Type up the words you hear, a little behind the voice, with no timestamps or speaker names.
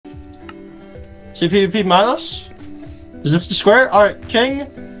CPUP Milos? Is this the square? Alright, King,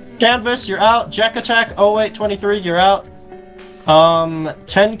 Canvas, you're out. Jack Attack 0823, you're out.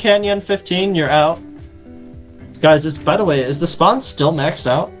 10 Canyon 15, you're out. Guys, this, by the way, is the spawn still maxed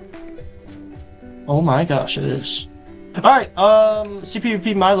out? Oh my gosh, it is. Alright,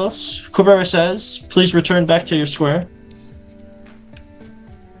 CPUP Milos, Kubera says, please return back to your square.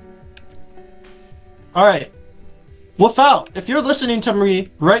 Alright. Wolf out. If you're listening to me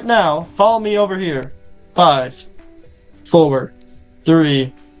right now, follow me over here. 5, 4,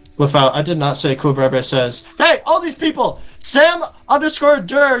 3, without. I did not say Kubera says. Hey, all these people! Sam underscore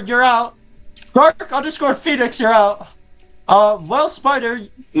Dur, you're out. Dark underscore Phoenix, you're out. Well Spider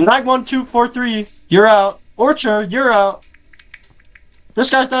 91243, you're out. Orchard, you're out. This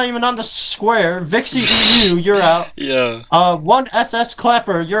guy's not even on the square. Vixie EU, you're out. Yeah. 1SS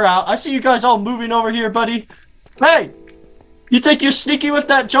Clapper, you're out. I see you guys all moving over here, buddy. Hey! You think you're sneaky with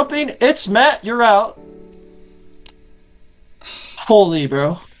that jumping? It's Matt, you're out. Holy,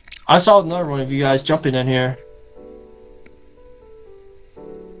 bro. I saw another one of you guys jumping in here.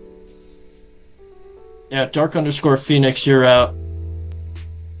 Yeah, Dark underscore Phoenix, you're out.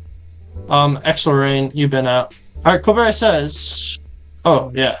 Exlorraine, you've been out. Alright, Kubera says...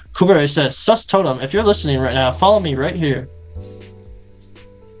 Oh, yeah. Kubera says, Sus Totem, if you're listening right now, follow me right here.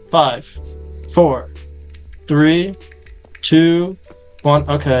 5, 4, 3, 2, 1,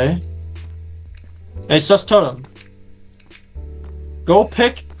 okay. Hey, Sus Totem. Go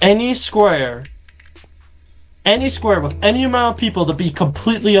pick any square. Any square with any amount of people to be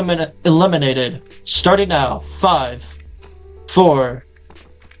completely eliminated. Starting now. 5, 4,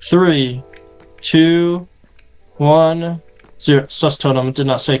 3, 2, 1, 0. Sus Totem did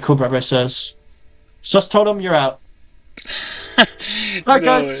not say Kubera says. Sus Totem, you're out. Alright,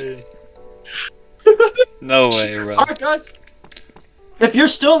 guys. No way, bro. Alright, guys. If you're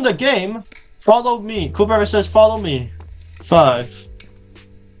still in the game, follow me. Kubera says follow me. 5,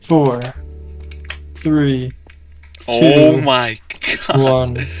 4, 3, Oh 2, my god.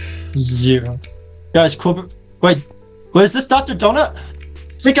 1, 0. Guys, Kubera... Wait, is this Dr. Donut? I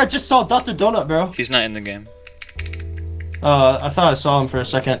think I just saw Dr. Donut, bro. He's not in the game. I thought I saw him for a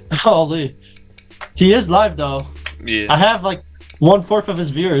second. Holy. He is live, though. Yeah. I have, like, 1/4 of his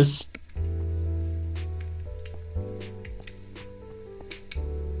viewers.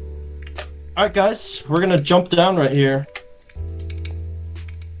 Alright, guys. We're gonna jump down right here.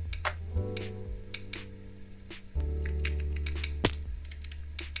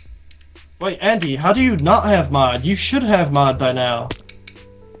 Wait, Andy, how do you not have mod? You should have mod by now.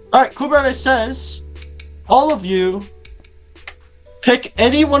 Alright, Kubera says, all of you, pick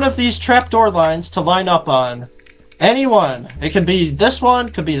any one of these trapdoor lines to line up on. Any one. It could be this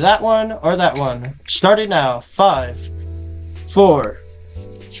one, could be that one, or that one. Starting now. 5, 4,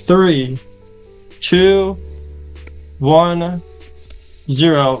 3, 2, 1,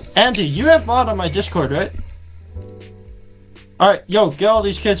 0. Andy, you have mod on my Discord, right? Alright, yo, get all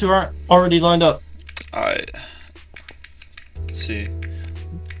these kids who aren't already lined up. Alright. Let's see.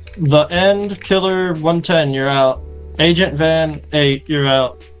 The End Killer 110, you're out. Agent Van 8, you're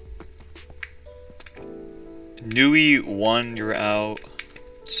out. Nui 1, you're out.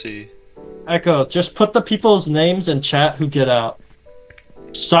 Let's see. Echo, just put the people's names in chat who get out.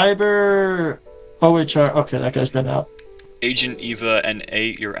 Cyber... OHR, okay, that guy's been out. Agent Eva and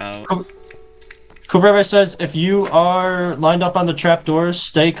 8, you're out. Kubera says, if you are lined up on the trapdoors,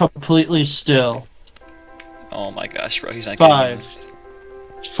 stay completely still. Oh my gosh, bro, he's not 5,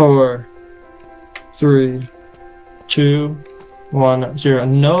 4, 3, 2, 1, 0.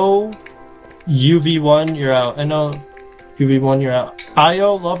 No UV1, you're out. I know UV1, you're out.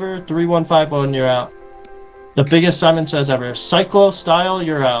 IO Lover 3151, you're out. The biggest Simon Says ever. Cyclo Style,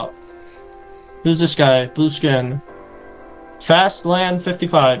 you're out. Who's this guy? Blue skin. Fastland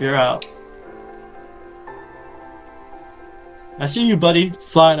 55, you're out. I see you, buddy,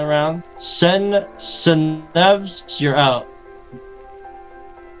 flying around. Senevs, you're out.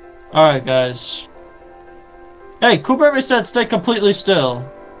 Alright, guys. Hey, Kubera said stay completely still.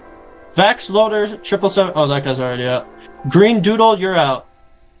 Vax Loader 777. Oh, that guy's already out. Green Doodle, you're out.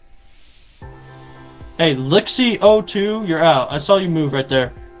 Hey, Lixie02, you're out. I saw you move right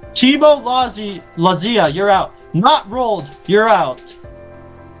there. Timo Lazia, you're out. Not Rolled, you're out.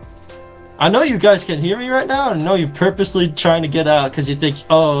 I know you guys can hear me right now. I know you're purposely trying to get out because you think,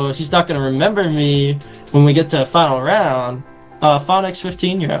 oh, he's not going to remember me when we get to the final round. Phonics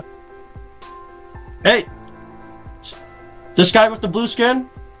 15, you're out. Hey! This guy with the blue skin?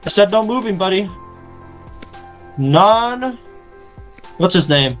 I said no moving, buddy. What's his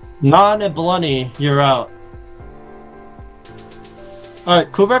name? Non-Blunny, you're out.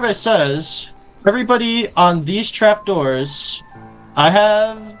 Alright, Kubera says, everybody on these trapdoors, I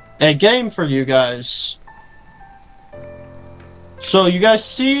have a game for you guys. So you guys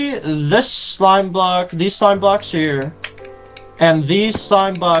see this slime block, these slime blocks here, and these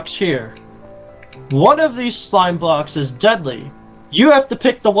slime blocks here. One of these slime blocks is deadly. You have to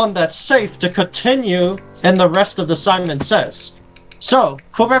pick the one that's safe to continue in the rest of the Simon Says. So,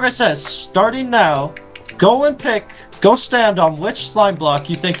 whoever says, starting now, go stand on which slime block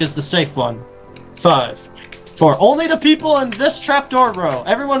you think is the safe one. 5, 4. Only the people in this trapdoor row.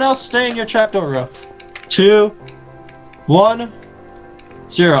 Everyone else stay in your trapdoor row. 2, 1,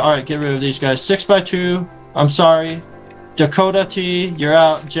 0. Alright, get rid of these guys. 6 by 2. I'm sorry. Dakota T, you're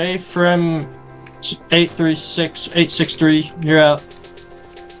out. J from 863, you're out.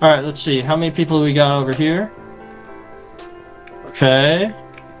 Alright, let's see. How many people we got over here? Okay.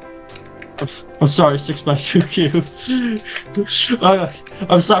 I'm sorry, 6 by 2Q.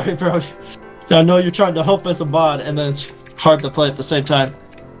 I'm sorry, bro. I know you're trying to help as a mod, and then it's hard to play at the same time.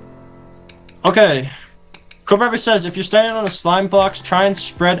 Okay. Whoever says, if you're standing on the slime blocks, try and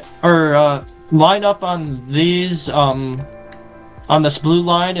spread, or, line up on these, on this blue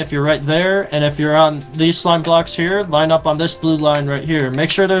line if you're right there, and if you're on these slime blocks here, line up on this blue line right here. Make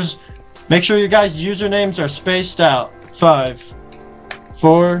sure your guys' usernames are spaced out. 5,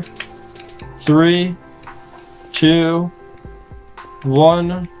 4, 3, 2,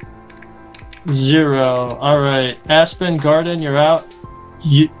 1, 0. Alright, Aspen Garden, you're out.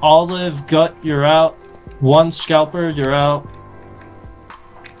 Olive Gut, you're out. 1 Scalper, you're out.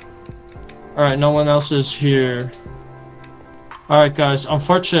 Alright, no one else is here. Alright guys,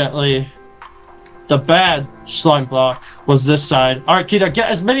 unfortunately, the bad slime block was this side. Alright, Kita, get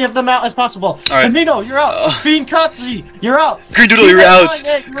as many of them out as possible. Alright. Camino, you're out. Fiend Katzi, you're out. Green Doodle, you're out.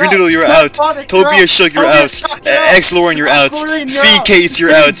 Green Doodle, you're out. Tobias Shook, you're out. X Lauren, you're out. Fiend Case,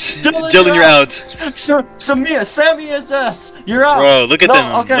 you're out. Dylan, you're out. Sammy is us. You're out. Bro, look at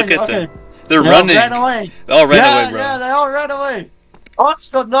them. Okay, look at okay. them. They're running. Ran away. They all ran away, bro. Yeah, they all ran away.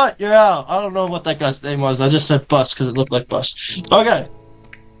 Oscar Nut, you're out. I don't know what that guy's name was. I just said Bust because it looked like Bust. Okay.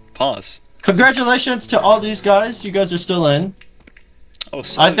 Pause. Congratulations to all these guys. You guys are still in. Oh,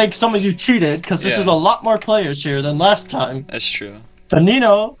 so I think some of you cheated because this is a lot more players here than last time. That's true.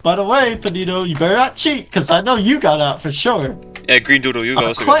 Panino, by the way, Panino, you better not cheat because I know you got out for sure. Yeah, Green Doodle, you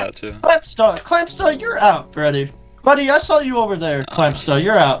also got out too. Clampstar, you're out, buddy. Buddy, I saw you over there, Clampstar.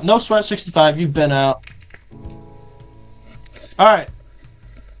 You're out. No Sweat 65, you've been out. Alright.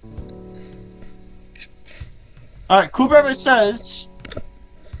 Alright, Kubreva says,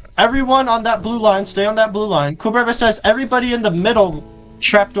 everyone on that blue line, stay on that blue line. Kubreva says, everybody in the middle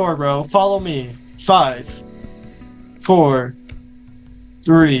trapdoor row, follow me. 5, 4,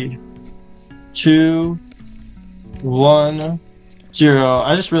 3, 2, 1, 0.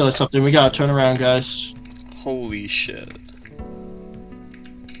 I just realized something. We gotta turn around, guys. Holy shit.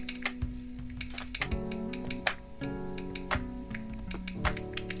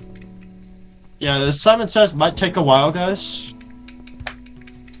 Yeah, the Simon Says might take a while, guys.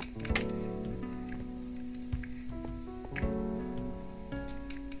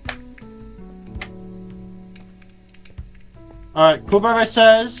 Alright, Kubarbe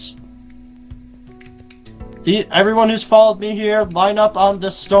says, everyone who's followed me here, line up on the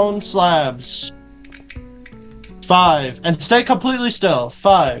stone slabs. 5, and stay completely still.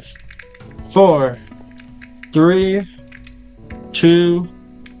 5, 4, 3, 2,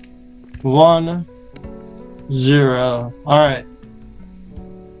 1, 0. Alright.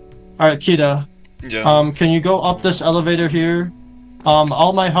 Alright, Kita. Yeah. Can you go up this elevator here?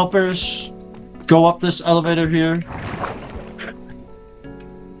 All my helpers, go up this elevator here.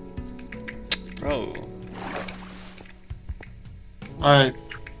 Bro. Alright.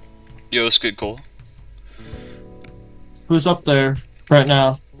 Yo, it's good, Cole. Who's up there right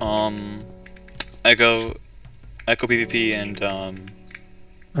now? Echo PvP and,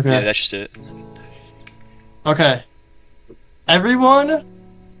 Okay. yeah, that's just it. Okay. Everyone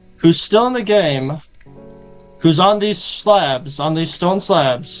who's still in the game, who's on these slabs, on these stone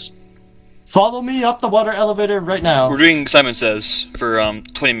slabs, follow me up the water elevator right now. We're doing Simon Says for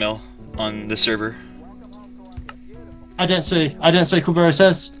 20 mil on this server. I didn't say Kubera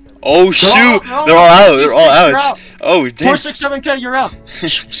Says. Oh shoot! They're all out. They're all out. Oh damn. 467K, you're out.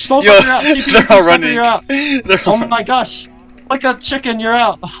 Slow Yo, you're out. they're all running. You're out. They're all my gosh. Like a chicken, you're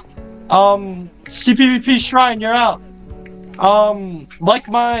out. CPVP Shrine, you're out. Oh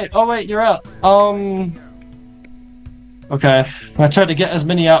wait, you're out. Okay. I tried to get as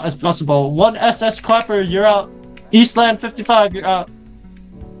many out as possible. 1 SS Clapper, you're out. Eastland 55, you're out.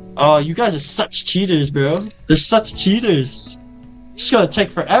 Oh, you guys are such cheaters, bro. They're such cheaters. It's gonna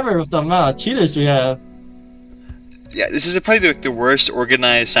take forever with the amount of cheaters we have. Yeah, this is probably the worst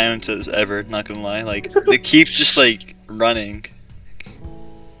organized silences ever, not gonna lie. Like, they keep just, like, running.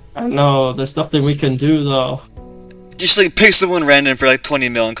 I know, there's nothing we can do, though. Just, like, pick someone random for, like, 20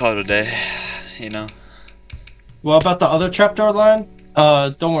 mil and call it a day. You know? What about the other trapdoor line?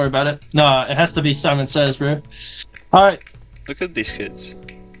 Don't worry about it. Nah, it has to be Simon Says, bro. Alright. Look at these kids.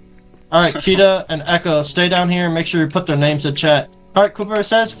 Alright, Kita and Echo, stay down here and make sure you put their names in chat. Alright, Cooper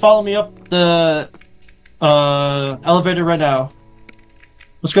Says, follow me up the elevator right now.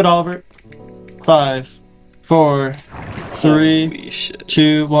 Let's go to Oliver. 5, 4, 3,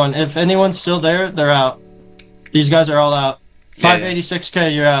 2, 1. If anyone's still there, they're out. These guys are all out.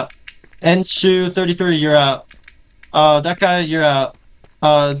 586k, you're out. Ensu 33, you're out. That guy, you're out.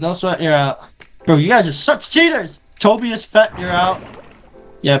 No Sweat, you're out. Bro, you guys are such cheaters! Toby is Fat, you're out.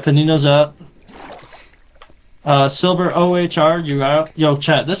 Yeah, Panino's out. Silver OHR, you out. Yo,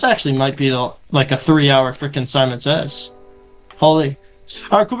 chat, this actually might be like a 3-hour freaking Simon Says. Holy.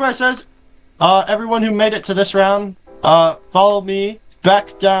 Alright, Cooper Says, everyone who made it to this round, follow me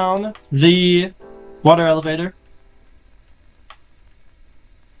back down the water elevator.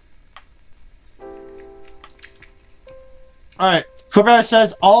 Alright, Cooper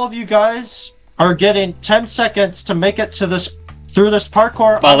Says, all of you guys are getting 10 seconds to make it to this through this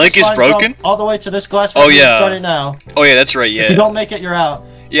parkour. My link is broken? All the way to this glass. Oh yeah. Starting now. Oh yeah, that's right. Yeah. If you don't make it, you're out.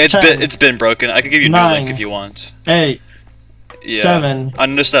 Yeah, 10, it's been broken. I can give you a 9, new link if you want. 8. Yeah. 7. I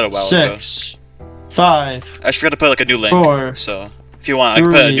noticed that a while 6. 5. I just forgot to put like a new link. 4. So if you want, 3, I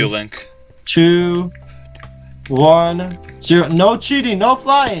can put a new link. 2. 1. 0. No cheating. No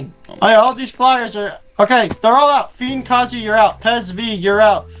flying. Alright, all these flyers are okay. They're all out. Fiend Kazi, you're out. Pez V, you're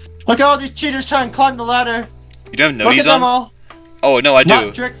out. Look at all these cheaters trying to climb the ladder. You don't have Look noties at them on? all. Oh no, I do.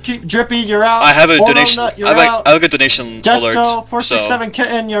 Not Drippy, you're out. I have a donation. Nut, I have a donation alert. Destro 467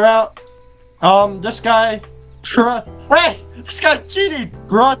 Kitten, you're out. This guy. Hey, this guy's cheating,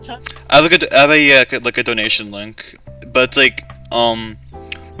 bro. I have like a donation link, but it's like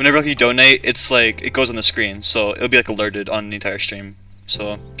whenever like, you donate, it's like it goes on the screen, so it'll be like alerted on the entire stream,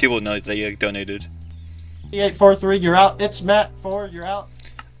 so people know that you donated. 843, you're out. It's Matt 4, you're out.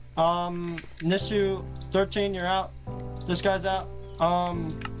 Nisu 13, you're out. This guy's out.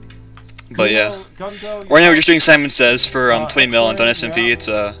 But yeah, Gungo, right now we're just doing Simon Says for 20 mil on SMP. It's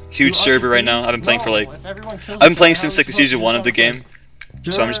a huge server right now. I've been playing for like I've been playing since like season 1 of the game,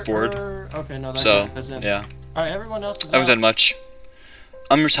 so I'm just bored. Okay, no, so yeah, alright, everyone else is I haven't done much.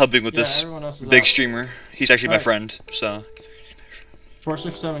 I'm just helping with this big streamer. He's actually my friend, so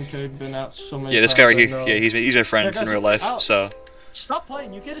 467K been out so many. Yeah, this guy right here. Yeah, he's my friend in real life. So stop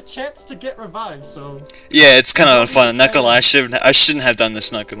playing. You get a chance to get revived. So yeah, it's kind of fun. I'm not gonna lie. I shouldn't have done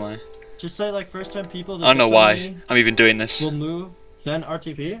this. Not gonna lie. Just say like first time people. That I don't know why I'm even doing this. We'll move, then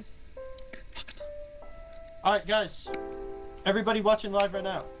RTP. All right, guys. Everybody watching live right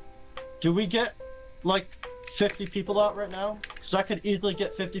now. Do we get like 50 people out right now? Because I could easily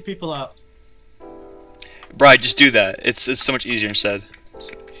get 50 people out. Right, just do that. It's so much easier instead.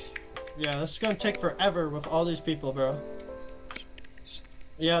 Yeah, this is gonna take forever with all these people, bro.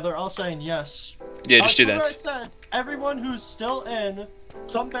 Yeah, they're all saying yes. Yeah, just do that. It says everyone who's still in,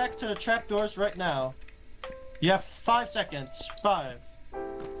 come back to the trapdoors right now. You have 5 seconds. 5,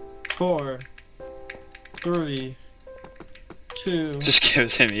 4, 3, 2. Just give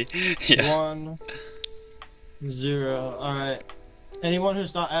it to me. Yeah. 1, 0. All right. Anyone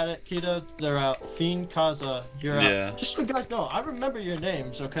who's not at it, Kita, they're out. Fiend Kaza, you're out. Yeah. Just so you guys know, I remember your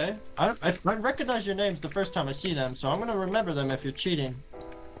names, okay? I recognize your names the first time I see them, so I'm gonna remember them if you're cheating.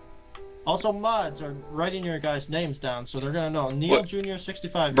 Also, mods are writing your guys' names down, so they're gonna know. Neil Jr.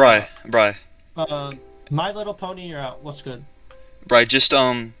 65. Bri. My Little Pony, you're out. What's good? Bri, just you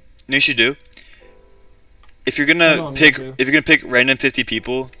know what you should do. If you're gonna pick random 50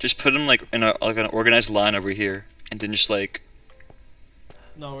 people, just put them like in an organized line over here, and then just like.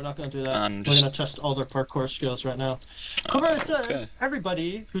 No, we're not gonna do that. We're gonna test all their parkour skills right now. Cooper says,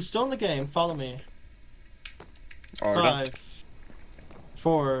 everybody who's still in the game, follow me. 5,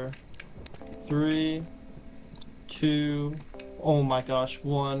 4, 3, 2, oh my gosh,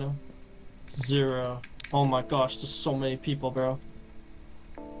 1, 0. Oh my gosh, there's so many people, bro.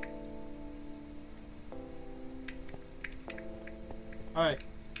 Alright.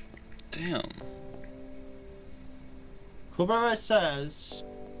 Damn. Kubara says,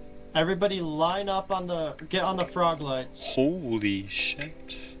 everybody line up on get on the frog lights. Holy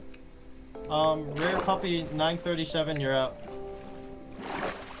shit. Rare Puppy 937, you're out.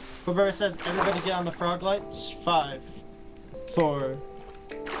 Kubara says, everybody get on the frog lights. 5, 4,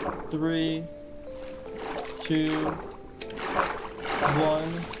 3, 2,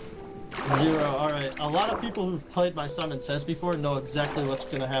 1, 0. All right. A lot of people who've played my Simon Says before know exactly what's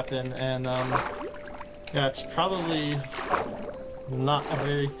gonna happen, and yeah, it's probably not a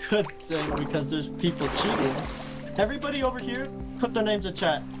very good thing because there's people cheating. Everybody over here, put their names in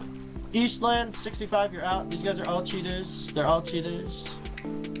chat. Eastland 65, you're out. These guys are all cheaters. They're all cheaters.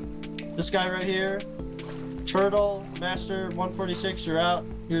 This guy right here, Turtle Master 146, you're out.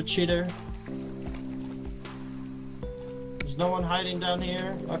 You're a cheater. There's no one hiding down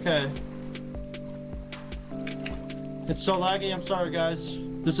here. Okay. It's so laggy. I'm sorry, guys.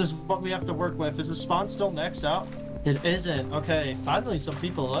 This is what we have to work with. Is the spawn still maxed out? It isn't. Okay, finally some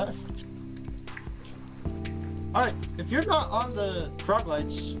people left. Alright, if you're not on the frog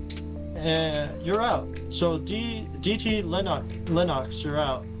lights, you're out. So DT Linux, you're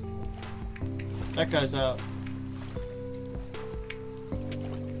out. That guy's out.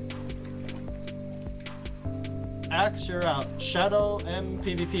 Axe, you're out. Shadow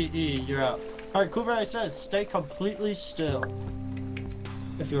MPVPE, you're out. Alright, Kuberai says, stay completely still.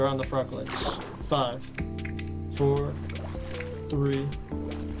 If you're on the frog lights. 5, 4, 3,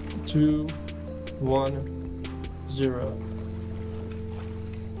 2, 1, 0.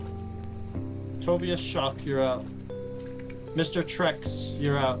 Tobias Shock, you're out. Mr. Trex,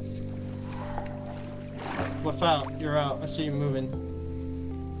 you're out. Without, you're out. I see you moving.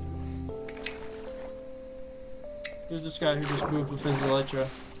 There's this guy who just moved with his Elytra.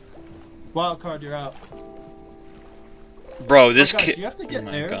 Wildcard, you're out. Bro, this guys, kid. you have to get oh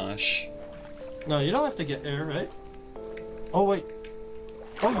my air. gosh. No, you don't have to get air, right? Oh, wait.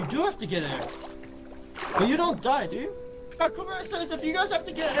 Oh, you do have to get air. But you don't die, do you? Kumara says if you guys have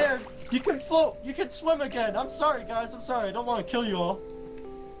to get air, you can float. You can swim again. I'm sorry, guys. I'm sorry. I don't want to kill you all.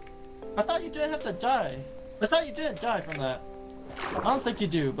 I thought you didn't have to die. I thought you didn't die from that. I don't think you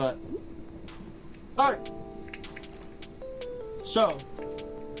do, but... Alright. So,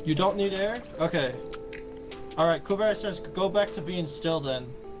 you don't need air? Okay. Alright, Kubera says go back to being still then.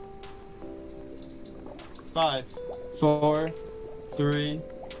 5, 4, 3,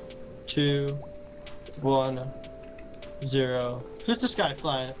 2, 1, 0. Who's this guy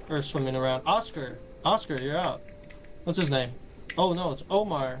flying or swimming around? Oscar. Oscar, you're out. What's his name? Oh no, it's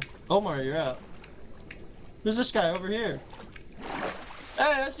Omar. Omar, you're out. Who's this guy over here?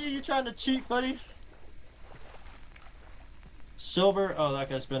 Hey, I see you trying to cheat, buddy. Silver. Oh, that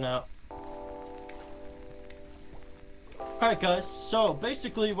guy's been out. Alright guys, so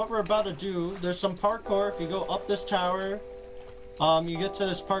basically what we're about to do, there's some parkour. If you go up this tower, you get to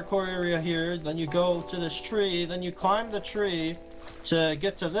this parkour area here, then you go to this tree, then you climb the tree to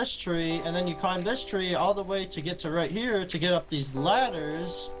get to this tree, and then you climb this tree all the way to get to right here to get up these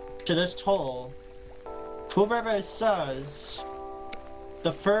ladders to this hole. Kubebe says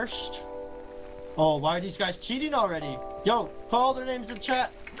the first... Oh, why are these guys cheating already? Yo, put all their names in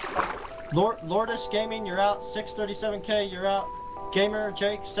chat. Lordus Gaming, you're out. 637K, you're out. Gamer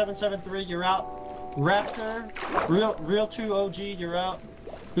Jake 773, you're out. Raptor, Real 2 OG, you're out.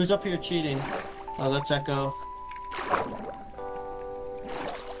 Who's up here cheating? Oh, that's Echo.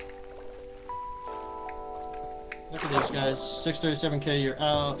 Look at these guys. 637K, you're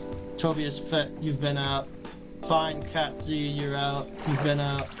out. Tobias Fett, you've been out. Fine Cat Z, you're out. You've been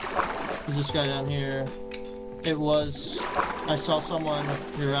out. Who's this guy down here? It was... I saw someone.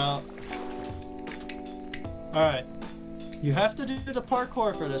 You're out. Alright. You have to do the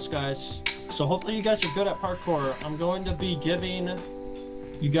parkour for this, guys. So hopefully you guys are good at parkour. I'm going to be giving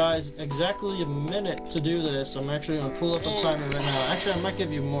you guys exactly a minute to do this. I'm actually going to pull up a timer right now. Actually, I might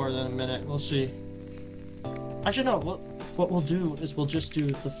give you more than a minute. We'll see. Actually, no. What we'll do is we'll just do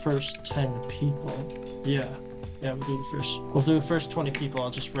the first 10 people. Yeah. Yeah, we'll do the first 20 people. I'll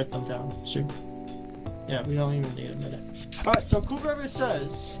just write them down. Super. Yeah, we don't even need a minute. Alright, so Coolriver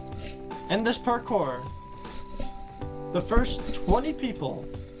says, in this parkour, the first 20 people...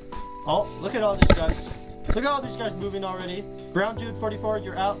 Oh, look at all these guys. Look at all these guys moving already. Brown Dude 44,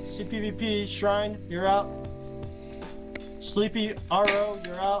 you're out. CPVP Shrine, you're out. Sleepy RO,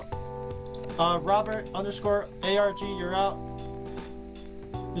 you're out. Robert _ ARG, you're out.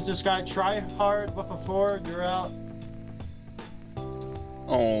 Who's this guy? Try Hard with a 4, you're out.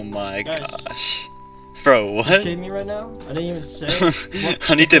 Oh my guys, gosh. Bro, what? You kidding me right now? I didn't even say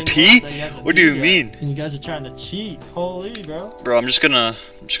I need to pee? What do you mean? And you guys are trying to cheat. Holy, bro. Bro, I'm just gonna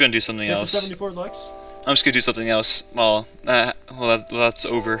do something else. 74 likes. I'm just gonna do something else. Well, that's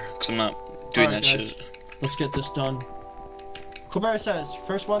over, because I'm not doing that guys, shit. Let's get this done. Kubera says,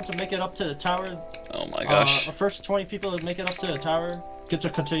 first one to make it up to the tower. Oh my gosh. The first 20 people to make it up to the tower get to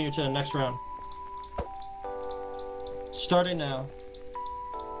continue to the next round. Starting now.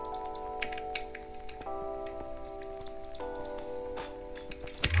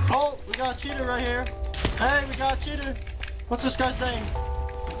 We got a cheater right here. Hey, we got a cheater. What's this guy's name?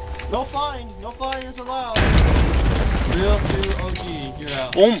 No flying. No flying is allowed. Real 2 OG. You're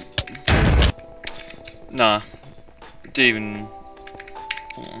out. Nah. Didn't even.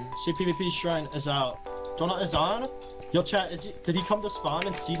 Hold on. CPVP Shrine is out. Donut is on? Yo, chat, did he come to spawn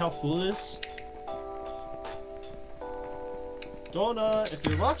and see how full it is? Donut, if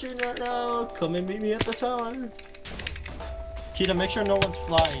you're watching right now, come and meet me at the tower. Kita, make sure no one's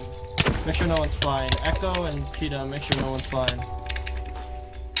flying. Make sure no one's flying. Echo and Kita, make sure no one's flying.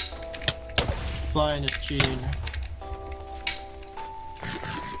 Flying is cheating.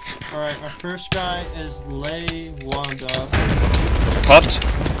 Alright, our first guy is Lei Wanda. Popped.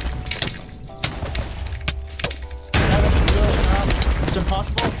 It's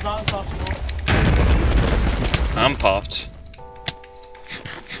impossible, it's not impossible. I'm popped.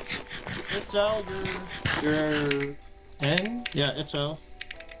 It's L, you're N? Yeah, it's L.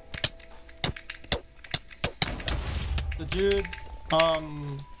 The dude,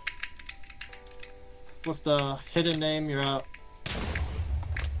 with the hidden name, you're out.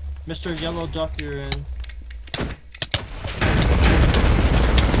 Mr. Yellow Duck, you're in.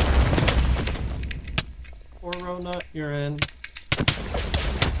 Oro Nut, you're in.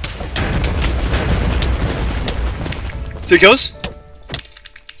 3 kills.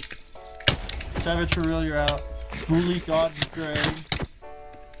 Savage for real, you're out. Bully God Gray.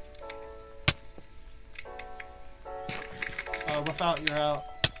 Without, you're out.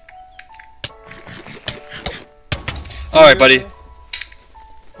 Alright, buddy.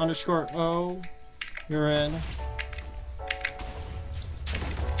 Underscore O, you're in.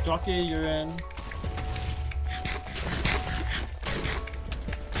 Jockey, you're in.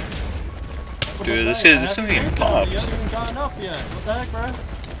 Dude, this guy's getting popped. You haven't even gotten up yet. What the heck, bro?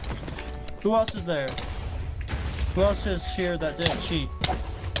 Who else is there? Who else is here that didn't cheat?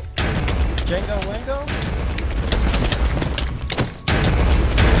 Django Wingo?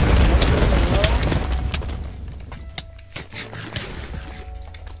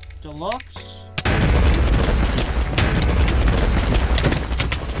 Deluxe?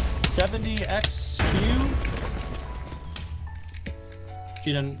 70XQ?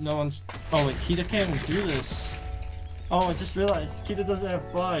 Kita, no one's. Oh wait, Kita can't even do this. Oh, I just realized Kita doesn't have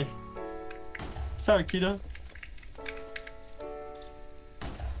fly. Sorry, Kita.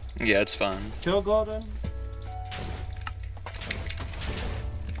 Yeah, it's fine. Kill Golden.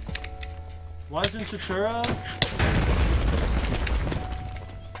 Why isn't Chatura?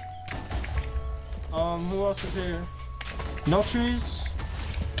 Who else is here? No trees.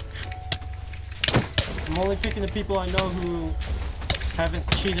 I'm only picking the people I know who haven't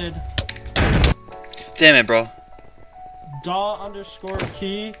cheated. Damn it, bro. Daw underscore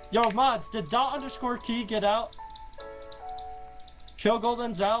key. Yo, mods, did Daw underscore key get out? Kill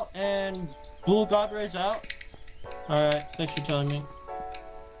Golden's out and Bull Godray's out. Alright, thanks for telling me.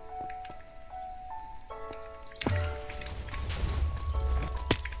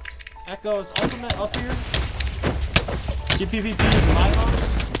 Echo's ultimate up here. CPVP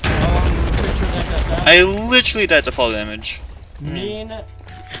Milos. Pretty sure that guy's out. I literally died to fall damage. Mean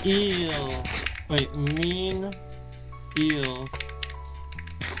Eel. Wait, Mean Eel.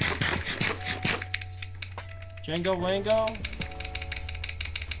 Django Wango?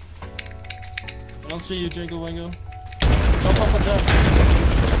 I don't see you, Django Wango. Jump up with them.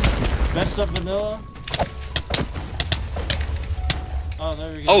 Best of vanilla. Oh,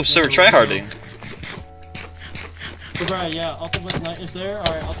 there we go. Oh, so we're tryharding. Right, yeah, Ultimate Knight is there.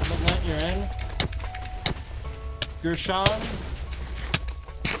 Alright, Ultimate Knight, you're in. Gershon.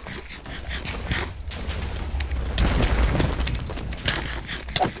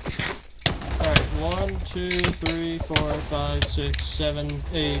 Alright, 1, 2, 3, 4, 5, 6, 7,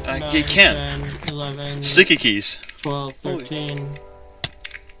 8, 9, you can't. 10, 11, Sticky keys. 12, 13. Holy.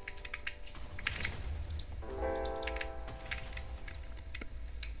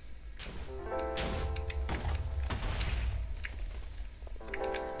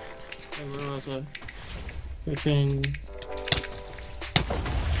 Where was I? 13,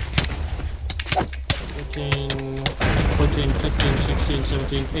 14, 15, 16,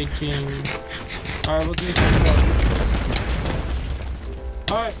 17, 18. Alright, we'll do it.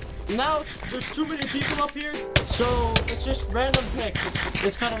 Alright, now there's too many people up here, so it's just random pick.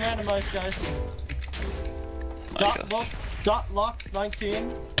 It's kind of randomized, guys. Dot lock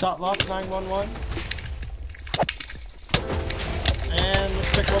 19, dot lock 911. And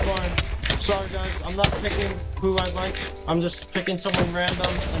let's pick one more. Sorry guys, I'm not picking who I like. I'm just picking someone random.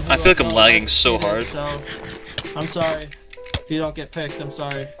 And who I feel like I'm lagging like so hard. So, I'm sorry if you don't get picked. I'm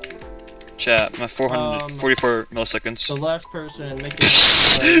sorry. Chat, I'm at 444 milliseconds. The last person making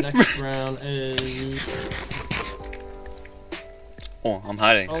the next round is... Oh, I'm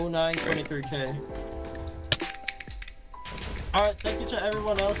hiding. 0923K. Alright, thank you to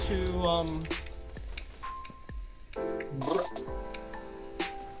everyone else who,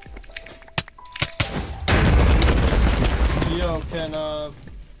 Yo, can,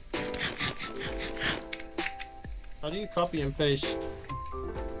 how do you copy and paste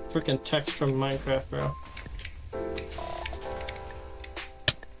freaking text from Minecraft, bro?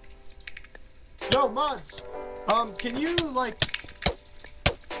 Yo, mods! Can you, like,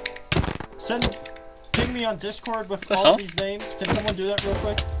 ping me on Discord with all of these names? Can someone do that real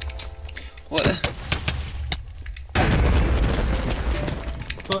quick? What?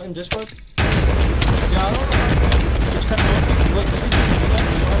 Put in Discord? Yeah, I don't know. It's kind of wait, you can just do that?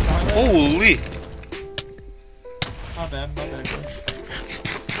 You don't have to highlight? Holy! My bad, guys.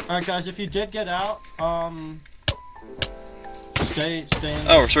 Alright, guys, if you did get out, stay in.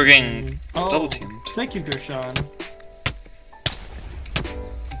 Oh, so we're getting double teamed. Thank you, Gershon.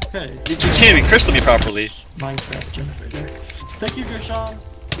 Okay. You can't even crystal me properly. Minecraft generator. Thank you, Gershon.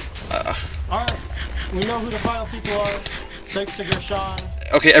 Alright, we know who the final people are. Thanks to Gershon.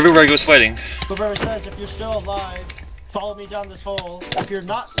 Okay, everywhere I go is fighting. Whoever says, if you're still alive, follow me down this hole. If you're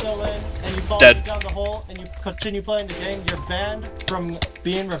not still in, and you follow me down the hole, and you continue playing the game, you're banned from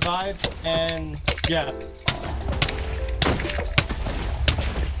being revived, and yeah.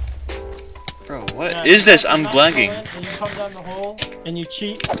 Bro, what is this? I'm blanking. And you come down the hole, and you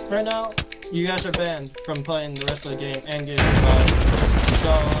cheat right now, you guys are banned from playing the rest of the game and getting revived.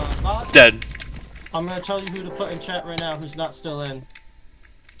 So, mods, dead. I'm gonna tell you who to put in chat right now who's not still in.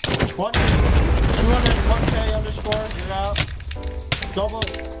 201K underscore, you're out. Double,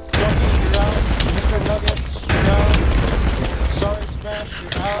 you're out. Mr. Nuggets, you're out. Sorry Smash,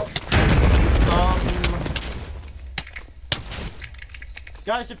 you're out.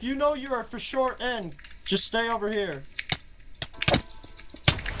 Guys, if you know you are for sure in, just stay over here.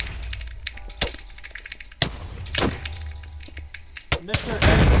 Mr.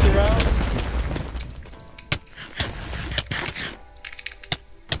 X, you're out.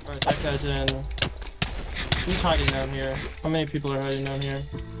 Alright, that guy's in. Who's hiding down here? How many people are hiding down here?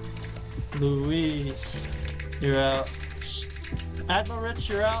 Luis, you're out. Admiral Rich,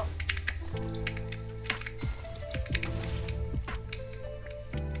 you're out.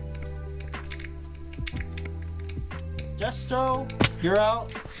 Desto, you're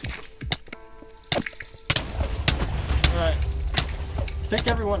out. Alright. I think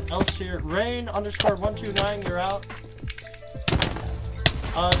everyone else here. Rain underscore 129, you're out.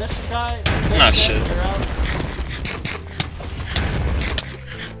 This guy, shit. You're out.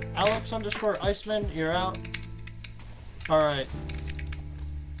 Alex underscore Iceman, you're out. Alright.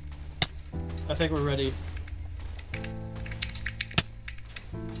 I think we're ready.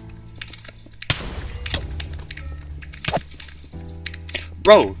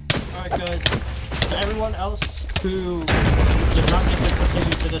 Bro! Alright guys, to everyone else who did not get to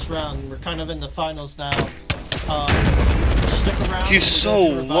continue to this round, we're kind of in the finals now. Stick around. He's so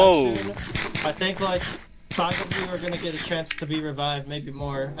low. Soon. I think like 5 of you are gonna get a chance to be revived, maybe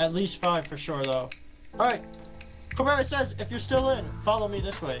more. At least 5 for sure though. Alright. Kumara says, if you're still in, follow me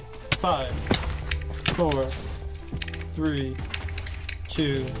this way. 5, 4, 3,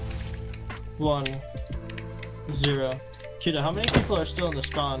 2, 1, 0. Kita, how many people are still in the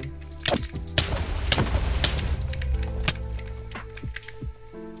spawn?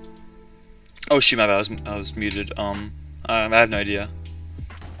 Oh shoot, my bad, I was muted. I have no idea.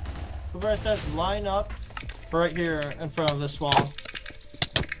 Kumara says, line up right here in front of this wall.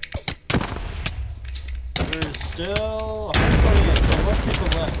 There's still 128, so most people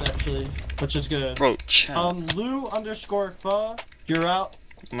left actually, which is good. Bro, chat. Lou underscore Pha, you're out.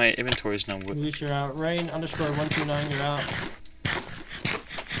 My inventory's not with. Luis, you're out. Rain underscore 129, you're out.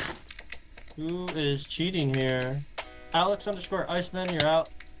 Who is cheating here? Alex underscore Iceman, you're out.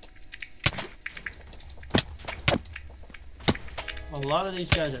 A lot of these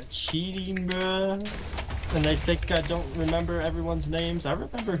guys are cheating, bruh. And they think I don't remember everyone's names. I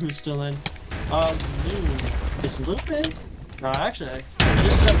remember who's still in. Loom. Is Loom in? No, actually, I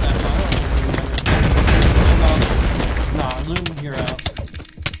just said that, but I don't remember. Nah, Loom, you're out.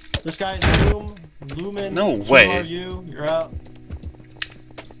 This guy is Loom. Lumen. No way. Who are you? You're out.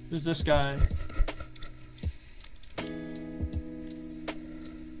 Who's this guy?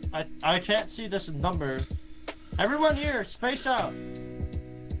 I can't see this number. Everyone here, space out.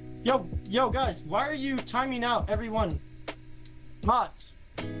 Yo, guys, why are you timing out everyone? Mods.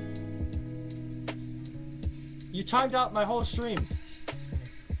 You timed out my whole stream.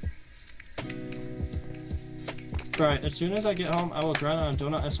 Right, as soon as I get home, I will grind on a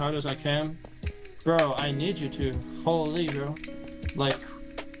donut as hard as I can. Bro, I need you to. Holy, bro. Like,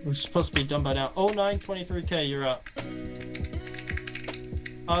 we're supposed to be done by now. 0923K, you're up.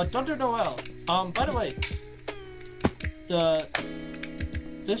 Thunder Noel. By the way,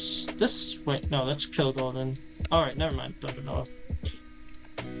 wait, no, that's Kill Golden. Alright, never mind, Thunder Noel.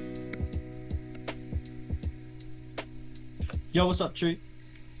 Yo, what's up, Treat?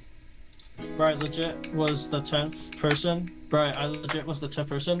 Right, legit was the 10th person. Right, I legit was the 10th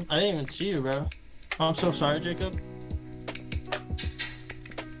person. I didn't even see you, bro. Oh, I'm so sorry, Jacob.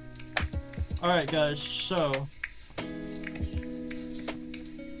 Alright, guys, so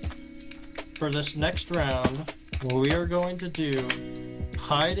for this next round, we are going to do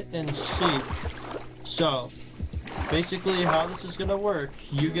hide and seek. So, basically how this is gonna work,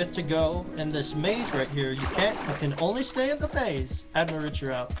 you get to go in this maze right here. You can only stay in the maze. Admirit,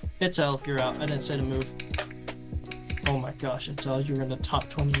 you're out. It's L, you're out. I didn't say to move. Oh my gosh, it's L, you're in the top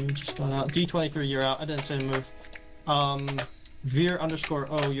 20, you just got out. D23, you're out. I didn't say to move. Veer underscore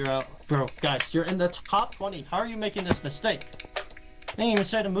O, you're out. Bro, guys, you're in the top 20. How are you making this mistake? I didn't even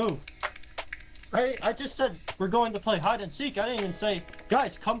say to move. Right? I just said we're going to play hide and seek. I didn't even say,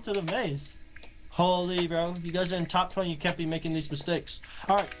 guys, come to the maze. Holy, bro, you guys are in top 20. You can't be making these mistakes.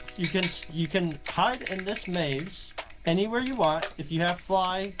 All right, you can hide in this maze anywhere you want. If you have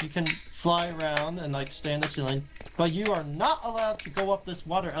fly, you can fly around and like stay in the ceiling. But you are not allowed to go up this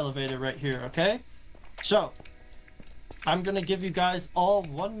water elevator right here. Okay? So I'm gonna give you guys all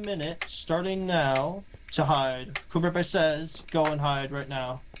 1 minute starting now to hide. Kubrick says go and hide right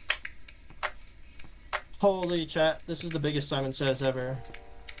now. Holy chat, this is the biggest Simon Says ever.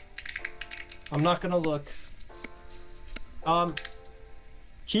 I'm not gonna look. Don't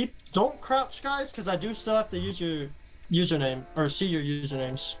crouch, guys, because I do still have to use your username, or see your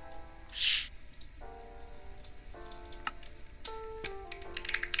usernames.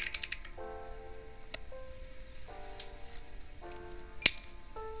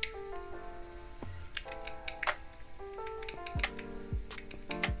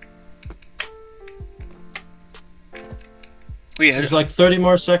 Wait, there's like 30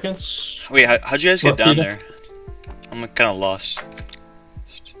 more seconds. Wait, how'd you guys get down Peter? there? I'm kind of lost.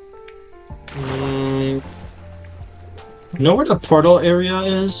 You know where the portal area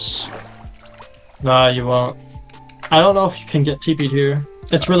is? Nah, you won't. I don't know if you can get TP'd here.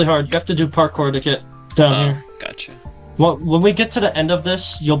 It's really hard. You have to do parkour to get down here. Gotcha. Well, when we get to the end of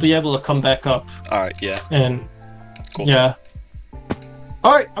this, you'll be able to come back up. Alright, yeah. And cool. Yeah.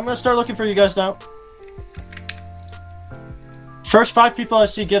 Alright, I'm gonna start looking for you guys now. First 5 people I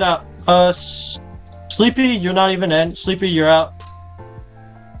see, get out. Sleepy, you're not even in. Sleepy, you're out.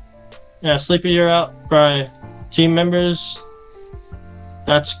 Yeah, Sleepy, you're out. Right. Team members.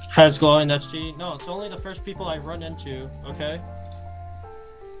 That's has glowing. That's G. No, it's only the first people I run into. Okay.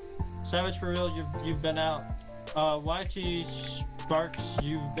 Savage for real, you've been out. YT Sparks,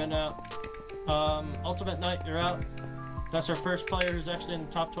 you've been out. Ultimate Knight, you're out. That's our first player who's actually in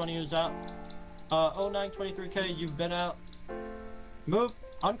the top 20 who's out. 0923K, you've been out. Move.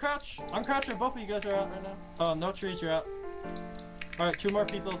 Uncrouch. Uncrouch or both of you guys are out right now. No trees, you're out. Alright, 2 more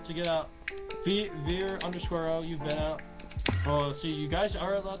people to get out. Veer underscore O, you've been out. Oh, see, you guys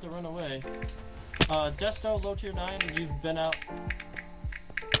are allowed to run away. Desto, low tier 9, you've been out.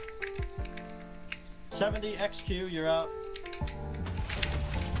 70XQ, you're out.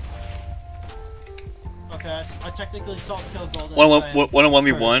 Okay, I technically saw Kill Golden.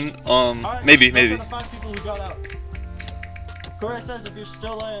 1-on-1v1. Right, maybe. Those are the 5 people who got out. Corey says if you're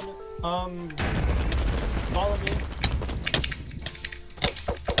still in, follow me.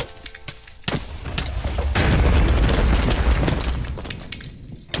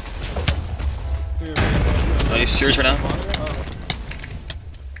 Are you serious right now?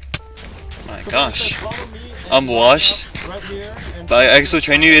 My gosh. I'm washed. But I can still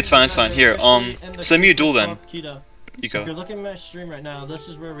train you, it's fine, it's fine. Here, send me a duel then. You If go. you're looking at my stream right now, this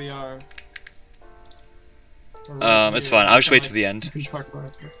is where we are. It's fine, I'll just wait to the end.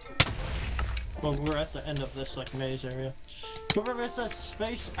 Well, we're at the end of this, like, maze area. Whoever says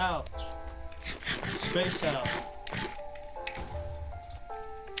space out. Space out.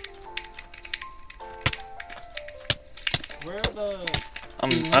 Where the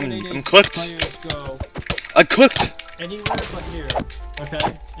I'm clicked. players go? I clicked! Anywhere but here.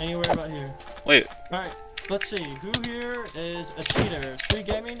 Okay? Anywhere but here. Wait. Alright, let's see. Who here is a cheater? Street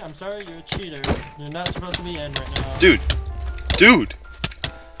Gaming? I'm sorry, you're a cheater. You're not supposed to be in right now. Dude! Rich,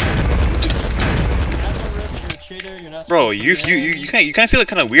 you're a cheater. You're not Bro, supposed you to be in. kind of feel like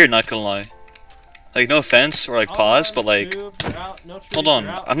kind of weird, not gonna lie. Like, no offense, or like pause, but like, hold on,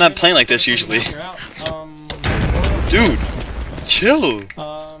 I'm not playing like this usually. Dude, chill.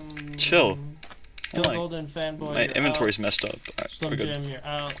 Chill. Kill Oh my, Golden Fanboy. my you're inventory's out. messed up. Alright, Slim we're good. Jim, you're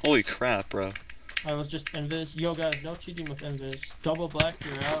out. Holy crap, bro. I was just invis. Yo guys, no cheating with invis. Double black,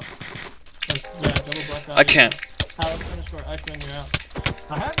 you're out. Yeah, double black. I can't. Alex underscore Iceman, you're out.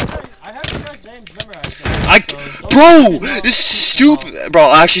 I have you guys' names memorized. So Bro, this is stupid. Bro,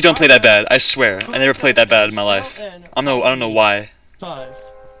 I actually don't play that bad. I swear, I never played that bad in my life. I don't know why. 5,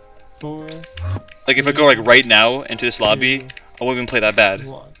 4. Like if I go like right now into this lobby, I won't even play that bad.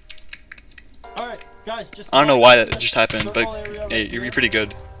 Alright, guys, just I don't know why that just happened, but hey, you're pretty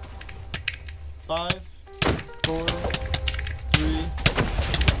good. 5, 4, 3,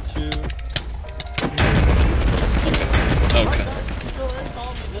 2. Okay. Still in?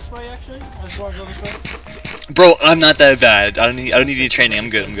 Follow me this way, actually. I just want to go this way. Bro, I'm not that bad. I don't need any training. I'm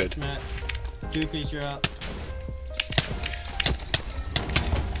good. I'm good. Doofies, you're out.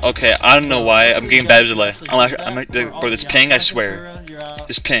 Okay, I don't know why I'm getting bad delay. Bro, this ping, I swear.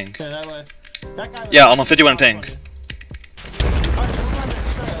 This ping. Okay, that way. Yeah, I'm on 51 ping.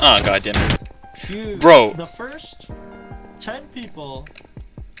 Oh, god damn it. Bro. The first 10 people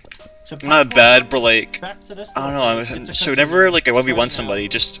to I'm not bad, but like, back to this I don't know. So whenever like I 1v1 somebody,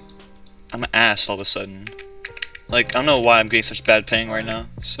 just I'm an ass all of a sudden. Like I don't know why I'm getting such bad ping right now.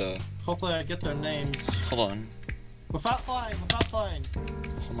 So hopefully I get their names. hold on. Without flying, without flying.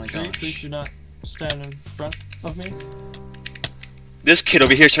 Oh my Please gosh. do not stand in front of me. This kid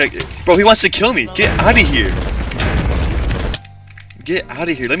over here trying to, bro, he wants to kill me. Get out of here. Get out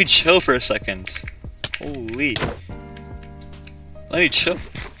of here. Let me chill for a second. Holy. Let me chill.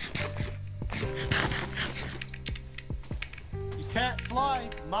 You can't fly.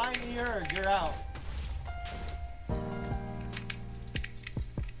 Mine ear. You're out.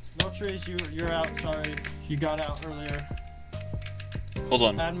 No trees. You're out. Sorry. You got out earlier. Hold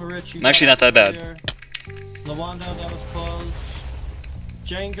on. Admirich, I'm actually not that bad. Lawanda, that was close.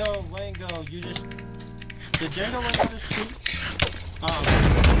 Django, Wango, you just... Did Django Wango just cheat? Oh.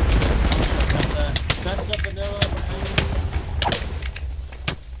 Best of vanilla.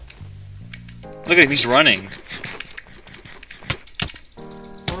 Look at him, he's running.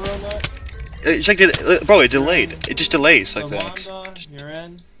 It's like, bro, it delayed. It just delays like that. Lawanda, you're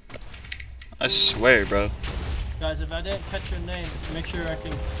in. I swear, bro. Guys, if I didn't catch your name, make sure I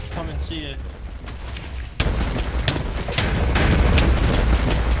can come and see it.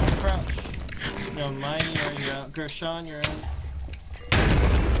 Oh, crouch. No, Miney, you're out. Gershon, you're in.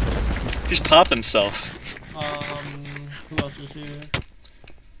 He's popped himself. Who else is here?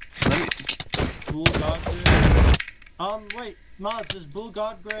 Let me... Bull Godgray. Wait, mods, is Bull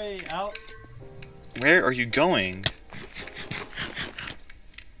Godgray out? Where are you going?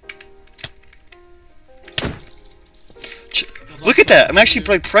 Look at that! I'm actually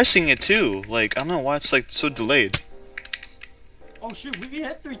like pressing it too. Like I don't know why it's like so delayed. Oh shoot, we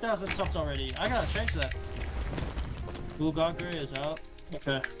hit 3,000 subs already. I gotta change that. Bull Godgray is out.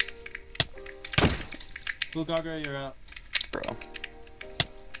 Okay. Bull Godgray, you're out. Bro.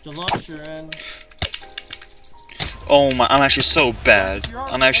 Deluxe, you're in. Oh my! I'm actually so bad.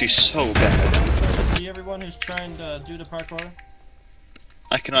 I'm actually so bad. So I can see everyone who's trying to do the parkour.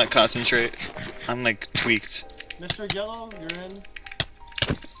 I cannot concentrate. I'm like tweaked. Mr. Yellow, you're in.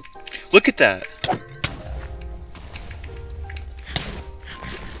 Look at that.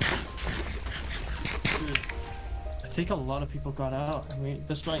 Dude, I think a lot of people got out. I mean,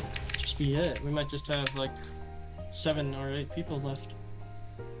 this might just be it. We might just have like 7 or 8 people left.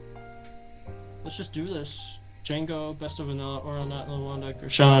 Let's just do this. Django, Best of Vanilla, Oral Nut, Lawanda,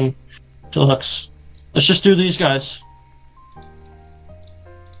 Gershon, Deluxe. Let's just do these guys.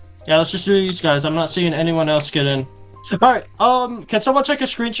 Yeah, let's just do these guys. I'm not seeing anyone else get in. Alright, can someone take a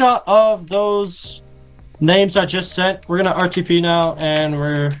screenshot of those names I just sent? We're gonna RTP now, and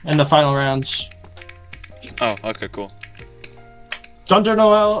we're in the final rounds. Oh, okay, cool. Thunder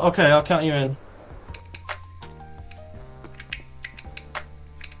Noel, okay, I'll count you in.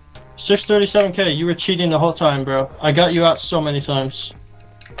 637k, you were cheating the whole time, bro. I got you out so many times.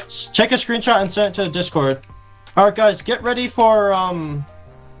 Take a screenshot and send it to the Discord. Alright guys, get ready for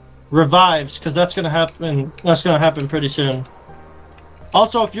revives, because that's gonna happen pretty soon.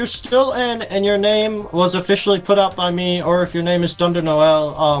 Also, if you're still in and your name was officially put out by me, or if your name is Thunder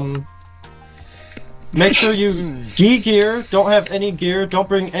Noel, make sure you de-gear, don't have any gear, don't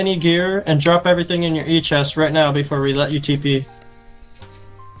bring any gear, and drop everything in your e-chest right now before we let you TP.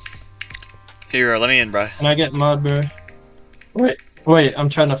 Here, let me in, bro. Can I get mod, bro? Wait, I'm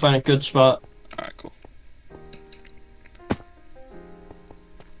trying to find a good spot. Alright, cool.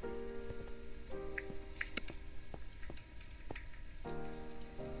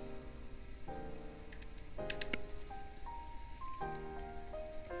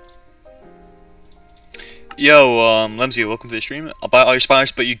 Yo, Lemsy, welcome to the stream. I'll buy all your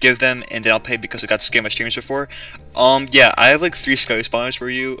spawners, but you give them, and then I'll pay because I got scammed by streamers before. Yeah, I have like 3 skelly spawners for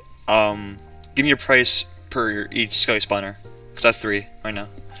you. Give me your price per each skelly spawner, cause I have 3 right now.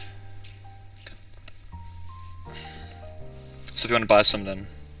 So if you want to buy some, then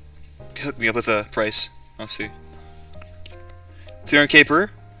hook me up with a price. Let's see. 300k per?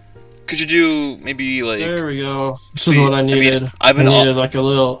 Could you do maybe like? There we go. This is what I needed. I needed like a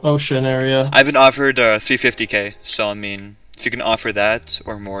little ocean area. I've been offered 350k, so I mean, if you can offer that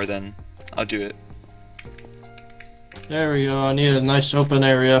or more, then I'll do it. There we go. I need a nice open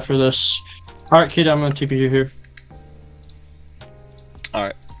area for this. Alright, kid, I'm gonna TP you here.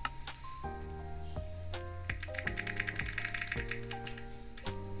 Alright.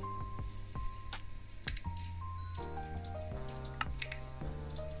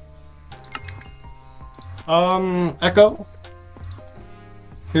 Echo.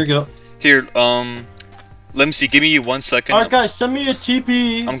 Here you go. Here, let me see. Give me 1 second. Alright, guys, send me a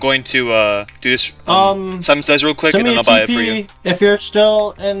TP. I'm going to do this. Simon says real quick, and then I'll buy it for you. If you're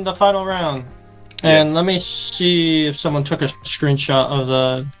still in the final round, and let me see if someone took a screenshot of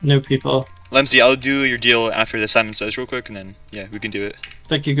the new people. Lemsy, I'll do your deal after the Simon says real quick, and then yeah, we can do it.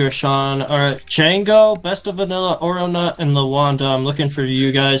 Thank you, Gershon. Alright, Django, Best of Vanilla, Oreo Nut, and Lawanda. I'm looking for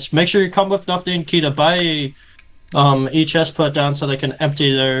you guys. Make sure you come with enough DNK to buy each chest put down so they can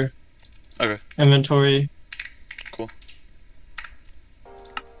empty their inventory. Cool.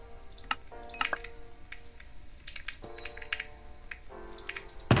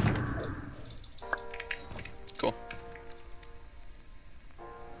 Cool.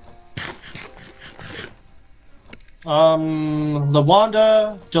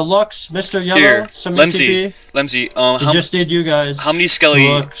 Lawanda, Deluxe, Mr. Yellow, Here, Lemsy. Lemsy, Just need you guys. How many skelly?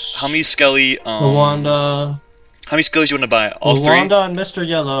 Deluxe, How many skelly? Lawanda. How many skellies you want to buy? All Lawanda 3? and Mr.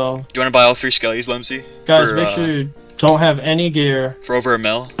 Yellow. Do you want to buy all 3 skellies, Lemsy? Guys, make sure you don't have any gear. For over $1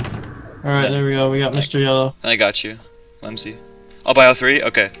 mil. Alright, there we go. We got Mr. Yellow. I got you, Lemsy. I'll buy all 3?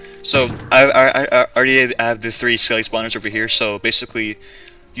 Okay. So, I already have the 3 skelly spawners over here, so basically,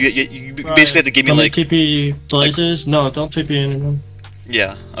 you basically have to give me like... TP Blazes? No, don't TP anyone.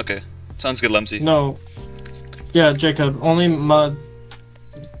 Yeah, okay. Sounds good, Lemsy. No. Yeah, Jacob, only mud.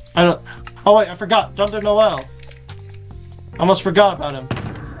 I don't... Oh wait, I forgot. Thunder Noel. Almost forgot about him.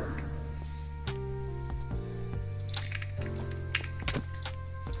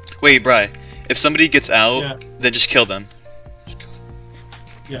 Wait, Bri. If somebody gets out, then just kill them.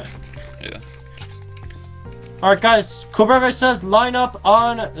 Yeah. Yeah. Alright guys, Kubreve says line up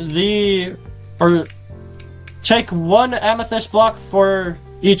on the... Or... Take 1 amethyst block for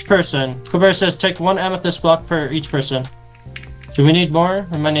each person. Kubreve says take 1 amethyst block per each person. Do we need more?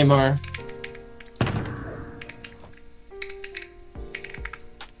 We might need more.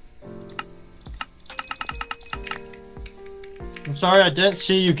 I'm sorry, I didn't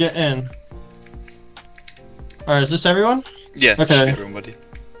see you get in. Alright, is this everyone? Yeah, okay. Everybody.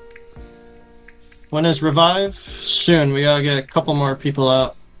 When is revive? Soon. We gotta get a couple more people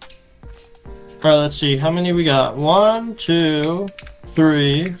out. Alright, let's see. How many we got? 1, 2,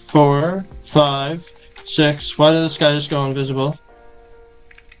 3, 4, 5, 6. Why did this guy just go invisible?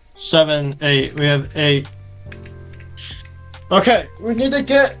 7, 8. We have 8. Okay, we need to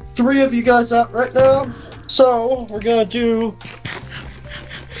get 3 of you guys out right now. So, we're gonna do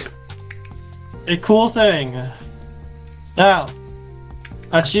a cool thing. Now,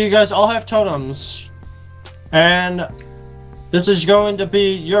 I see you guys all have totems. And this is going to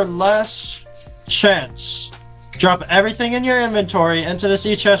be your last chance. Drop everything in your inventory into this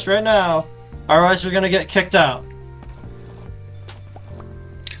e-chest right now. Otherwise, you're gonna get kicked out.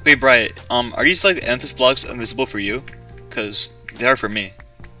 Wait, Bright, are these like amethyst blocks invisible for you? Cause they are for me.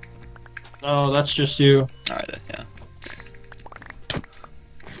 Oh, that's just you. Alright then, yeah.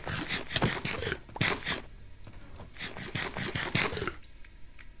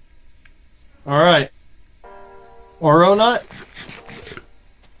 Alright. Oro nut?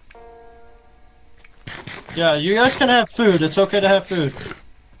 Yeah, you guys can have food. It's okay to have food.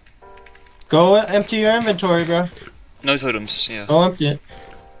 Go empty your inventory, bro. No totems, yeah. Go empty it.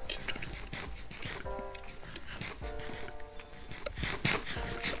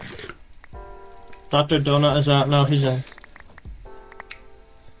 Dr. Donut is out. No, he's in.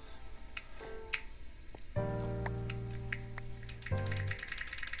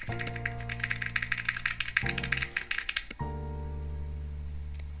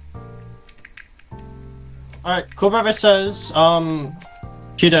 Alright, Coolbrother says,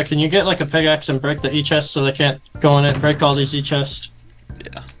 Kita, can you get like a pickaxe and break the e-chest so they can't go in it and break all these e-chests?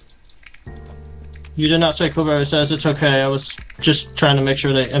 Yeah. You did not say Coolbrother says. It's okay. I was just trying to make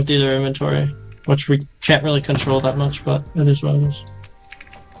sure they empty their inventory. which we can't really control that much, but it is what it is.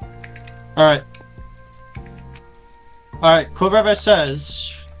 Alright. Alright, Quiver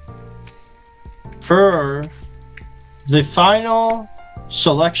says, for the final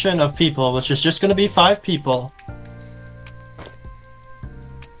selection of people, which is just going to be 5 people,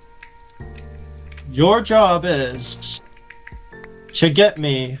 your job is to get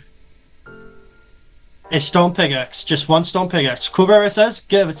me a stone pickaxe. Just 1 stone pickaxe. Quiver says,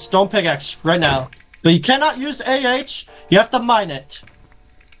 give it stone pickaxe right now. But you cannot use AH, you have to mine it.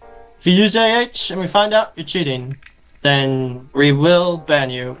 If you use AH and we find out you're cheating, then we will ban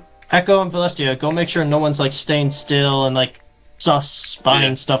you. Echo and Celestia, go make sure no one's like staying still and like sus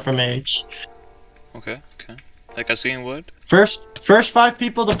buying stuff from AH. Okay. Like I seen wood? First 5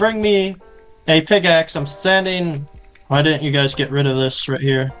 people to bring me a pickaxe. I'm standing. Why didn't you guys get rid of this right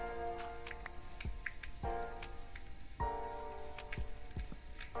here?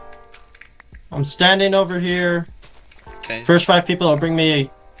 I'm standing over here. Okay. First 5 people will bring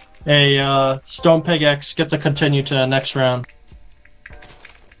me a stone pickaxe. Get to continue to the next round.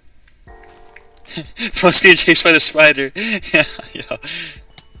 Bro's getting chased by the spider. Yeah.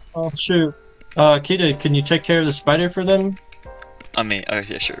 Oh shoot. Kita, can you take care of the spider for them? I mean,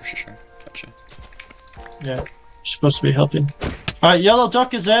 yeah, sure. Gotcha. Yeah, you're supposed to be helping. Alright, Yellow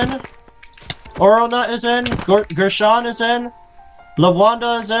Duck is in. Oronut is in. Gershon is in.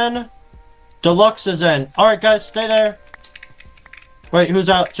 Lawanda is in. Deluxe is in. Alright guys, stay there. Wait, who's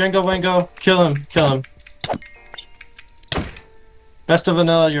out? Django Wango. Kill him. Best of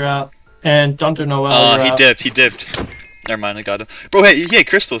Vanilla, you're out. And Thunder Noel, you're out. He dipped. Never mind, I got him. Bro, hey, he had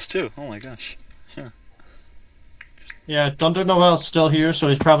crystals too. Oh my gosh. Yeah, Thunder Noel's still here, so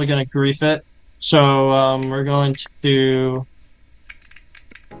he's probably gonna grief it. So, we're going to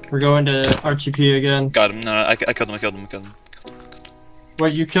RTP again. Got him. No, I killed him.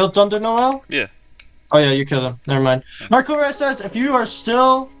 Wait, you killed Thunder Noel? Yeah. Oh yeah, you killed him. Never mind. Marco says, if you are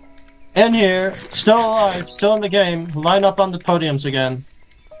still in here, still alive, still in the game, line up on the podiums again.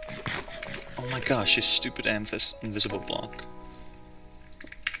 Oh my gosh, you stupid amethyst invisible block.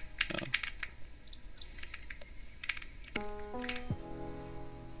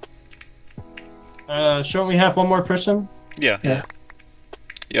 Shouldn't we have one more person? Yeah.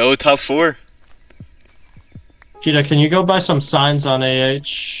 Yo, top 4. Kita, can you go buy some signs on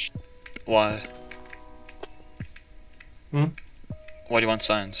AH? Why? Hmm? Why do you want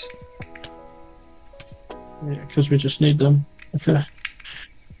signs? Yeah, because we just need them. Okay.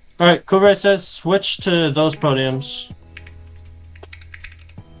 Alright, Kubre says switch to those podiums.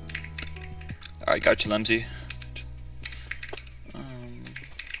 Alright, got you, Lemsy.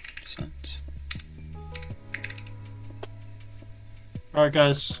 Signs. Alright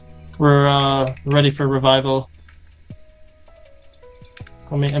guys, we're ready for revival.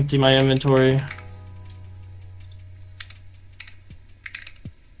 Let me empty my inventory.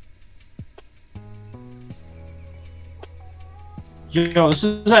 Yo, this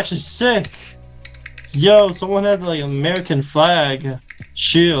is actually sick. Yo, someone had like American flag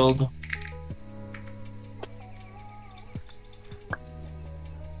shield.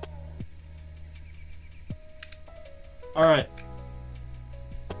 Alright.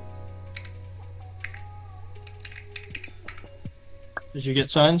 Did you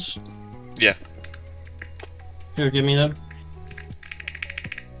get signs? Yeah. Here, give me them.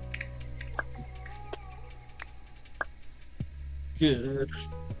 Good.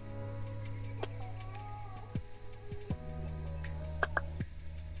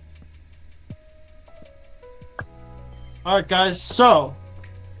 Alright guys, so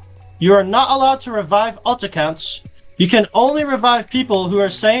you are not allowed to revive alt accounts. You can only revive people who are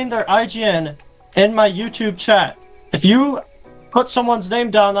saying their IGN in my YouTube chat. If you put someone's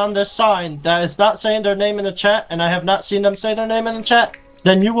name down on this sign that is not saying their name in the chat, and I have not seen them say their name in the chat,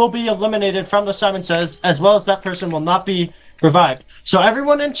 then you will be eliminated from the Simon Says, as well as that person will not be revived. So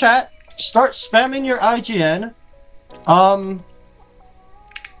everyone in chat, start spamming your IGN.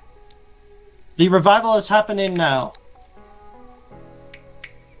 The revival is happening now.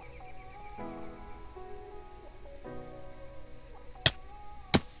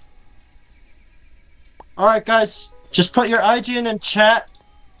 Alright guys, just put your IGN in chat.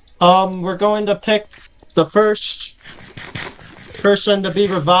 We're going to pick the first person to be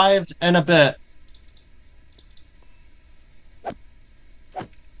revived in a bit.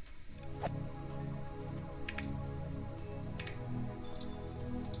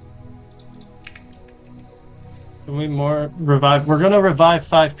 Can we more revive? We're gonna revive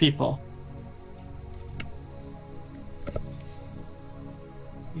 5 people.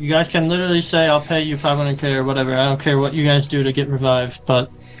 You guys can literally say, I'll pay you 500k or whatever. I don't care what you guys do to get revived,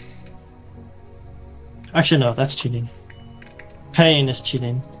 but Actually, no, that's cheating. Paying is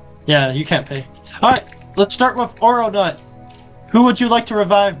cheating. Yeah, you can't pay. Alright, let's start with Oro Nut. Who would you like to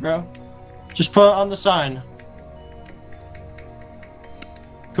revive, bro? Just put it on the sign.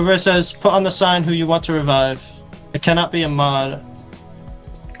 Kuber says, put on the sign who you want to revive. It cannot be a mod.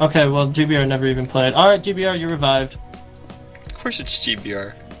 Okay, well, GBR never even played. Alright, GBR, you're revived. Of course it's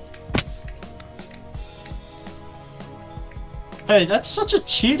GBR. Hey, that's such a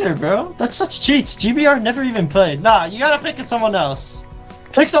cheater, bro. That's such cheats. GBR never even played. Nah, you gotta pick someone else.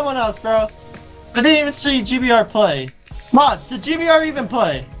 Pick someone else, bro. I didn't even see GBR play. Mods, did GBR even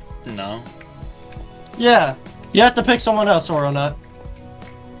play? No. Yeah. You have to pick someone else, Oronut.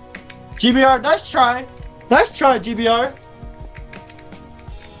 GBR, nice try. Nice try, GBR.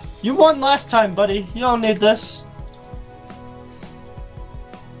 You won last time, buddy. You don't need this.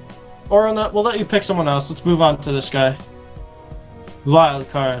 Oronut, we'll let you pick someone else. Let's move on to this guy. Wild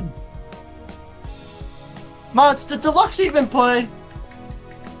card. Mods, did Deluxe even play?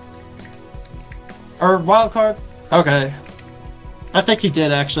 Or wild card? Okay. I think he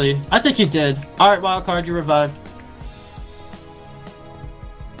did, actually. I think he did. Alright, wild card, you revived.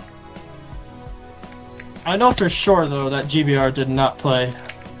 I know for sure, though, that GBR did not play.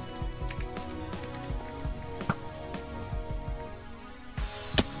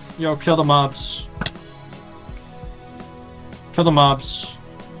 Yo, kill the mobs. Kill the mobs.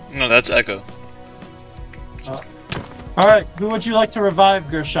 No, that's Echo. Alright, who would you like to revive,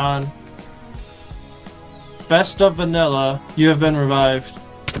 Gershon? Best of Vanilla, you have been revived.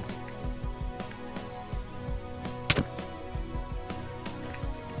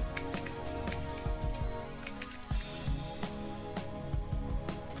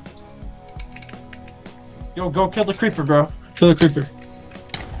 Yo, go kill the creeper, bro. Kill the creeper.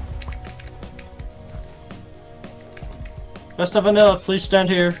 Best of Vanilla, please stand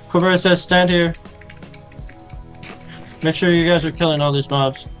here. Cobra says stand here. Make sure you guys are killing all these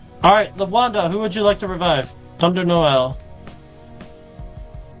mobs. Alright, LaWanda, who would you like to revive? Thunder Noel.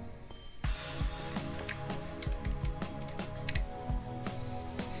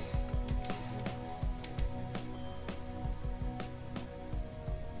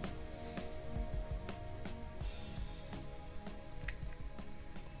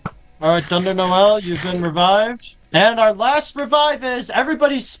 Alright, Thunder Noel, you've been revived. And our last revive is,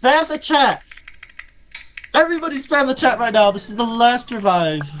 everybody spam the chat! Everybody spam the chat right now, this is the last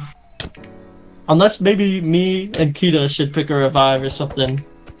revive. Unless maybe me and Kita should pick a revive or something.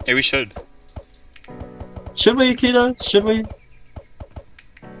 Yeah, we should. Should we, Kita? Should we?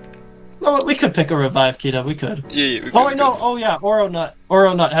 No, we could pick a revive, Kita, we could. Yeah, we Oh wait, no, oh yeah, Oro Nut.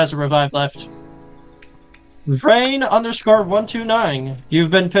 Oro Nut has a revive left. Rain_129, you've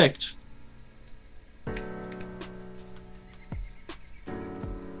been picked.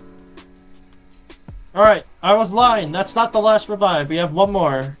 Alright, I was lying. That's not the last revive. We have one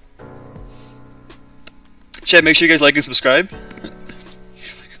more. Chat, make sure you guys like and subscribe.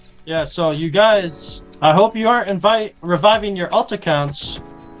 Yeah, so you guys, I hope you aren't reviving your alt accounts.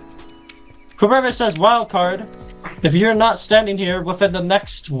 Kuberbe says wildcard. If you're not standing here within the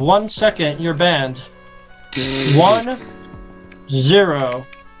next 1 second, you're banned. 1, 0.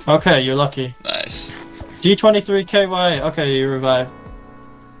 Okay, you're lucky. Nice. D23KY. Okay, you revive.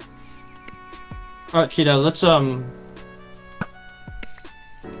 Alright, Kita, let's,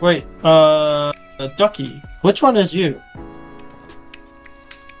 wait, Ducky. Which one is you?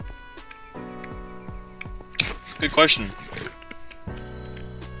 Good question.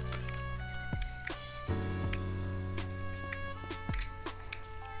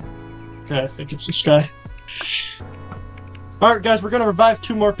 Okay, I think it's this guy. Alright, guys, we're gonna revive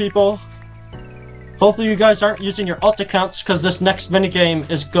 2 more people. Hopefully you guys aren't using your alt accounts, because this next minigame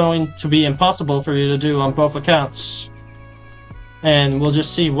is going to be impossible for you to do on both accounts. And we'll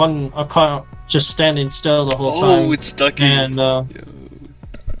just see one account just standing still the whole time. Oh, it's Ducky. And,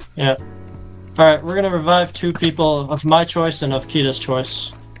 yeah. Alright, we're gonna revive 2 people of my choice and of Kita's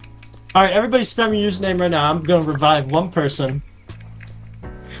choice. Alright, everybody spam your username right now. I'm gonna revive 1 person.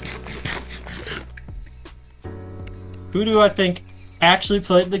 Who do I think actually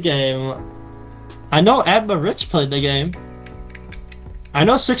played the game? I know Adma Rich played the game. I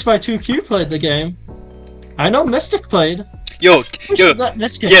know 6x2Q played the game. I know Mystic played. Yo,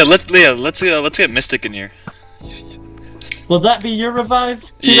 Mystic. yeah, let's get Mystic in here. Will that be your revive,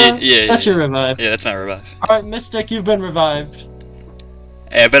 Yeah, Kita? That's your revive. Yeah, that's my revive. Alright, Mystic, you've been revived.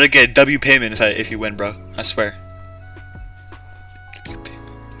 Hey, I better get W payment if you win, bro. I swear.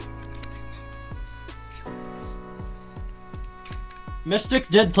 Mystic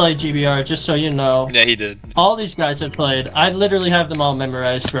did play GBR, just so you know. Yeah, he did. All these guys have played. I literally have them all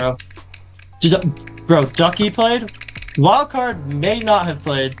memorized, bro. Bro, Ducky played. Wildcard may not have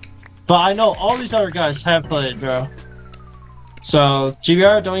played, but I know all these other guys have played, bro. So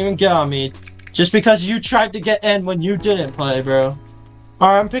GBR, don't even get on me. Just because you tried to get in when you didn't play, bro.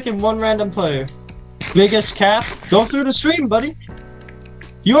 Alright, I'm picking one random player. Biggest cap. Go through the stream, buddy.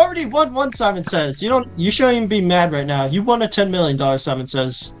 You already won one, Simon Says. You shouldn't even be mad right now. You won a $10 million, Simon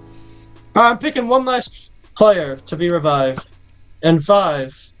Says. Alright, I'm picking one last player to be revived. In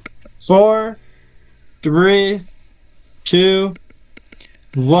 5, 4, 3, 2,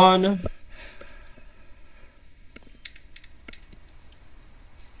 1.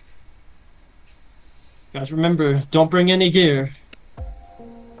 Guys, remember, don't bring any gear.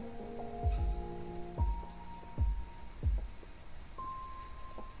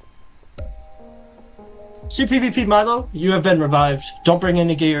 CPVP Milo, you have been revived. Don't bring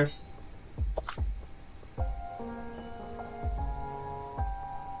any gear.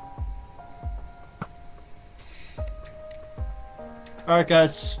 Alright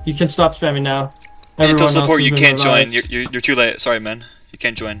guys, you can stop spamming now. Until support, you can't join. You're too late. Sorry, man. You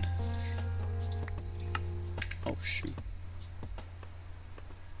can't join. Oh shoot.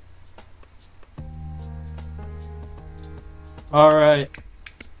 Alright.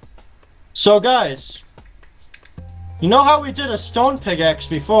 So guys, you know how we did a stone pickaxe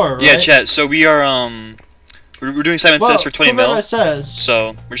before, right? Yeah, chat. So we are we're doing Simon Says for 20 mil.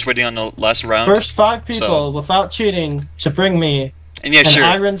 So we're just waiting on the last round. First 5 people without cheating to bring me and yeah, an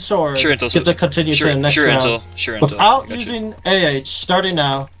iron sword get to continue to the next round. Without using AH, starting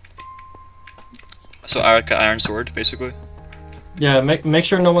now. So iron sword, basically. Yeah, make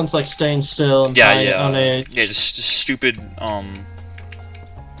sure no one's like staying still and on AH. Yeah, just stupid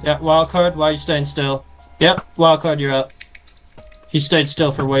Yeah, wildcard, why are you staying still? Yep, wildcard, you're up. He stayed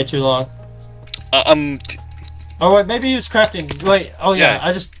still for way too long. Oh wait, maybe he was crafting. Wait, oh yeah,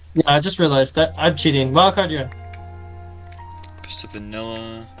 I just realized that I'm cheating. Wildcard, you're in. Just the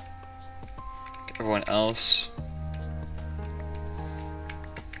vanilla. Everyone else.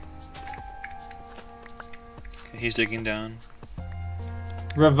 Okay, he's digging down.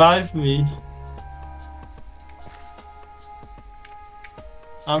 Revive me.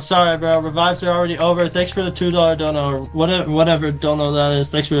 I'm sorry, bro. Revives are already over. Thanks for the $2 dono, or whatever dono that is.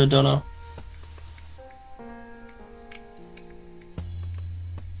 Thanks for the dono.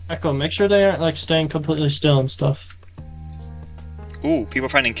 Echo, make sure they aren't like staying completely still and stuff. Ooh, people are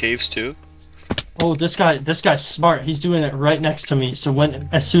finding caves too. Oh, this guy's smart. He's doing it right next to me. So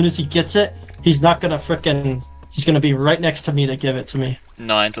as soon as he gets it, he's not gonna he's gonna be right next to me to give it to me.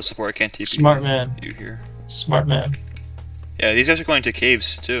 Nah, until support can't TP. Smart man. You here? Smart man. Yeah, these guys are going to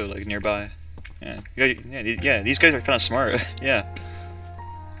caves too, like nearby. Yeah, these guys are kind of smart. Yeah.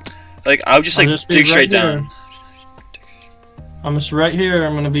 Like I would just dig straight down. I'm just right here.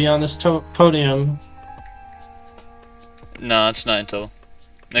 I'm gonna be on this podium. Nah, it's not until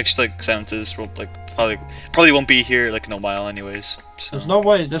next sentences. Will probably won't be here like in a while, anyways. So. There's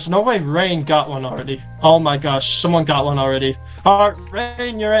no way Rain got one already. Oh my gosh, someone got one already. Alright,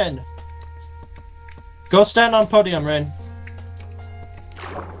 Rain, you're in. Go stand on podium, Rain.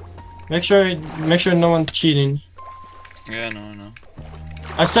 Make sure no one's cheating. Yeah, no.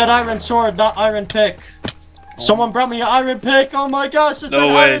 I said iron sword, not iron pick. Oh. Someone brought me an iron pick. Oh my gosh, it's an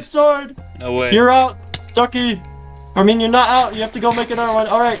iron sword. No way. You're out, Ducky. I mean, you're not out. You have to go make another one.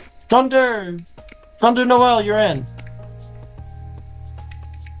 All right, Thunder Noel, you're in.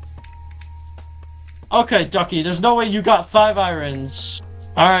 Okay, Ducky. There's no way you got 5 irons.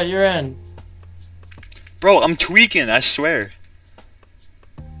 All right, you're in. Bro, I'm tweaking. I swear.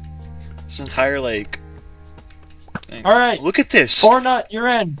 This entire like. Thing. All right. Look at this. Ornut, you're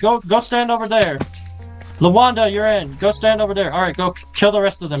in. Go stand over there. Lawanda, you're in. Go stand over there. All right, go kill the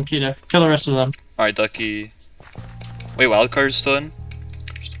rest of them, Kita. Kill the rest of them. All right, Ducky. Wait, Wildcard's still in?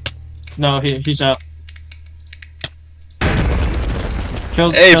 No, he's out.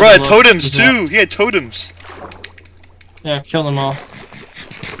 Hey, bro, had totems too. He had totems. Yeah, kill them all.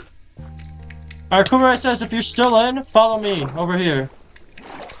 All right, Kumarai says if you're still in, follow me over here.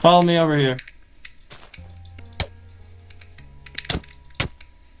 Follow me over here.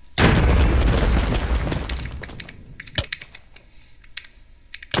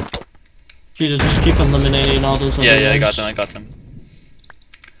 Kita, just keep eliminating all those other Yeah, ones. I got them.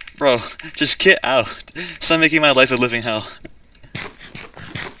 Bro, just get out. Stop making my life a living hell.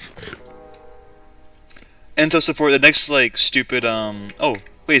 Ento support, the next, like, stupid, oh,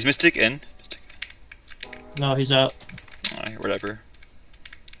 wait, is Mystic in? No, he's out. Alright, whatever.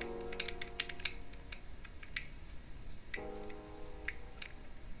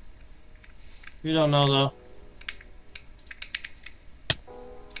 We don't know, though.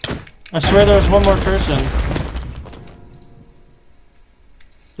 I swear there was one more person.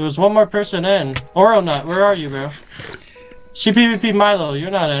 There was one more person in. Oronut, where are you, bro? CPVP Milo,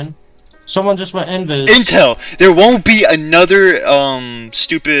 you're not in. Someone just went invis. Intel! There won't be another,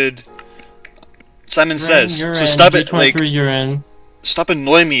 stupid... Simon Says. You're So in. stop it, like... you're in. Stop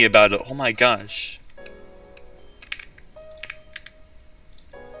annoying me about it. Oh my gosh.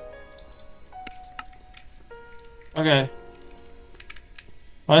 Okay.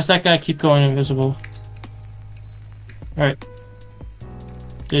 Why does that guy keep going invisible? Alright.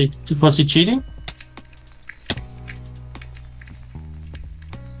 Was he cheating?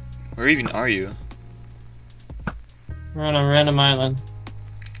 Where even are you? We're on a random island.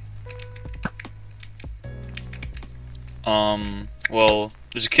 Well,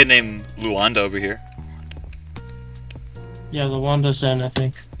 there's a kid named Luanda over here. Yeah, Lawanda's in, I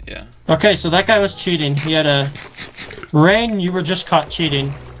think. Yeah. Okay, so that guy was cheating. He had a... Rain, you were just caught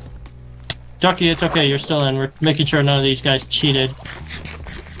cheating. Ducky, it's okay, you're still in. We're making sure none of these guys cheated.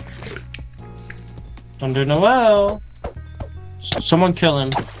 Thunder Noel! Someone kill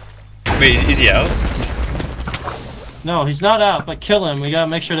him. Wait, is he out? No, he's not out, but kill him. We gotta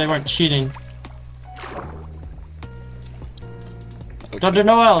make sure they weren't cheating. Okay. Thunder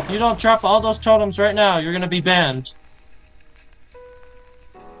Noel, if you don't drop all those totems right now, you're gonna be banned.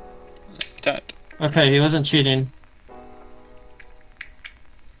 That. Okay, he wasn't cheating.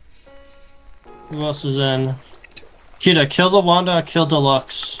 Who else is in? Kita, kill the Wanda, kill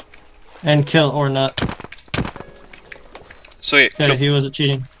Deluxe. And kill Ornut. So wait, Okay, he wasn't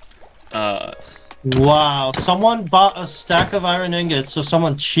cheating. Wow, someone bought a stack of iron ingots, so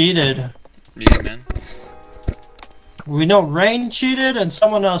someone cheated. yeah, man. We know Rain cheated and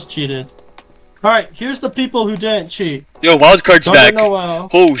someone else cheated. Alright, here's the people who didn't cheat. Yo, Wildcard's Thunder back. Noel,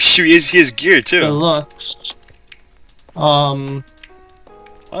 Oh shoot, he has gear too. Deluxe. Why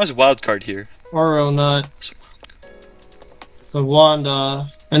is Wildcard here? Ornut. The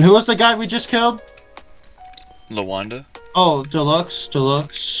Wanda. And who was the guy we just killed? Lawanda? Oh, Deluxe.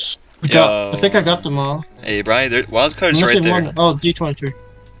 I think I got them all. Hey, Brian, Wildcard's I'm right missing there. one. Oh, D23.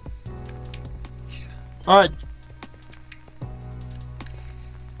 Alright.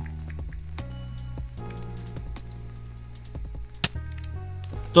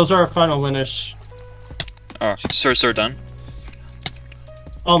 Those are our final winners. Oh, sir, done.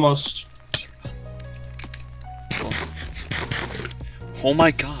 Almost. Cool. Oh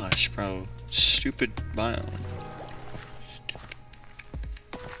my gosh, bro. Stupid biome.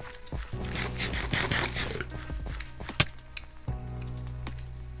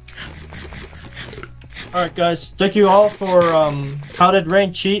 Alright guys, thank you all for, how did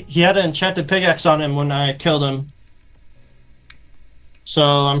Rain cheat? He had an enchanted pickaxe on him when I killed him. So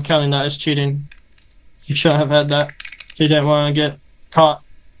I'm counting that as cheating. He shouldn't have had that if he didn't want to get caught.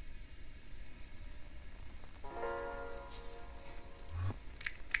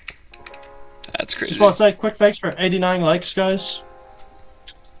 That's crazy. Just want to say quick thanks for 89 likes, guys.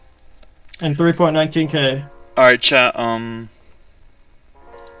 And 3.19k. Alright, chat,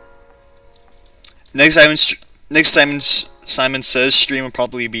 next time Simon Says stream will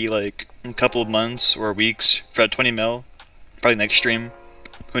probably be like in a couple of months or weeks for at 20 mil. Probably next stream.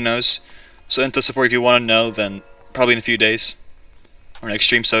 Who knows? So Intel support if you want to know, then probably in a few days. Or next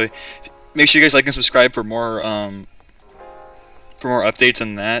stream. So make sure you guys like and subscribe for more updates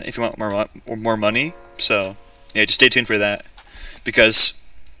on that if you want more money. So yeah, just stay tuned for that. Because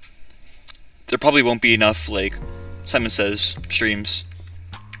there probably won't be enough like Simon Says streams.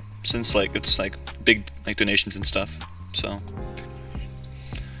 Since like it's like big like donations and stuff, so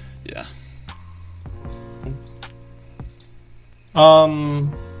yeah.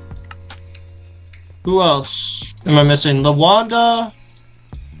 Who else am I missing? Lawanda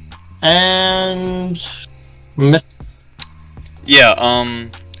and Yeah,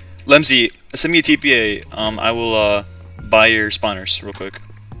 Lemzy, send me a TPA. I will buy your spawners real quick,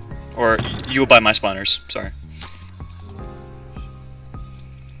 or you will buy my spawners. Sorry.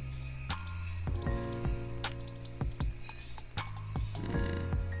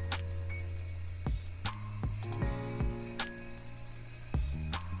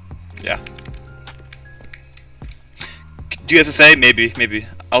 Yeah. Do FFA? Maybe.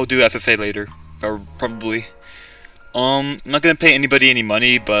 I'll do FFA later. Or probably. I'm not gonna pay anybody any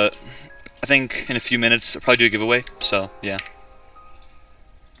money, but I think in a few minutes I'll probably do a giveaway, so yeah.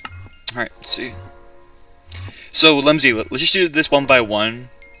 Alright, let's see. So, Lemzy, let's just do this one by one,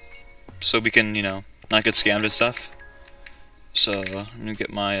 so we can, you know, not get scammed and stuff. So, let me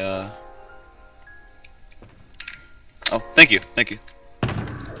get my, Oh, thank you.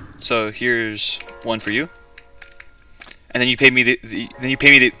 So here's one for you. and then you pay me the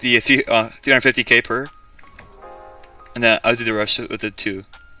 350k per, and then I'll do the rest with the two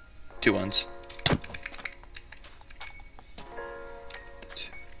ones.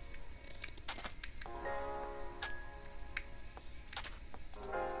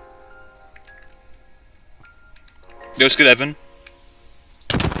 Yo, what's good, Evan?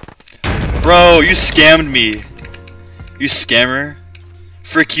 Bro, you scammed me. You scammer.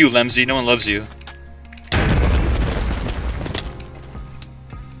 Frick you, Lemsy. No one loves you.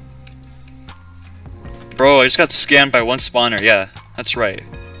 Bro, I just got scammed by one spawner. Yeah, that's right.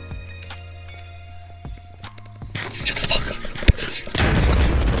 Shut the fuck up. Shut the fuck up.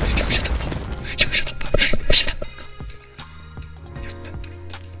 Shut the fuck up.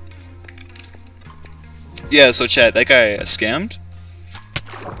 Yeah, so chat, that guy scammed.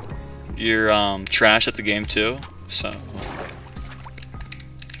 You're trash at the game too, so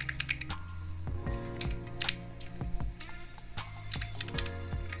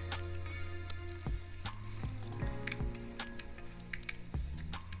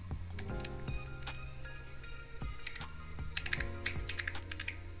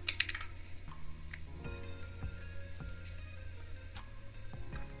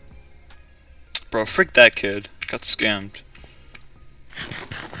bro, frick that kid. Got scammed.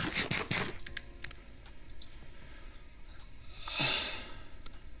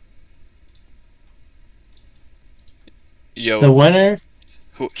 Yo. The winner,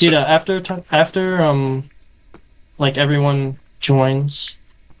 Who, Kita, after like everyone joins,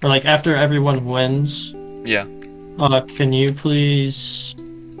 or like after everyone wins. Yeah. Can you please,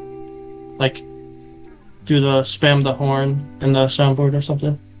 like, do the spam the horn in the soundboard or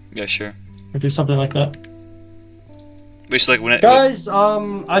something? Yeah, sure. Or do something like that. Basically, like when it. Guys,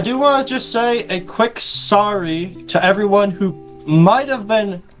 I do want to just say a quick sorry to everyone who might have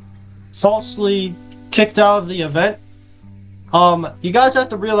been falsely kicked out of the event. You guys have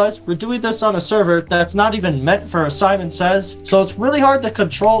to realize we're doing this on a server that's not even meant for a Simon Says, so it's really hard to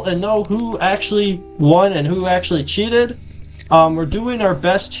control and know who actually won and who actually cheated. We're doing our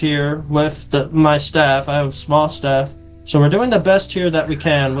best here with my staff. I have a small staff, so we're doing the best here that we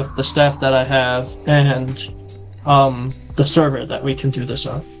can with the staff that I have and the server that we can do this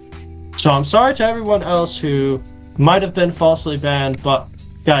on. So I'm sorry to everyone else who might have been falsely banned, but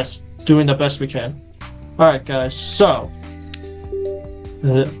guys, doing the best we can. Alright guys, so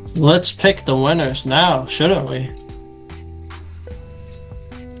let's pick the winners now, shouldn't we?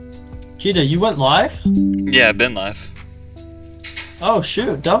 Cheetah, you went live? Yeah, I've been live. Oh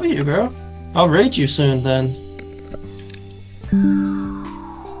shoot, W, bro. I'll raid you soon then.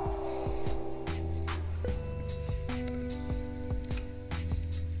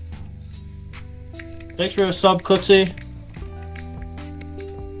 Thanks for the sub, Clipsy.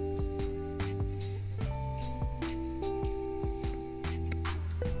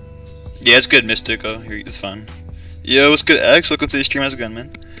 Yeah, it's good, Mystico. It's fun. Yo, what's good, X? Welcome to the stream. How's it going,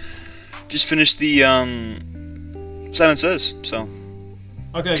 man? Just finished the Simon Says, so.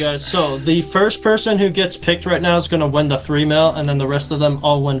 Okay, guys. So the first person who gets picked right now is gonna win the 3 mil, and then the rest of them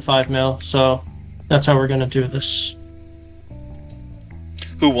all win 5 mil. So that's how we're gonna do this.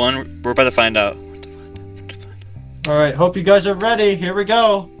 Who won? We're about to find out. All right. Hope you guys are ready. Here we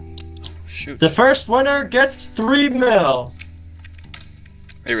go. Shoot. The first winner gets 3 mil.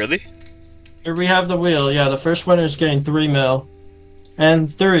 Wait, really? Here we have the wheel. Yeah, the first winner is getting 3 mil.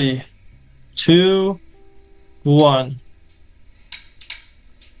 And 3, 2, 1.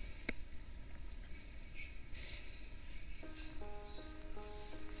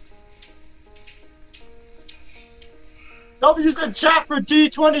 W's in chat for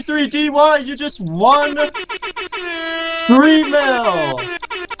D23DY. You just won 3 mil.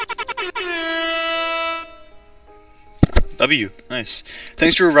 W, nice.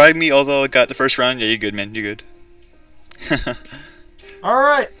 Thanks for riding me, although I got the first round. Yeah, you're good, man. You're good.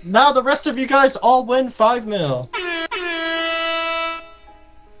 Alright, now the rest of you guys all win 5 mil.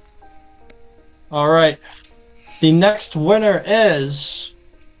 Alright. The next winner is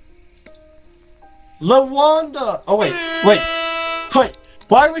Lawanda. Oh wait.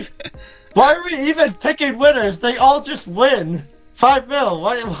 Why are we even picking winners? They all just win 5 mil.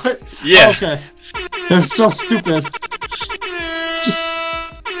 What? Yeah. Oh, okay. They're so stupid. Just.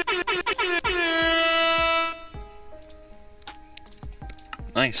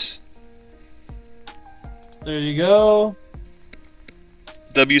 Nice. There you go.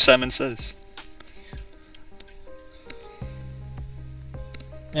 W Simon Says.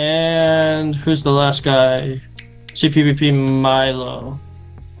 And who's the last guy? CPVP Milo.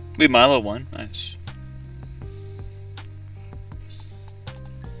 Wait, Milo won. Nice.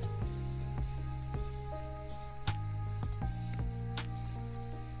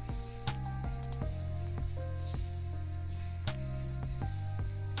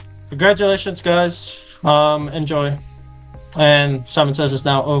 Congratulations, guys. Enjoy. And Simon Says it's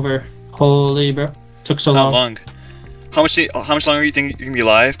now over. Holy bro, took so Not long. long. How much longer do you think you can be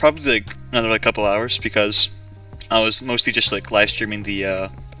live? Probably like another like couple hours because I was mostly just like live streaming the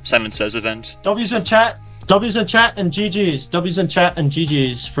Simon Says event. W's in chat. W's in chat and GG's. W's in chat and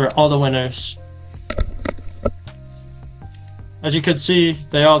GG's for all the winners. As you can see,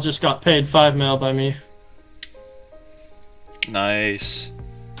 they all just got paid 5 mil by me. Nice.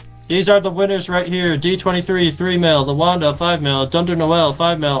 These are the winners right here. D23, 3 mil. The Wanda, 5 mil. Dunder Noel,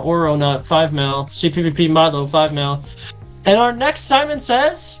 5 mil. Oronut, 5 mil. CPVP Milo, 5 mil. And our next Simon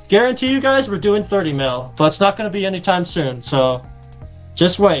Says, guarantee you guys, we're doing 30 mil. But it's not going to be anytime soon, so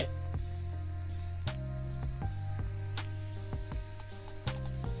just wait.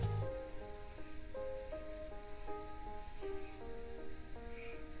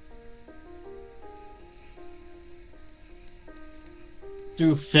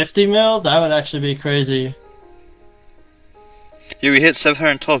 Do 50 mil? That would actually be crazy. Yeah, we hit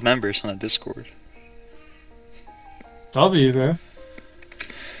 712 members on the Discord. W, bro.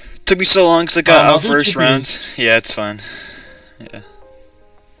 Took me so long because I got I'll out do first GPs. round. Yeah, it's fun. Yeah.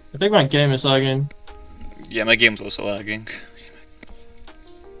 I think my game is lagging. Yeah, my game's also lagging.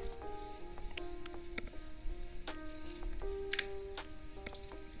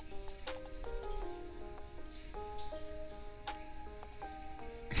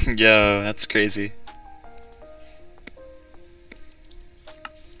 Yo, that's crazy.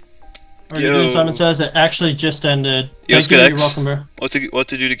 Are you doing Simon Says it actually just ended? Yo, Thank you, Skid you're X. welcome, bro. What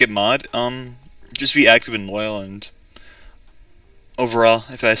to do to get mod? Just be active and loyal, and overall,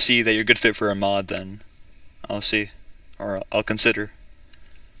 if I see that you're a good fit for a mod, then I'll see, or I'll consider.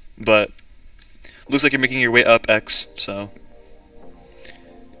 But looks like you're making your way up, X. So,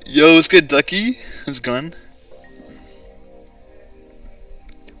 yo, what's good, Ducky? How's it going?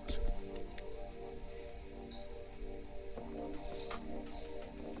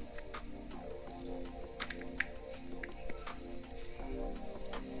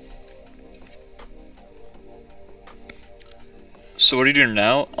 So what are you doing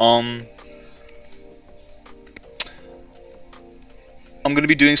now? I'm gonna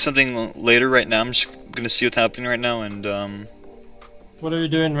be doing something later right now. I'm just gonna see what's happening right now, and What are you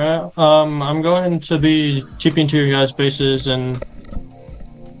doing, right? I'm going to be TPing to your guys' bases and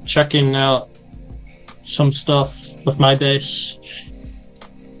checking out some stuff with my base.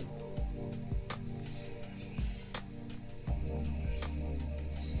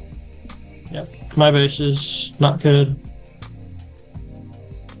 Yep, my base is not good.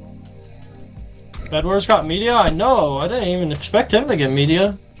 Bad Wars got media? I know. I didn't even expect him to get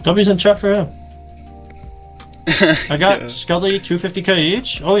media. W's in chat for him. I got yeah. Scully 250k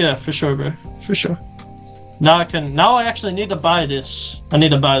each. Oh yeah, for sure, bro. For sure. Now I can. Now I actually need to buy this. I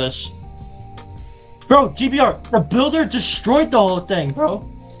need to buy this. Bro, DBR, the builder destroyed the whole thing, bro.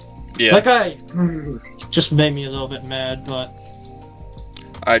 Yeah. Like just made me a little bit mad, but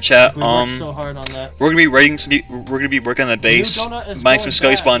Alright, chat. we worked so hard on that. We're gonna be writing some. We're gonna be working on the base, buying some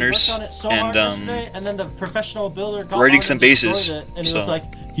Scully spawners, and then the professional builder got writing on some and bases. destroyed it, and So it was like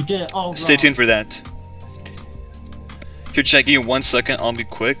you did it all wrong. stay tuned for that. Here, chat. Give me 1 second. I'll be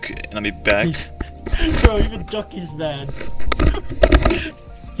quick, and I'll be back. Bro, even Ducky's mad.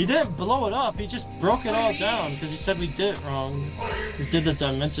 He didn't blow it up. He just broke it all down because he said we did it wrong. We did the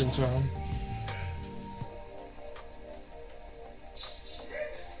dimensions wrong.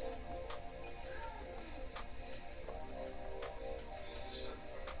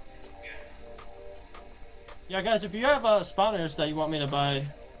 Yeah, guys, if you have spawners that you want me to buy,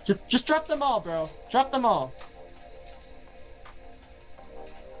 just drop them all, bro. Drop them all.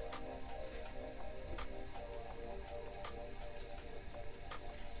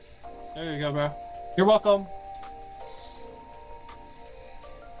 There you go, bro. You're welcome.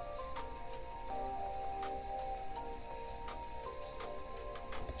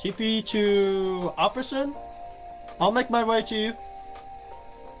 TP to Opperson. I'll make my way to you.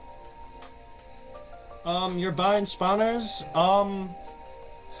 You're buying spawners?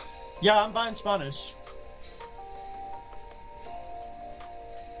 Yeah, I'm buying spawners.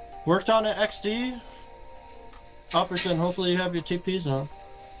 Worked on it, XD. Opperson, hopefully you have your TPs on.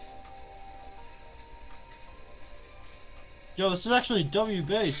 Yo, this is actually W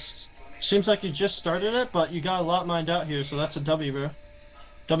based. Seems like you just started it, but you got a lot mined out here, so that's a W, bro.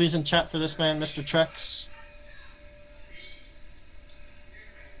 W's in chat for this man, Mr. Trex.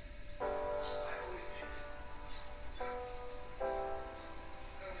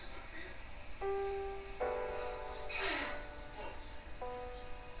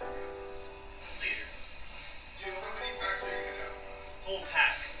 Full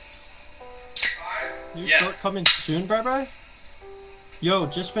pack. New Yeah. short coming soon, bye. Yo,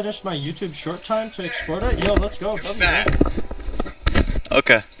 just finished my YouTube short time to explore it. Yo, let's go.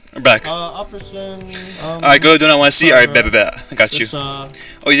 Okay, we're back. Upperson. Alright, go. Don't want to see. Alright, bet. I got you. This,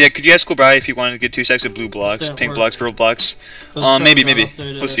 Oh yeah, could you ask Cool Bri if you wanted to get 2 stacks of blue blocks, pink work. blocks, purple blocks? this Maybe. updated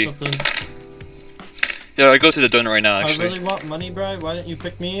We'll or see. something. Yeah, I go to the donut right now. I Actually. really want money, bro. Why didn't you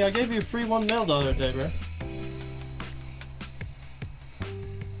pick me? I gave you free 1 mil the other day, bro.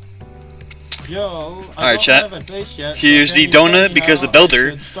 Yo, Alright, chat. Have a base yet, Here's so the can you tell donut me because how the builder I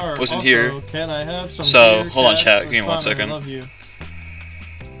should start? wasn't Also, here. Can I have some So, beer, hold on, cash, chat. or Give me 1 fun? I second. love you.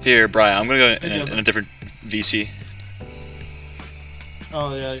 Here, Brian. I'm gonna go in a different VC.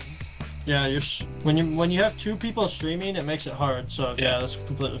 Oh yeah, yeah. When you have 2 people streaming, it makes it hard. So yeah, that's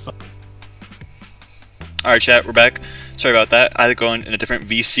completely fine. Alright, chat. We're back. Sorry about that. I had to go in a different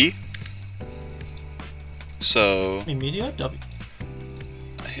VC. So. Immediate W.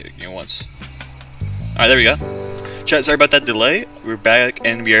 Here, give me once. Alright, there we go. Chat, sorry about that delay. We're back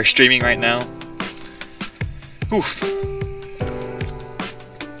and we are streaming right now. Oof.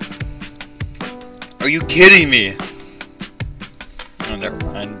 Are you kidding me? Oh, never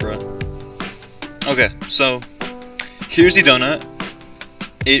mind, bro. Okay, so here's the donut.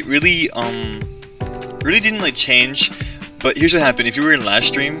 It really didn't like change, but here's what happened. If you were in last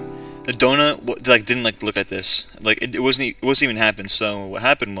stream, the donut like didn't like look at this. Like it wasn't even happen. So what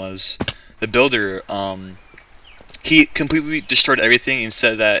happened was the builder he completely destroyed everything and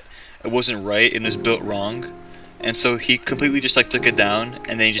said that it wasn't right and was built wrong. And so he completely just like took it down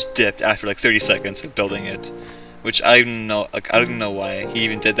and then he just dipped after like 30 seconds of building it, which I don't know. Like I don't know why he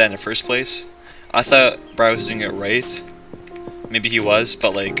even did that in the first place. I thought Brian was doing it right. Maybe he was,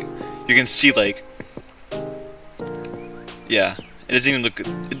 but like you can see like, yeah, it doesn't even look.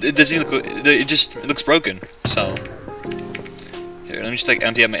 It doesn't even look. It just looks broken. So here, let me just like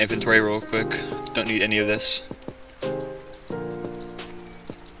empty out my inventory real quick. Don't need any of this.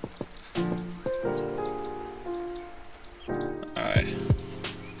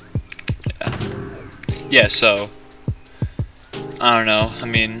 Yeah, so I don't know. I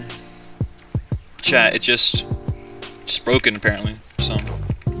mean, chat, it just broken apparently. So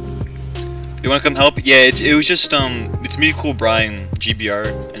you wanna come help? Yeah, it was just it's me, Cool Brian,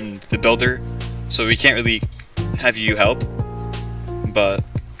 GBR, and the builder. So we can't really have you help, but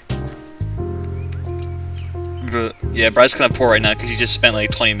yeah, Brian's kind of poor right now because he just spent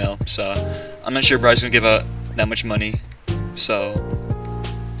like 20 mil. So I'm not sure Brian's gonna give out that much money. So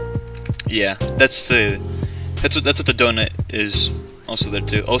yeah, that's what the donut is also there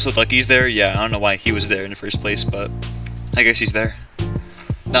too. Also, Lucky's there. Yeah, I don't know why he was there in the first place, but I guess he's there.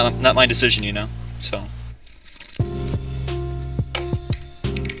 Not my decision, you know. So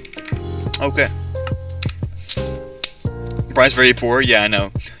okay. Brian's very poor. Yeah, I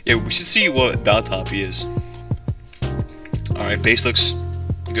know. Yeah, we should see what dial top he is. All right, base looks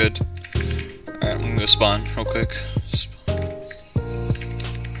good. All right, I'm gonna go spawn real quick.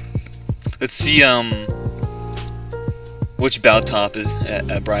 Let's see which bow top is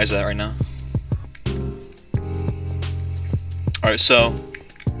at Bry's at right now. Alright, so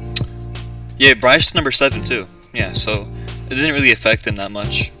yeah, Bry's number 7 too. Yeah, so it didn't really affect him that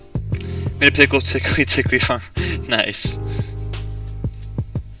much. Made a pickle tickly farm. Nice.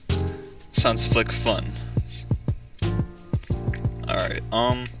 Sounds like fun. Alright,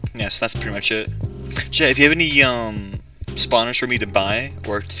 yeah, so that's pretty much it. Chat, if you have any spawners for me to buy,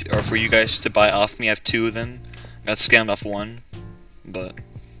 or for you guys to buy off me, I have 2 of them. Got scammed off 1, but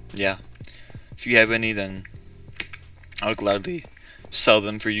yeah, if you have any, then I would gladly sell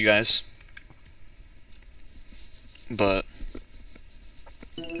them for you guys. But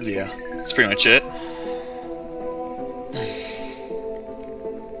yeah, that's pretty much it.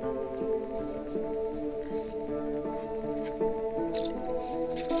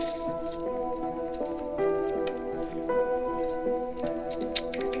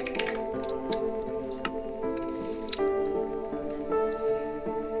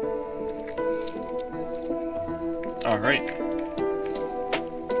 Alright.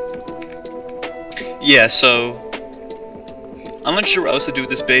 Yeah, so I'm not sure what else to do with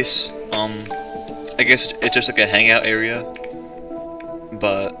this base. I guess it's just like a hangout area.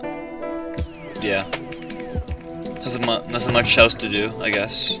 But yeah. Nothing much else to do, I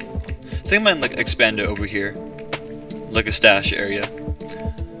guess. I think I might like expand it over here. Like a stash area.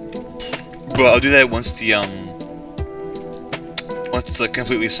 But I'll do that once the once it's like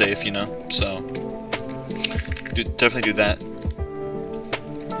completely safe, you know. So definitely do that.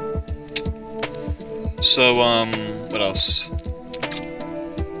 So what else?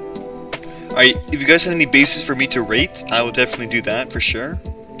 Alright, if you guys have any bases for me to rate, I will definitely do that for sure.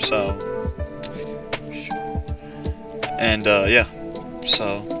 So And yeah,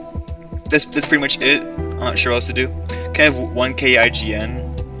 so that's pretty much it. I'm not sure what else to do. Can I have 1K IGN?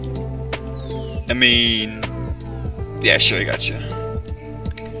 I mean, yeah, sure, I gotcha.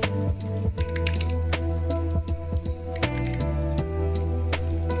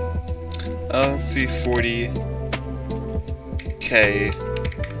 Oh, 340K.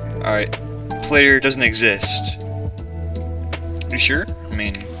 Alright. Player doesn't exist. You sure? I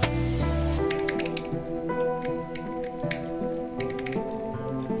mean...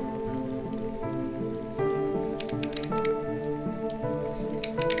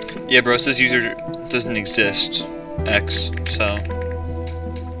 Yeah, bro, it says user doesn't exist. X, so...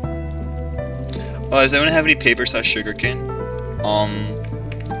 Oh, does anyone have any paper / sugarcane?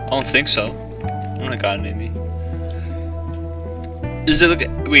 I don't think so. I don't got any. Is it like...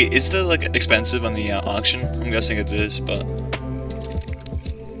 Wait, is it like expensive on the auction? I'm guessing it is, but...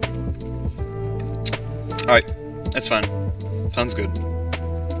 Alright, that's fine. Sounds good.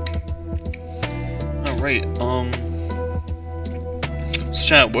 Alright, so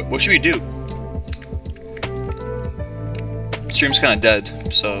chat, what should we do? Stream's kinda dead,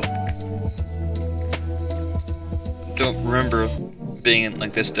 so... Don't remember being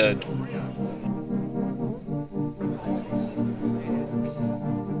like this dead.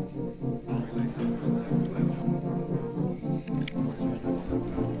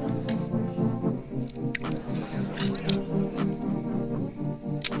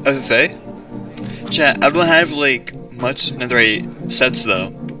 FFA? Chat, I don't have like much netherite sets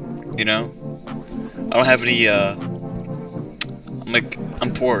though, you know? I don't have any I'm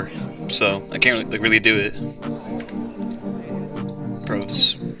poor, so I can't like really do it.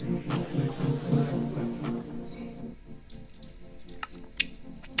 Pros.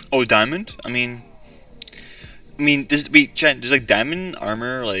 Oh, diamond? I mean, does like diamond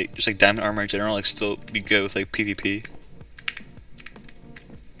armor, like just like diamond armor in general, like still be good with like PvP?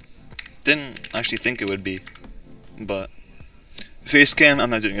 Didn't actually think it would be, but face cam. I'm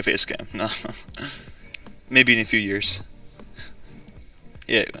not doing a face cam. No, maybe in a few years.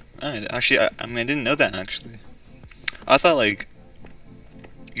 Yeah, actually, I mean, I didn't know that actually. I thought like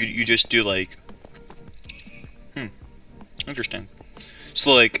you just do like, interesting.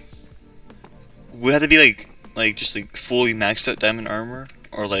 So like, would it have to be like just like fully maxed out diamond armor,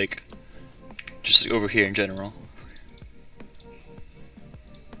 or like just like over here in general?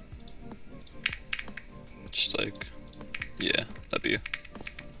 Just like, yeah, that'd be.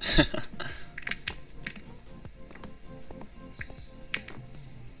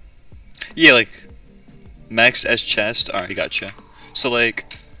 Yeah, like max S chest. Alright, gotcha. So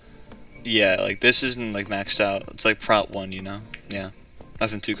like, yeah, like this isn't like maxed out. It's like prot 1, you know? Yeah,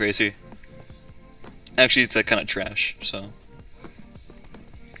 nothing too crazy. Actually, it's like kind of trash. So.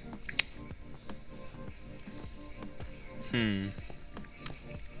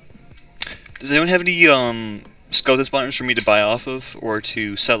 Does anyone have any skeleton spawners for me to buy off of or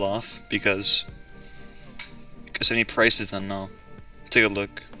to sell off? Because any prices, then I'll take a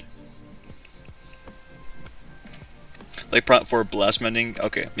look. Like prot 4 blast mending.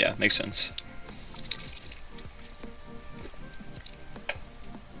 Okay, yeah, makes sense.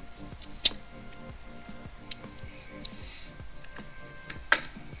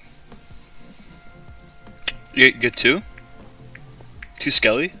 You get two? Two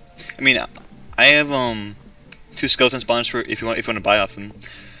skelly? I mean, I have 2 skeleton spawners for if you want to buy off them.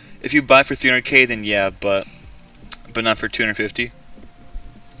 If you buy for 300k, then yeah, but not for 250.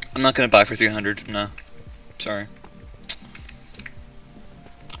 I'm not gonna buy for 300. No, sorry.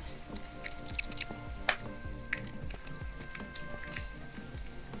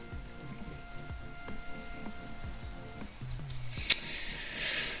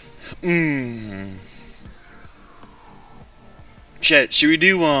 Chat, should we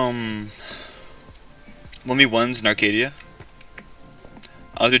do 1v1s in Arcadia?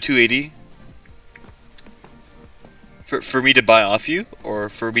 I'll do 280 for me to buy off you, or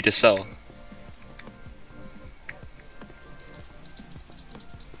for me to sell?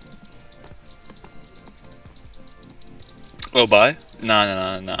 Oh, buy?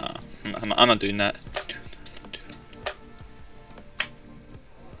 Nah. I'm not doing that.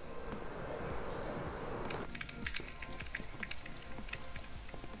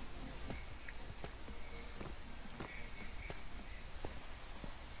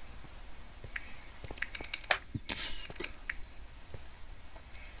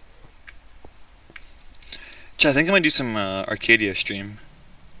 I think I might do some Arcadia stream.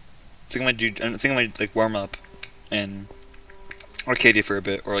 I think I might like warm up and Arcadia for a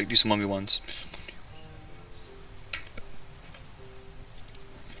bit, or like do some 1v1s.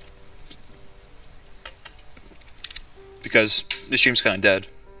 because the stream's kind of dead.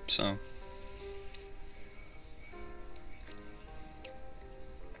 So.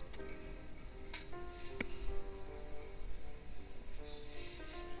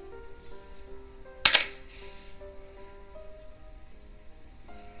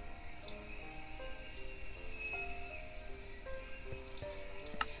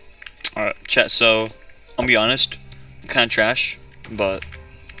 Alright, chat, so, I'll be honest, I'm kinda trash, but,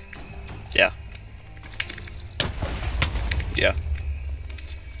 yeah. Yeah.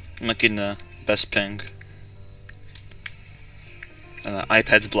 I'm not getting the best ping. And the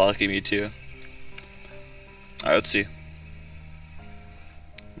iPad's blocking me too. Alright, let's see.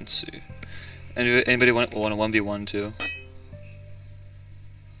 Let's see. Anybody want a 1v1 too?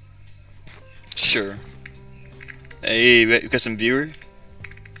 Sure. Hey, we got some viewer?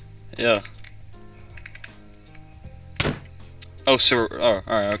 Yeah. Oh, so oh,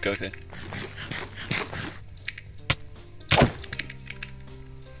 alright, okay.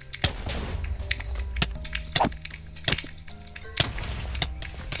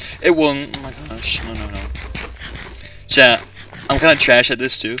 It won't. Oh my gosh, no. Chat, I'm kind of trash at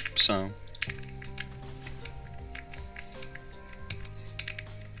this too, so.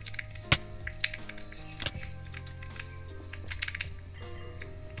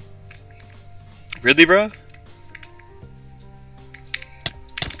 Really, bro?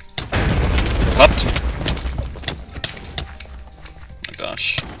 Popped? Oh my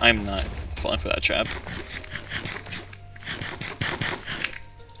gosh, I'm not falling for that trap.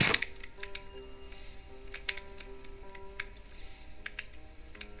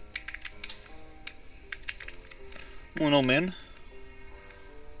 Oh no, man.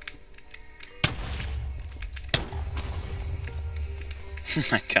 Oh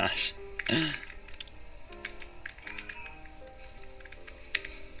my gosh.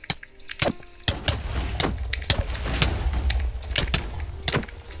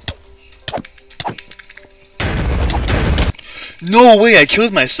 No way, I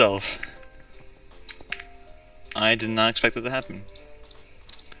killed myself! I did not expect that to happen.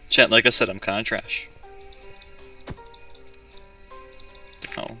 Chat, like I said, I'm kinda trash.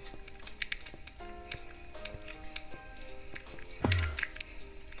 Oh.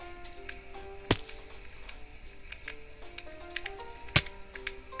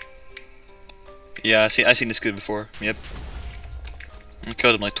 Yeah, I've seen this kid before. Yep. I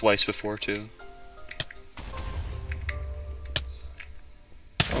killed him like twice before too.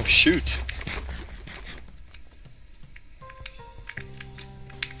 Oh shoot.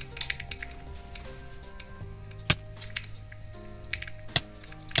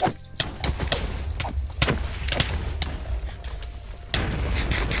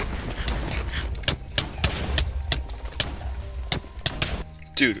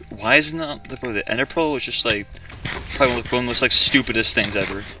 Dude, why isn't the Ender Pearl was just like probably one of the most like stupidest things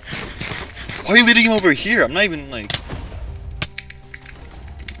ever. Why are you leading him over here? I'm not even like.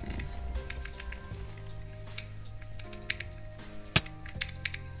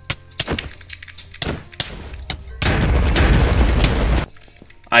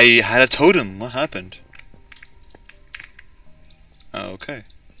 I had a totem. What happened? Oh, okay.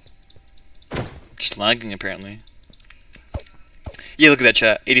 Just lagging apparently. Yeah, look at that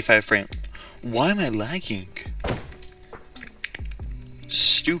chat. 85 frame. Why am I lagging?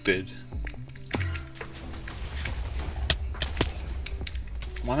 Stupid.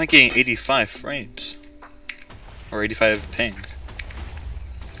 Why am I getting 85 frames? Or 85 ping?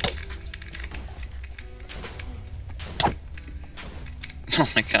 Oh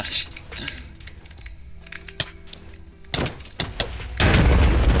my gosh.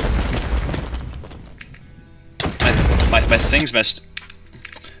 My thing's messed.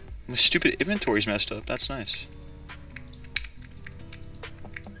 My stupid inventory's messed up. That's nice.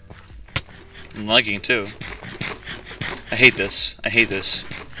 I'm lagging too. I hate this. I hate this.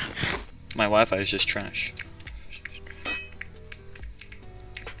 My Wi-Fi is just trash.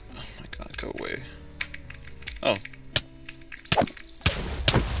 Oh my god, go away. Oh.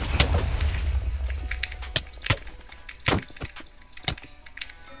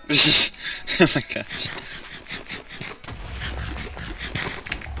 This is. Oh my gosh.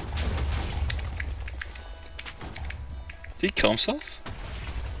 Did he kill himself?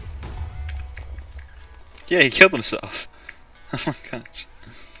 Yeah, he killed himself. Oh my gosh.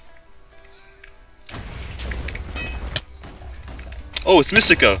 Oh, it's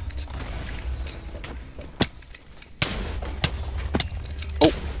Mystico!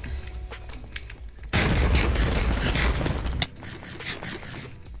 Oh!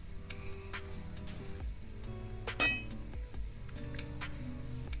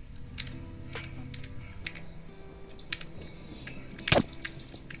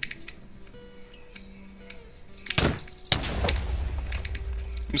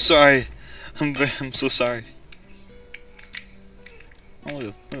 I'm sorry. I'm so sorry.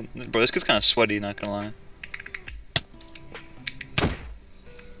 Oh, bro, this kid's kind of sweaty, not gonna lie.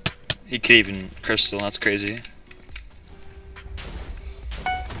 He can't even crystal, that's crazy.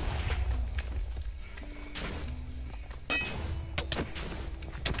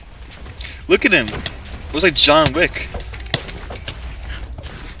 Look at him! It was like John Wick.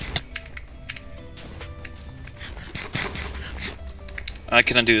 I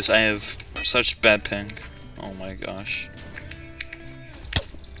cannot do this, I have such bad ping. Oh my gosh.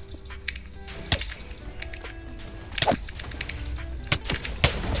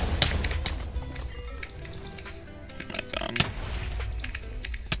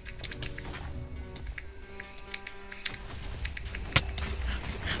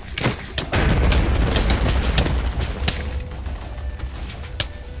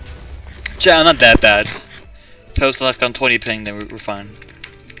 Chat, I'm not that bad. If I was like on 20 ping, then we're fine.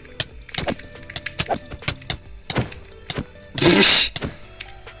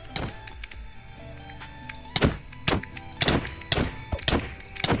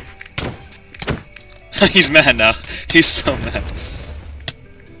 He's mad now. He's so mad.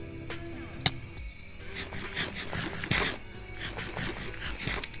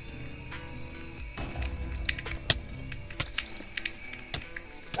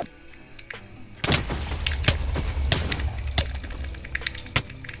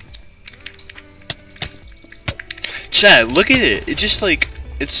 Chat, look at it. It's just like,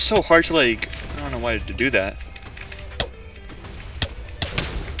 it's so hard to like, I don't know why to do that.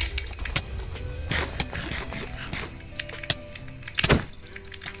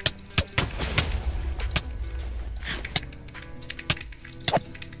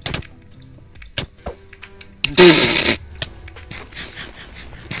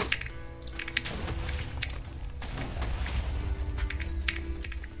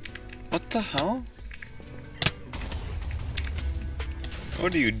 What the hell?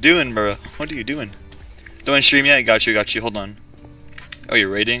 What are you doing, bro? What are you doing? Don't stream yet? Got you, got you. Hold on. Oh,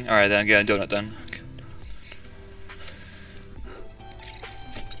 you're raiding? Alright then, get a donut then.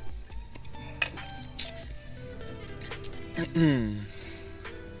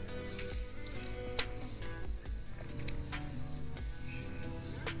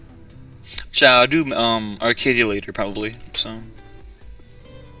 Chat, I'll do Arcadia later probably, so.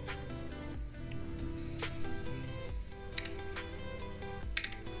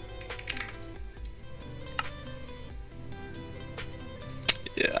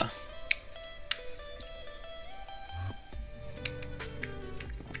 Yeah.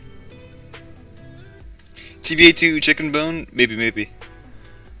 TVA2 chicken bone? Maybe, maybe.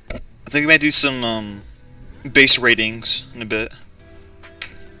 I think we might do some base ratings in a bit.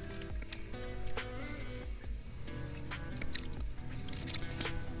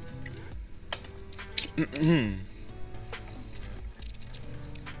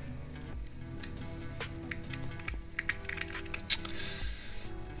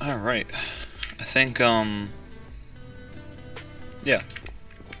 Alright. I think, yeah.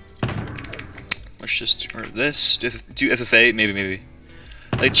 Let's just, or this, do FFA, maybe.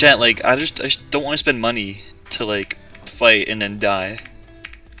 Like, chat, like, I just don't want to spend money to, like, fight and then die.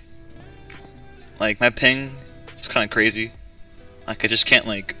 Like, my ping is kind of crazy. Like, I just can't,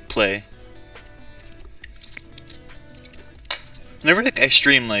 like, play. Whenever, like, I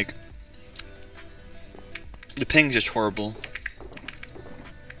stream, like, the ping's just horrible.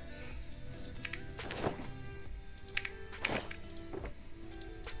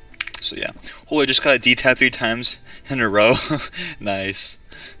 So yeah. Holy, I just got a D-tab 3 times in a row. Nice.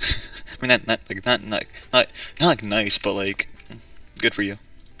 I mean, not like nice, but like, good for you.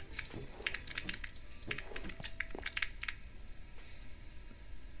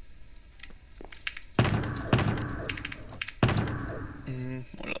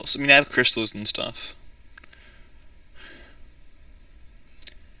 What else? I mean, I have crystals and stuff.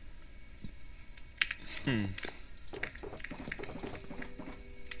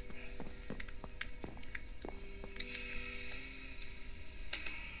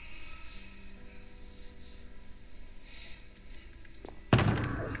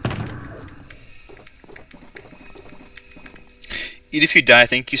 Even if you die, I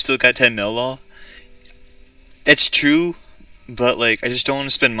think you still got 10 mil law. It's true, but like I just don't want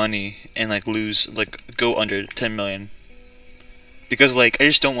to spend money and like lose, like go under 10 million. Because like I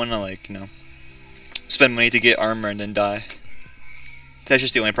just don't want to like, you know, spend money to get armor and then die. That's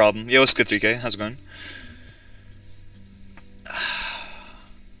just the only problem. Yo, what's good 3K? How's it going?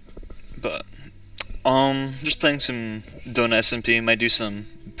 But just playing some Donut SMP, might do some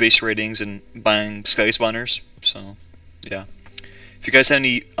base ratings and buying sky spawners. So yeah. If you guys have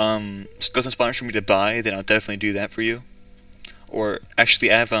any skeleton spawners for me to buy, then I'll definitely do that for you. Or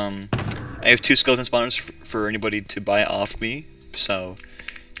actually, I have 2 skeleton spawners for anybody to buy off me. So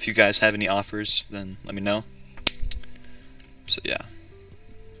if you guys have any offers, then let me know. So yeah.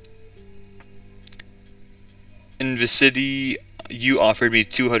 In the city, you offered me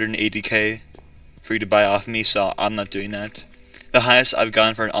 280k for you to buy off me, so I'm not doing that. The highest I've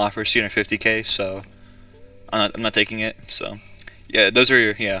gotten for an offer is 250k, so I'm not taking it. So yeah, those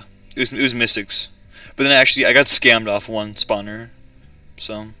are yeah. It was Mystics, but then actually I got scammed off one spawner,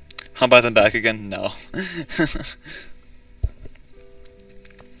 so I'll buy them back again. No.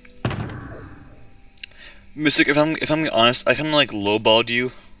 Mystic, if I'm being honest, I kind of like lowballed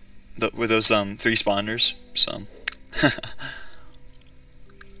you with those 3 spawners. So.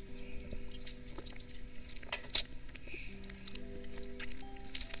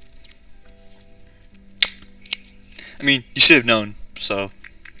 I mean, you should have known, so.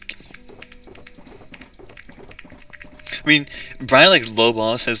 I mean, Brian like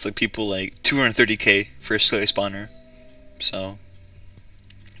lowball says like people like 230k for a silly spawner, so.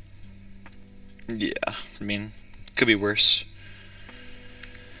 Yeah, I mean, could be worse.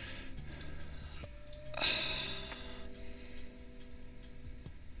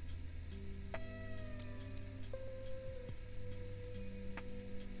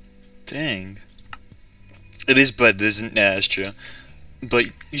 Dang. It is, but it isn't. Yeah, that's true. But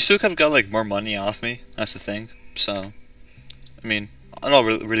you still have got like more money off me. That's the thing. So, I mean, it all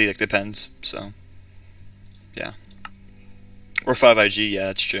really like depends. So, yeah. Or 5IG. Yeah,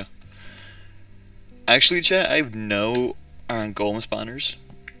 that's true. Actually, chat, I have no golem spawners.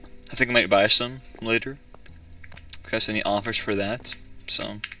 I think I might buy some later. Guys, any offers for that?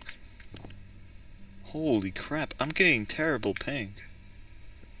 So, holy crap! I'm getting terrible ping.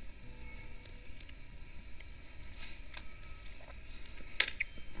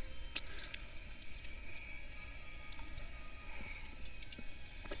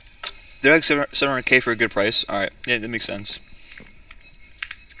 They're like 700k for a good price. Alright, yeah, that makes sense.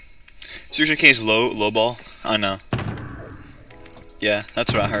 600k is low ball. I know. Yeah,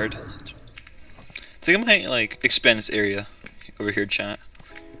 that's what I heard. I think I might like expand this area over here, chat.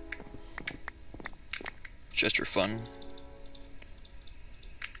 Just for fun.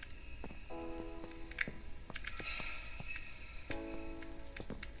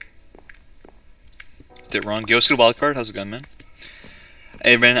 Did it wrong. Yo, Scoot Wildcard, how's it going, man?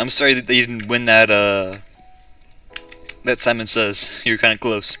 Hey man, I'm sorry that you didn't win that that Simon Says. You were kinda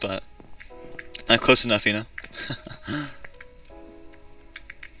close, but not close enough, you know?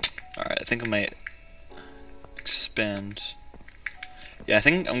 Alright, I think I might expand. Yeah, I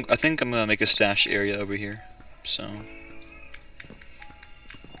think I'm gonna make a stash area over here. So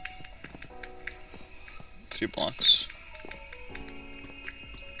 3 blocks.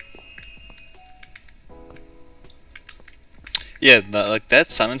 Yeah, like that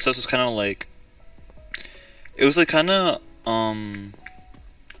Simon Says was kind of like, it was like kind of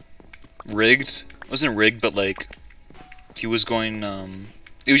rigged. It wasn't rigged, but like he was going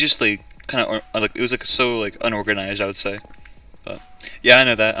it was just like kind of like it was like so like unorganized, I would say. But yeah, I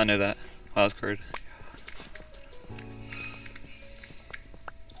know that wildcard.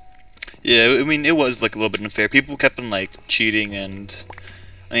 Yeah, I mean it was like a little bit unfair. People kept on like cheating, and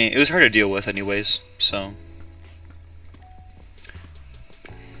I mean it was hard to deal with anyways. So.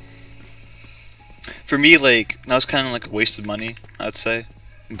 For me, like, that was kind of like a waste of money, I'd say,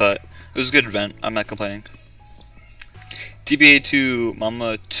 but it was a good event. I'm not complaining. TBA to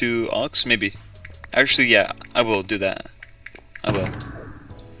Mama to Ox, maybe. Actually, yeah, I will do that. I will.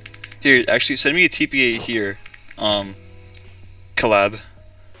 Here, actually, send me a TPA here. Collab.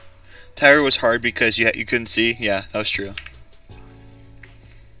 Tower was hard because you couldn't see. Yeah, that was true.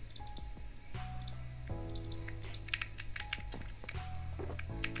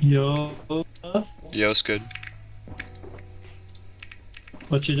 Yo. Yo, it's good.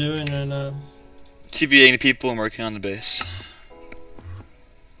 What you doing right now? TBAing people and working on the base.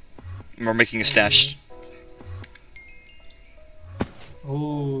 We're making a stash.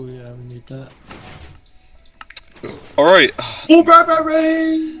 Oh yeah, we need that. Alright. Cool bye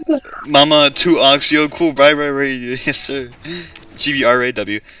raid! Mama 2 Ox, yo, cool bye raid. Yes sir. GBR raid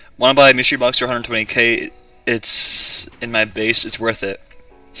W. Wanna buy a mystery box for 120k? It's in my base, it's worth it.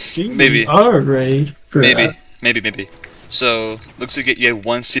 Maybe. Raid. Maybe. So, looks like you have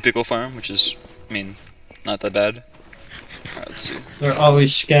 1 sea pickle farm, which is, I mean, not that bad. Alright, let's see. They're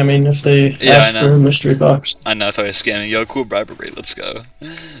always scamming if they ask for a mystery box. I know, it's always scamming. Yo, cool bribery, let's go.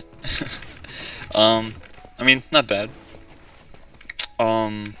 I mean, not bad.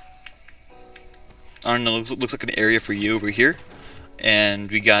 I don't know, looks like an area for you over here. And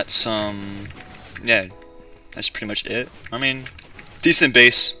we got some, yeah, that's pretty much it. I mean, decent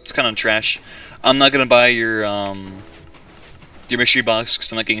base. It's kind of trash. I'm not gonna buy your mystery box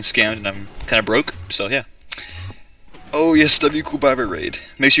because I'm not getting scammed and I'm kind of broke. So yeah. Oh yes, W Cool Barber raid.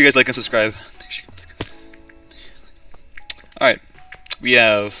 Make sure you guys like and subscribe. Alright, we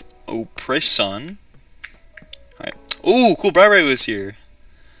have Oppression. Alright. Oh, Cool Barber was here.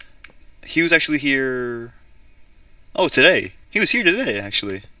 He was actually here. Oh, today. He was here today,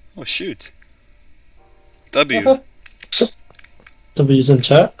 actually. Oh shoot. W. W's in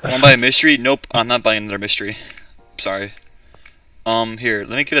chat. Want to buy a mystery? Nope, I'm not buying another mystery. Sorry. Here,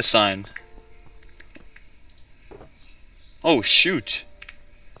 let me get a sign. Oh shoot.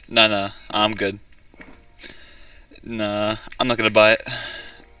 Nah, I'm good. Nah, I'm not gonna buy it.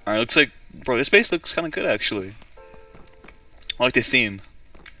 Alright, looks like, bro, this base looks kind of good actually. I like the theme.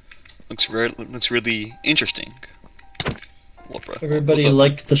 Looks really interesting. Well, bro, Everybody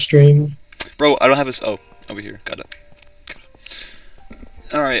like the stream. Bro, I don't have this. Oh, over here. Got it.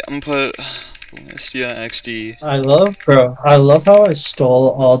 Alright, I'm gonna put SDI XD. I love how I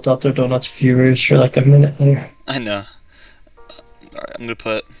stole all Dr. Donut's viewers for like a minute there. I know. Alright, I'm gonna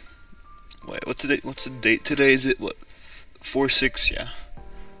put. Wait, what's the date? What's the date today? Is it what? 4/6? Yeah.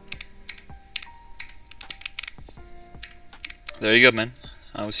 There you go, man.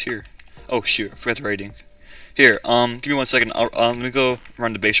 I was here. Oh shoot, I forgot the rating. Here, give me 1 second. Let me go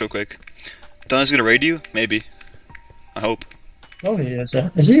run the base real quick. Donut's gonna raid you? Maybe. I hope. Oh, he is.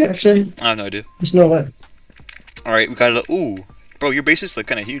 Is he actually? I have no idea. There's no way. Alright, we got a. Ooh. Bro, your base is like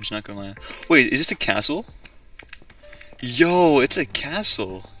kind of huge, not gonna lie. Wait, is this a castle? Yo, it's a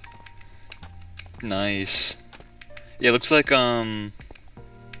castle. Nice. Yeah, looks like,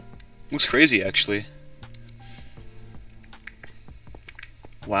 looks crazy, actually.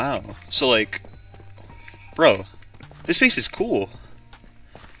 Wow. So, like, bro, this base is cool.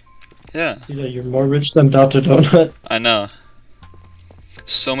 Yeah. Yeah, you're more rich than Dr. Donut. I know.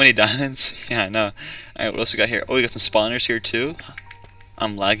 So many diamonds. Yeah, I know. Alright, what else we got here? Oh, we got some spawners here, too.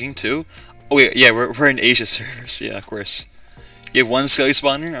 I'm lagging, too. Oh, wait, yeah, we're in Asia servers. Yeah, of course. You have one skelly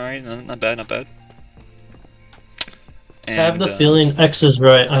spawner? Alright, not bad, not bad. And, I have the feeling X is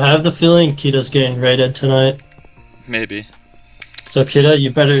right. I have the feeling Kita's getting raided tonight. Maybe. So Kita,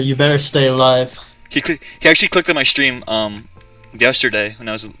 you better stay alive. He actually clicked on my stream yesterday when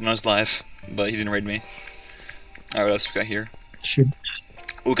I was live, but he didn't raid me. Alright, what else we got here? Shoot.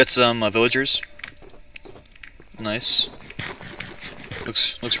 We got some villagers. Nice.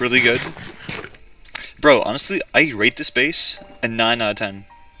 Looks really good. Bro, honestly, I rate this base a 9 out of 10.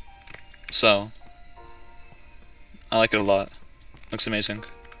 So I like it a lot. Looks amazing.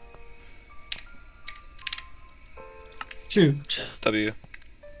 Shoot. W. You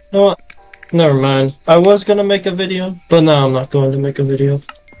know what? Never mind. I was gonna make a video, but now I'm not going to make a video.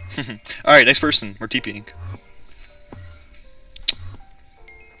 Alright, next person. We're TPing.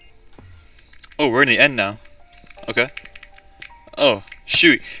 Oh, we're in the end now. Okay. Oh,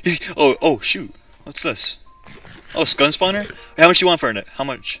 shoot. Oh, shoot. What's this? Oh, gun spawner? How much do you want for it? How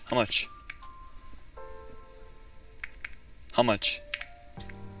much? How much? How much?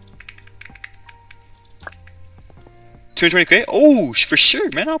 220k? Oh, for sure,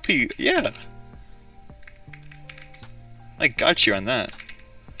 man. I'll pay you. Yeah. I got you on that.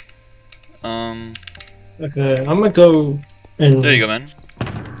 Okay, I'm gonna go and... There you go, man.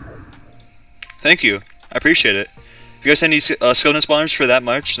 Thank you. I appreciate it. If you guys have any skeleton spawners for that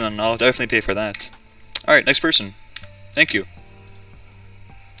much, then I'll definitely pay for that. Alright, next person. Thank you.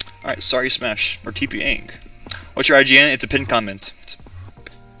 Alright, sorry Smash. Or TPing. What's your IGN? It's a pinned comment.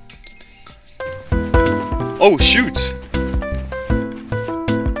 Oh, shoot!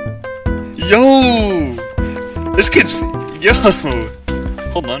 Yo! This kid's... Yo!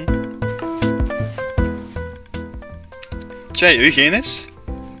 Hold on. Jay, are you hearing this?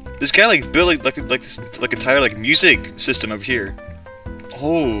 This guy like built like this entire like music system over here.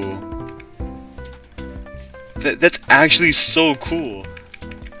 Oh, that's actually so cool.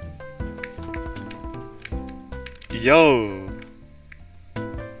 Yo,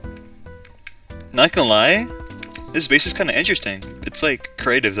 not gonna lie, this base is kind of interesting. It's like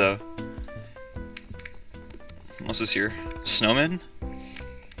creative though. What's this here? Snowman?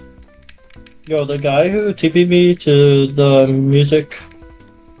 Yo, the guy who TP'd me to the music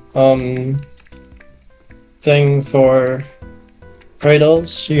thing for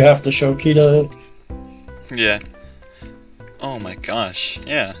Kratos, you have to show Kita. Yeah. Oh my gosh.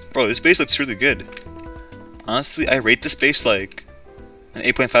 Yeah. Bro, this base looks really good. Honestly, I rate this base like an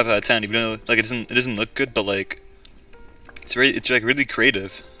 8.5 out of 10, even though like it doesn't look good, but like it's like really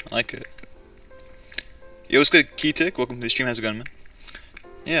creative. I like it. Yo, what's good, Keytick? Welcome to the stream. How's it going, man?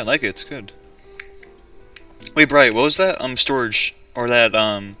 Yeah, I like it. It's good. Wait, Bright, what was that storage or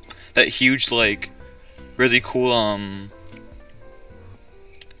that huge like really cool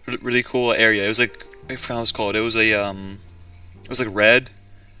really cool area? It was like I forgot what it was called. It was it was like red.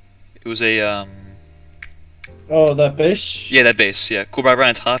 It was a Oh, that base? yeah, that base. Yeah, cool. Right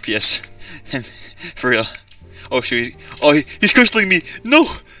on top. Yes, for real. Oh shoot! Oh, he's crystalling me.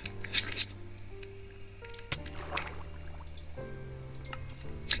 No.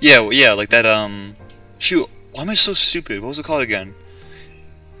 Yeah, yeah, like that. Shoot. Why am I so stupid? What was it called again?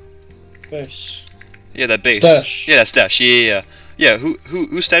 Base. Yeah, that base. Stash. Yeah, that stash. Yeah, yeah, yeah. Yeah,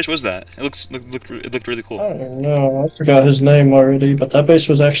 whose stash was that? It looked really cool. I don't know. I forgot his name already, but that base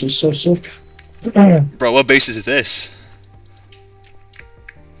was actually so sick. Bro, what base is this?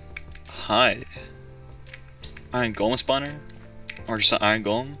 Hi. Iron Golem spawner? Or just an Iron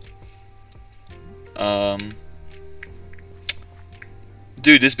Golem?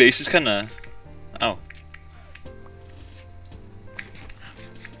 Dude, this base is kinda... Oh.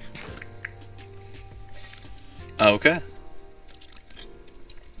 Okay.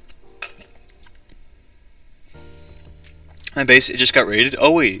 My base, it just got raided?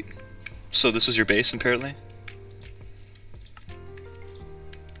 Oh wait. So this was your base, apparently?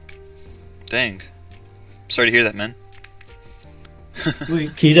 Dang. Sorry to hear that, man.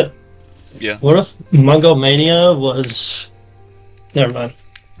 Wait, Kita. Yeah. What if Mungo Mania was... Never mind.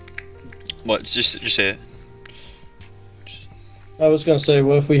 What? Just say it. I was gonna say,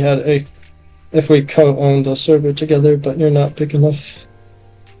 what if we had if we co-owned a server together, but you're not big enough?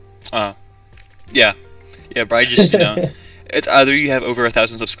 Yeah. Yeah, but I just, you know, it's either you have over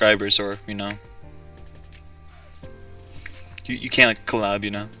 1,000 subscribers or, you know, you can't, like, collab,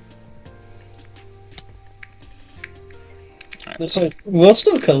 you know? Alright, It's like, we'll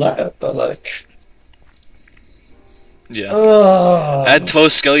still collab, but like... yeah. Add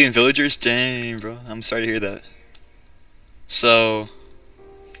 12 skeleton villagers? Dang, bro. I'm sorry to hear that. So,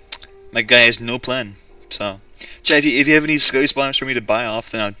 my guy has no plan. So, chat, if you have any skeleton spawners for me to buy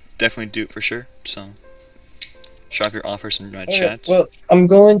off, then I'll definitely do it for sure. So, shop your offers in my chat. Well, I'm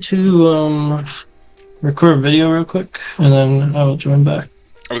going to record a video real quick, and then I'll join back.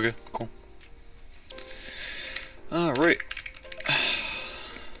 Okay, cool. Alright.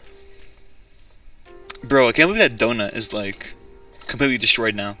 Bro, I can't believe that donut is, like, completely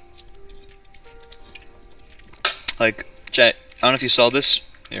destroyed now. Like, chat, I don't know if you saw this.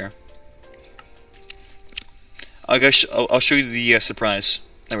 Here. I'll show you the surprise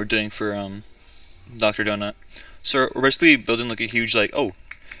that we're doing for, Dr. Donut. So, we're basically building, like, a huge, like, oh.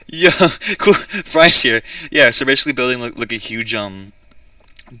 Yeah, cool, prize here. Yeah, so basically building, like a huge,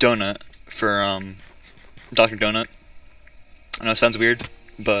 donut for, Dr. Donut. I know it sounds weird,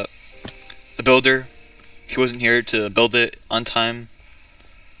 but the builder, he wasn't here to build it on time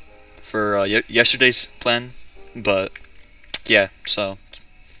for yesterday's plan, but yeah, so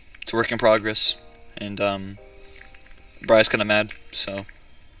it's a work in progress, and Brian's kind of mad, so,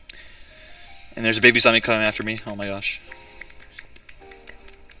 and there's a baby zombie coming after me. Oh my gosh.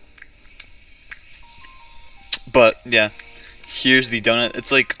 But yeah, here's the donut.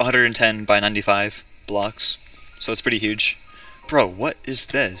 It's like 110 by 95 blocks, so it's pretty huge. Bro, what is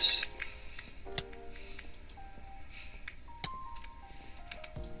this?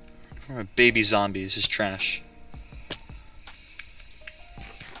 Baby zombies is trash.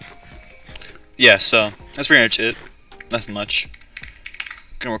 Yeah, so that's pretty much it. Nothing much.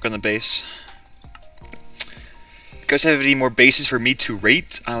 Gonna work on the base. If you guys have any more bases for me to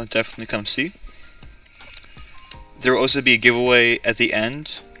rate, I'll definitely come see. There will also be a giveaway at the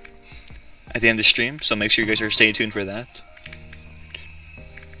end of the stream, so make sure you guys are staying tuned for that.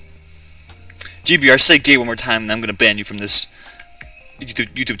 GBR, say gay one more time, and I'm gonna ban you from this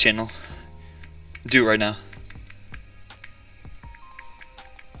YouTube channel. Do it right now.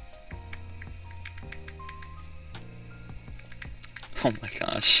 Oh my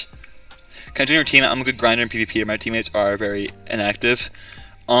gosh. Can I join your team? I'm a good grinder in PvP. My teammates are very inactive.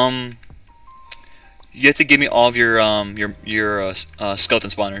 You have to give me all of your skeleton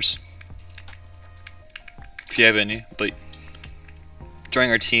spawners, if you have any. But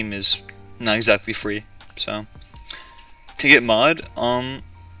joining our team is not exactly free. So, can I get mod? I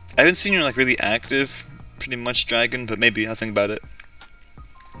haven't seen you like really active, pretty much Dragon, but maybe I'll think about it.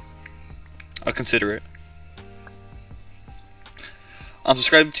 I'll consider it. I'm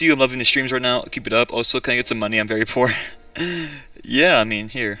subscribing to you. I'm loving the streams right now. Keep it up. Also, can I get some money? I'm very poor. Yeah, I mean,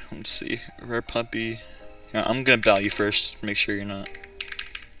 here. Let's see. Rare puppy. Yeah, I'm gonna bow you first. Make sure you're not.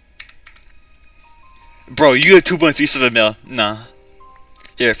 Bro, you have 2.37 mil. Nah.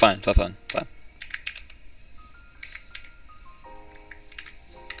 Here, fine. Fine.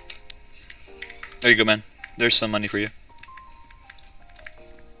 There you go, man. There's some money for you.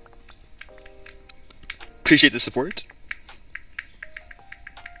 Appreciate the support.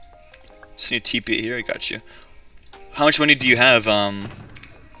 Just need to TP it here. I got you. How much money do you have,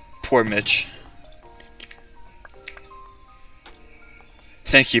 poor Mitch?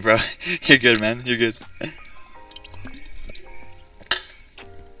 Thank you, bro. You're good, man. You're good.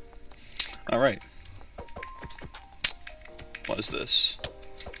 Alright. What is this?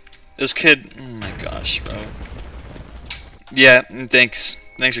 This kid... Oh my gosh, bro. Yeah, thanks.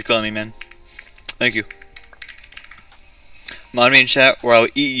 Thanks for calling me, man. Thank you. Mod me in chat or I'll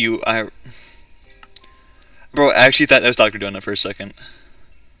eat you. Bro, I actually thought that was Dr. Donut for a second.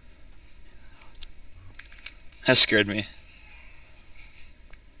 That scared me.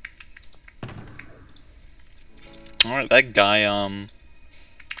 Alright, that guy,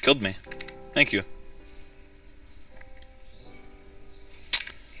 killed me. Thank you.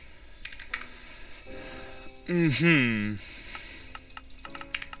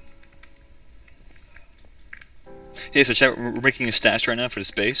 Hey, so chat, we're making a stats right now for the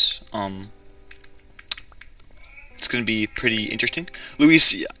space. It's gonna be pretty interesting.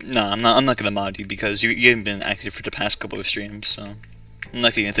 Luis, nah, I'm not gonna mod you because you haven't been active for the past couple of streams, so I'm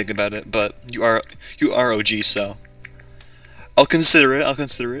not gonna think about it. But you are OG, so I'll consider it. I'll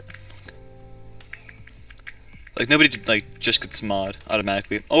consider it. Like nobody like just gets mod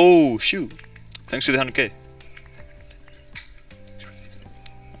automatically. Oh shoot! Thanks for the 100K.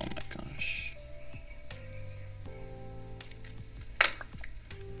 Oh my gosh.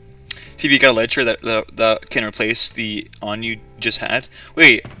 TV got a elytra that can replace the on you just had.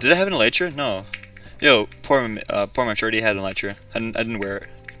 Wait, did I have an elytra? No. Yo, poor Mitch already had an elytra. I didn't wear it.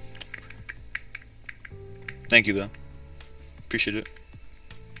 Thank you though. Appreciate it.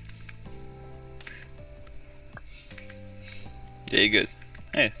 Yeah, you're good.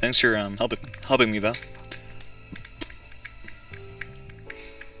 Hey, thanks for helping me though.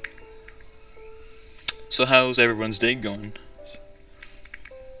 So how's everyone's day going?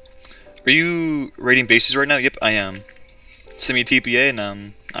 Are you raiding bases right now? Yep, I am. Send me a TPA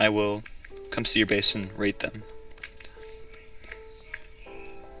and I will come see your base and raid them.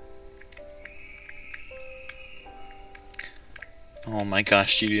 Oh my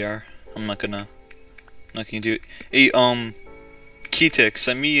gosh, GBR. I'm not gonna do it. Hey, Keytick,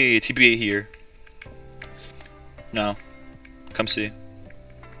 send me a TPA here. No. Come see.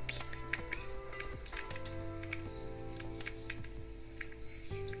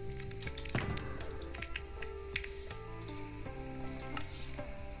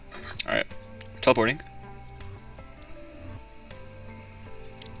 Alright. Teleporting.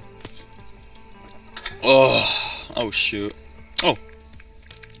 Oh shoot. Oh.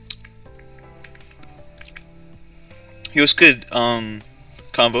 Yo, what's good,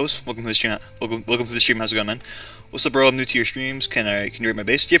 combos? Welcome to the stream. Welcome to the stream. How's it going, man? What's up, bro? I'm new to your streams. Can you rate my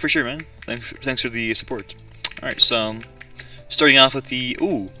base? Yeah, for sure, man. Thanks for the support. All right, so starting off with the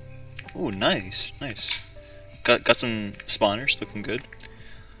ooh, nice. Got some spawners, looking good.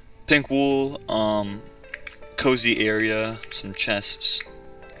 Pink wool, cozy area, some chests.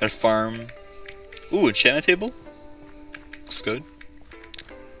 Got a farm. Ooh, enchantment table. Looks good.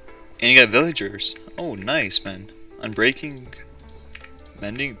 And you got villagers. Oh, nice, man. Unbreaking,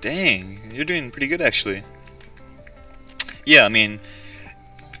 mending. Dang, you're doing pretty good actually. Yeah, I mean,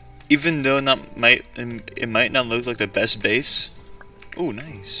 even though it might not look like the best base. Oh,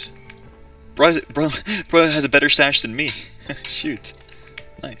 nice. Bro has a better stash than me. Shoot,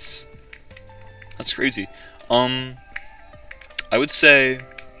 nice. That's crazy. I would say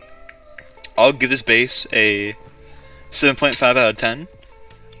I'll give this base a 7.5 out of 10.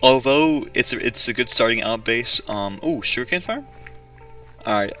 Although it's a good starting out base. Oh, sugarcane farm.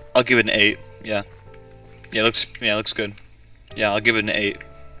 All right, I'll give it an 8. Yeah, looks good. Yeah, I'll give it an 8.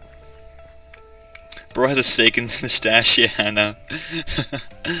 Bro has a stake in the stash. Yeah, I know.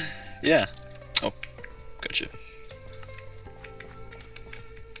 Yeah. Oh, gotcha.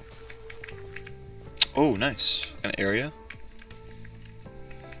 Oh, nice. Got an area.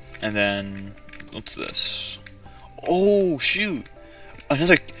 And then what's this? Oh shoot.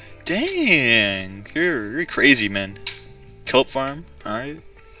 Another, dang, you're crazy, man. Kelp farm, alright,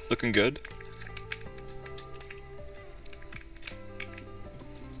 looking good.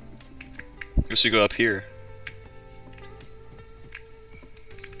 Guess we go up here.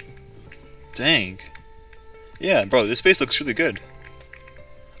 Dang. Yeah, bro, this base looks really good.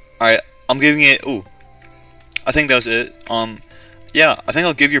 Alright, I'm giving it, ooh. I think that was it. Yeah, I think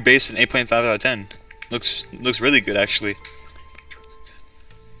I'll give your base an 8.5 out of 10. Looks really good, actually.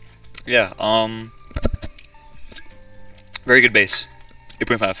 Yeah, very good base.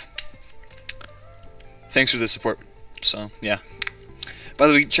 8.5. thanks for the support. So yeah. By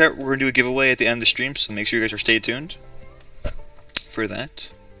the way, chat, we're gonna do a giveaway at the end of the stream, so make sure you guys are stay tuned for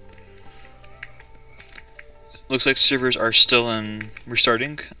that. Looks like servers are still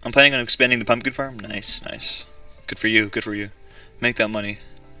restarting. I'm planning on expanding the pumpkin farm. Nice, nice. Good for you, good for you. Make that money.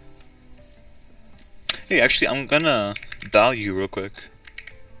 Hey, actually, I'm gonna bow you real quick.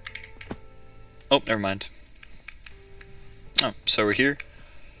 Oh, never mind. Oh, so we're here?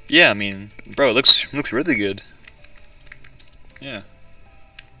 Yeah, I mean, bro, it looks really good. Yeah.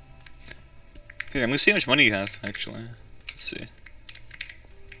 Here, I'm gonna see how much money you have, actually. Let's see.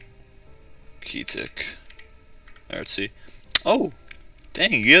 Key tick. Let's see. Oh!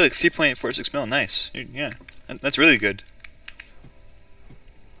 Dang, you get like 3.46 mil. Nice. Yeah, that's really good.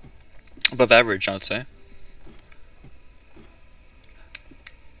 Above average, I would say.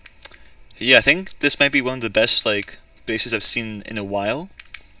 Yeah, I think this might be one of the best, like, bases I've seen in a while.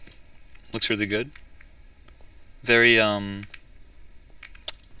 Looks really good. Very,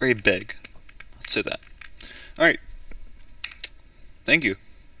 very big. Let's say that. Alright. Thank you.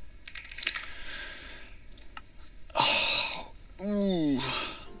 Oh, ooh.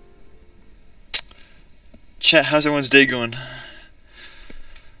 Chat, how's everyone's day going?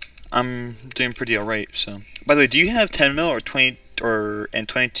 I'm doing pretty alright, so. By the way, do you have 10 mil or 20 and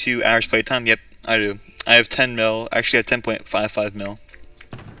 22 hours playtime? Yep, I do. I have 10 mil, actually I have 10.55 mil.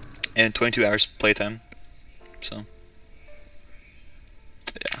 And 22 hours playtime. So.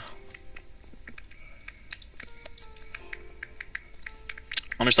 Yeah.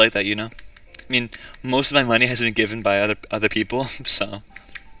 I'm just like that, you know? I mean, most of my money has been given by other people, so.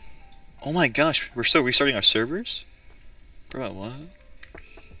 Oh my gosh, we're still restarting our servers? Bro, what?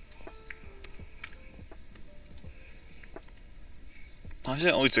 Why is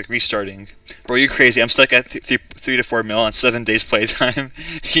it always like restarting? Bro, you crazy. I'm stuck at 3 to 4 mil on 7 days playtime.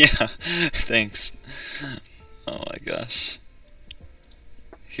 Yeah, thanks. Oh my gosh.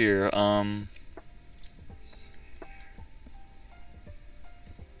 Here,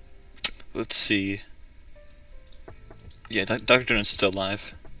 let's see. Yeah, Dr. Donut's still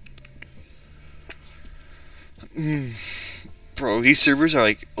alive. Bro, these servers are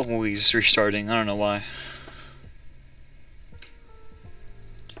like always restarting. I don't know why.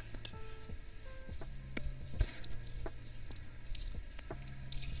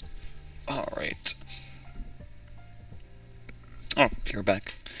 Alright. Oh, okay, we're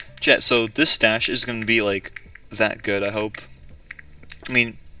back. Chat, so this stash is gonna be like that good, I hope. I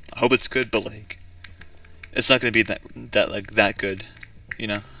mean, I hope it's good, but like it's not gonna be that good, you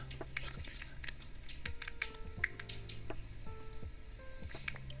know?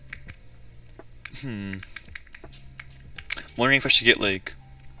 Wondering if I should get like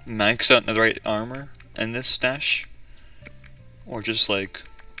max out netherite armor in this stash, or just like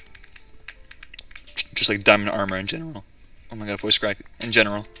diamond armor in general. Oh my god, voice crack in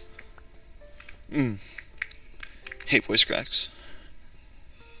general. Hate voice cracks.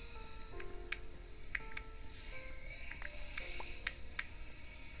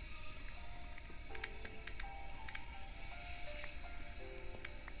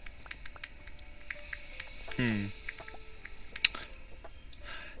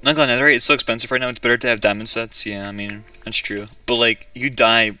 Not gonna netherite, it's so expensive right now, it's better to have diamond sets. Yeah, I mean, that's true. But like, you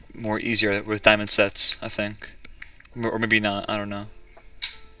die more easier with diamond sets, I think. Or maybe not, I don't know.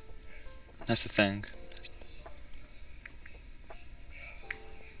 That's the thing.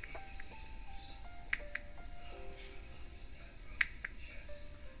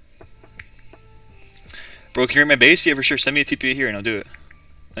 Bro, can you rate my base? Yeah, for sure. Send me a TP here and I'll do it.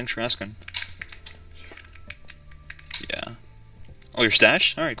 Thanks for asking. Yeah. Oh, your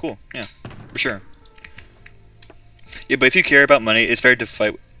stash? Alright, cool. Yeah, for sure. Yeah, but if you care about money, it's better to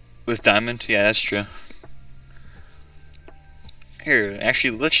fight with diamond. Yeah, that's true. Here,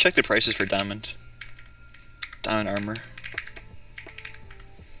 actually, let's check the prices for diamond. Diamond armor.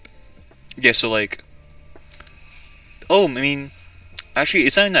 Yeah, so like... Oh, I mean... Actually,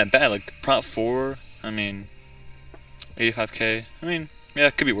 it's not even that bad. Like, prop 4, I mean... 85k. I mean, yeah,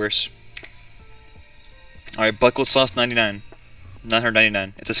 it could be worse. Alright, buckled sauce 99.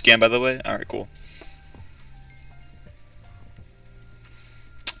 999. It's a scam, by the way. Alright, cool.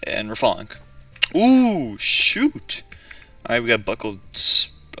 And we're falling. Ooh, shoot! Alright, we got buckled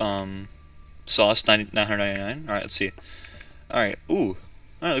sauce 999. Alright, let's see. Alright, ooh.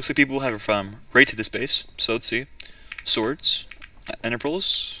 Alright, looks like people have rated this base. So let's see. Swords, ender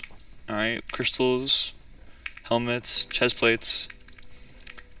pearls. Alright, crystals, helmets, chest plates,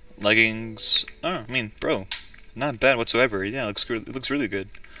 leggings. Oh, I mean, bro, not bad whatsoever. Yeah, it looks really good.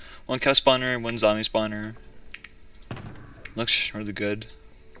 One cow spawner, one zombie spawner. Looks really good.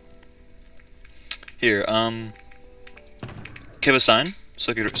 Here, can I have a sign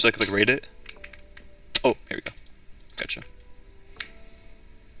so I could like rate it? Oh, here we go. Gotcha.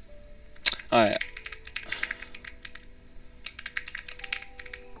 Alright.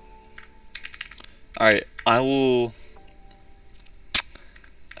 Alright, I will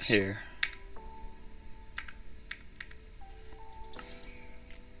here.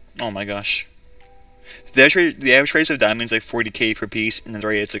 Oh my gosh. The average price of diamonds like 40k per piece, and the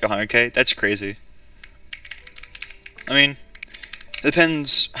rate it's like 100k. That's crazy. I mean, it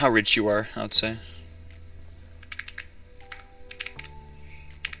depends how rich you are, I would say.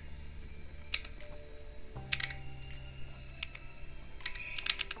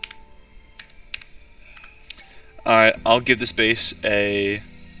 Alright, I'll give this base a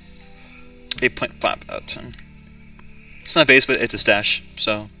 8.5 out of 10. It's not a base, but it's a stash,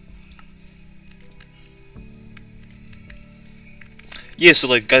 so. Yeah, so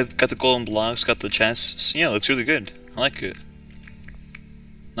like, got the golden blocks, got the chests. Yeah, it looks really good. I like it.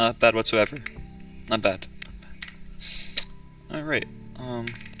 Not bad whatsoever. Not bad. Alright,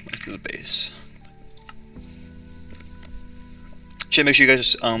 back to the base. Chat, make sure you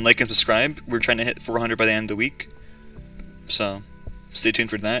guys like and subscribe. We're trying to hit 400 by the end of the week. So, stay tuned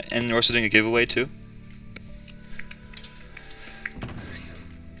for that. And we're also doing a giveaway too.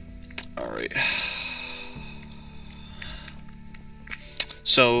 Alright.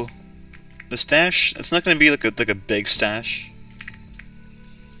 So, the stash, it's not going to be like a big stash.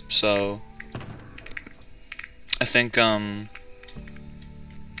 So, I think, I'm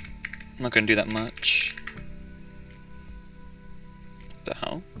not going to do that much. What the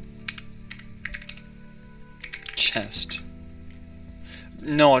hell? Chest.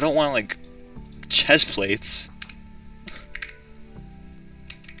 No, I don't want, like, chest plates.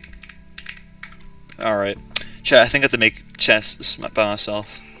 Alright. Chat, I think I have to make chests by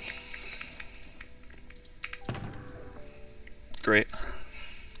myself. Great.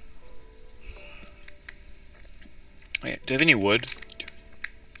 Wait, do I have any wood?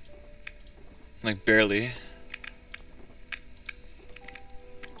 Like, barely.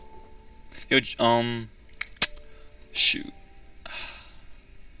 Yo, shoot.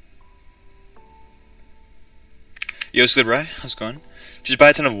 Yo, it's good, right? How's it going? Just buy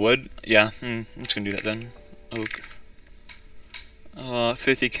a ton of wood? Yeah, I'm just gonna do that then. Oak.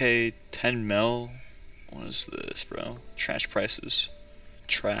 50k, 10 mil. What is this, bro? Trash prices.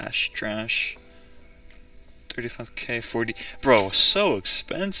 Trash. 35k, 40. Bro, so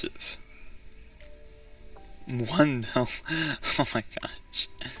expensive. 1 mil. Oh my gosh.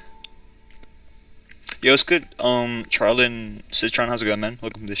 Yo, it's good. Charlin Citron, how's it going, man?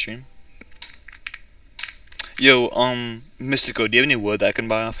 Welcome to the stream. Yo, Mystico, do you have any wood that I can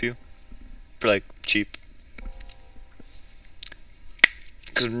buy off you? For, like, cheap.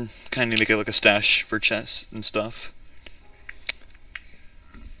 Because I'm kind of need to get, like, a stash for chests and stuff.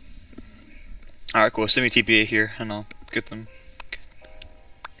 Alright, cool. Send me TPA here, and I'll get them.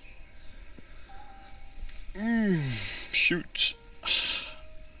 Shoot.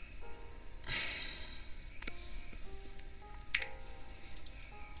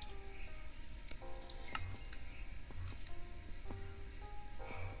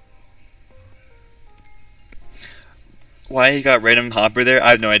 Why he got random hopper there?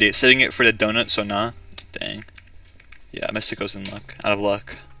 I have no idea. Saving it for the donut, so nah. Dang. Yeah, Mystico's in luck. Out of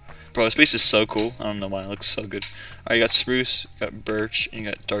luck. Bro, this base is so cool. I don't know why. It looks so good. Alright, you got spruce, you got birch, and you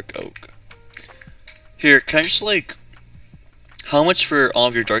got dark oak. Here, can I just, like... How much for all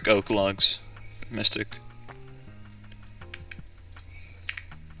of your dark oak logs, Mystic?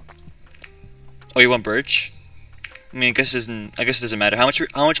 Oh, you want birch? I mean, I guess it doesn't matter. How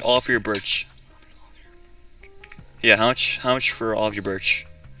much all for your birch? Yeah, how much for all of your birch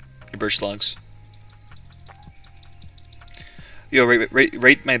logs? Yo,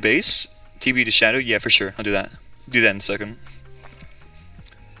 rate my base. TB to shadow. Yeah, for sure. I'll do that. Do that in a second.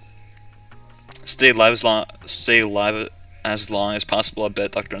 Stay alive as long as possible. I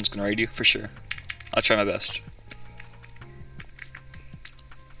bet Dr. Dunn's gonna raid you for sure. I'll try my best.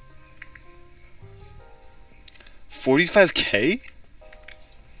 $45K?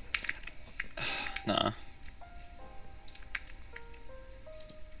 Nah.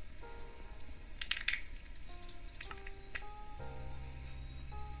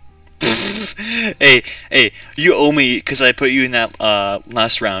 Hey, you owe me because I put you in that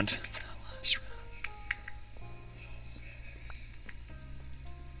last round.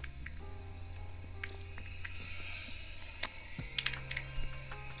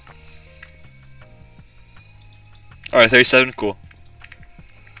 Alright, 37, cool.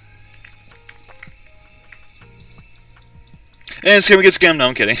 And it's gonna get scammed, no,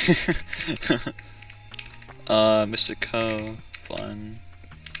 I'm kidding. Mr. Co. Fun.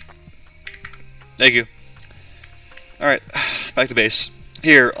 Thank you. Alright, back to base.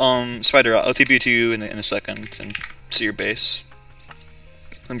 Here, Spider, I'll TP to you in a second and see your base.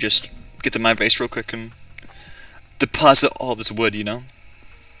 Let me just get to my base real quick and deposit all this wood, you know?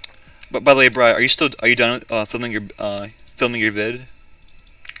 But by the way, Bri, are you done with, filming your vid?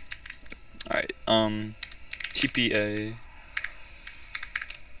 Alright, TPA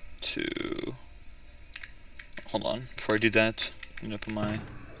to... Hold on, before I do that, I'm gonna put my...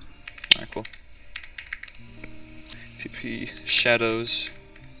 Alright, cool. TP shadows.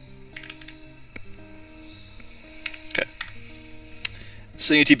 Okay.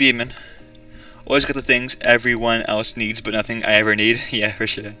 So you TP, man. Always got the things everyone else needs, but nothing I ever need. Yeah, for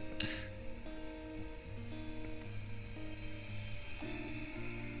sure.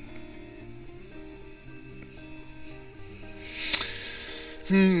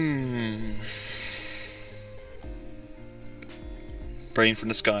 Praying from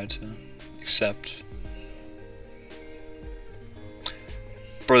the sky to accept.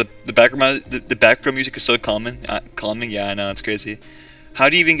 Bro, the background music is so calming. Yeah, I know, it's crazy. How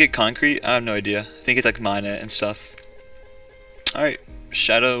do you even get concrete? I have no idea. I think it's like mine it and stuff. Alright,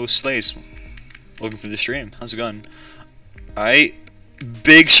 Shadow Slays. Welcome to the stream. How's it going? Alright,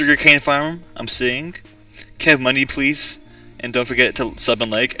 big sugarcane farm. I'm seeing. Can I have money, please? And don't forget to sub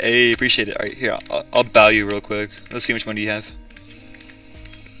and like. Hey, appreciate it. Alright, here, I'll bow you real quick. Let's see how much money you have.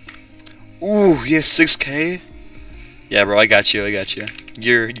 Ooh, you have 6K? Yeah, bro, I got you.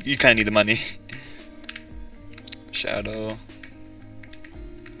 You kind of need the money. Shadow.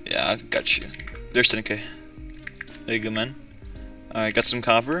 Yeah, I got you. There's 10K. There you go, man. Alright, got some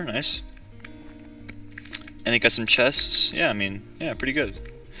copper. Nice. And you got some chests. Yeah, I mean, yeah, pretty good.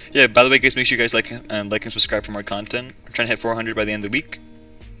 Yeah, by the way, guys, make sure you guys like and subscribe for more content. I'm trying to hit 400 by the end of the week.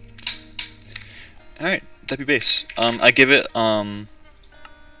 Alright, W base. I give it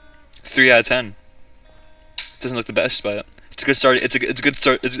 3 out of 10. Doesn't look the best, but it's a good start.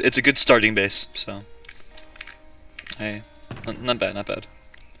 It's a good starting base. So, hey, not bad, not bad.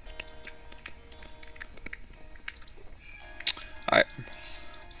 All right,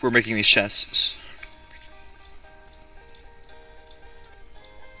 we're making these chests.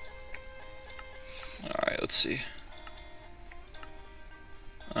 All right, let's see.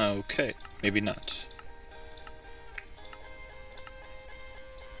 Okay, maybe not.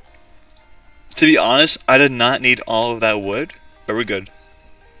 To be honest, I did not need all of that wood, but we're good.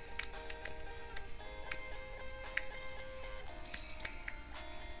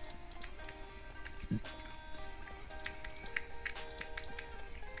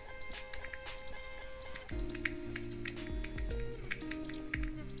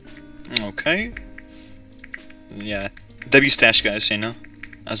 Okay. Yeah. W stash, guys, you know,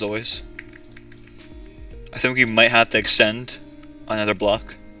 as always. I think we might have to extend another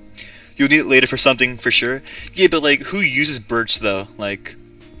block. You'll need it later for something, for sure. Yeah, but like, who uses birch though? Like,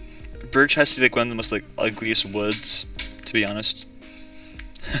 birch has to be like one of the most like ugliest woods, to be honest.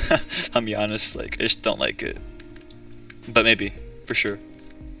 I'll be honest, like, I just don't like it. But maybe, for sure.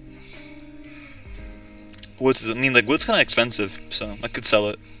 Wood's, I mean, like, wood's kind of expensive, so I could sell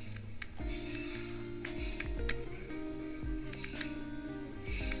it.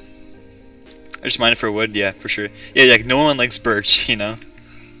 I just mine it for wood, yeah, for sure. Yeah, like, no one likes birch, you know?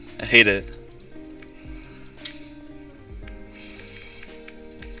 I hate it.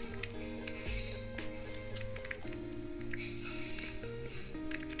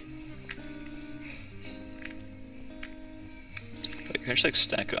 Wait, can I just like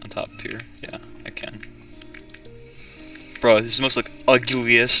stack it on top here? Yeah, I can. Bro, this is the most like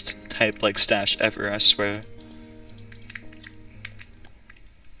ugliest type like stash ever, I swear.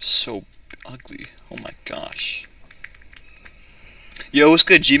 So ugly. Oh my gosh. Yo, what's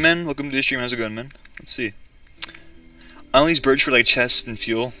good, G-Man? Welcome to the stream. How's it going, man? Let's see. I only use birch for like chests and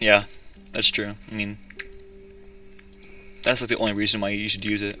fuel. Yeah, that's true. I mean, that's like the only reason why you should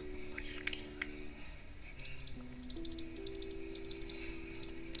use it.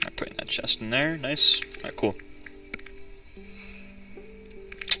 Alright, putting that chest in there. Nice. Alright, cool.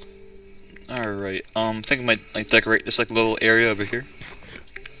 Alright, I think I might like decorate this like little area over here.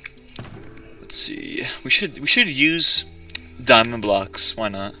 Let's see. We should use diamond blocks. Why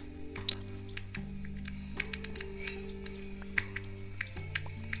not?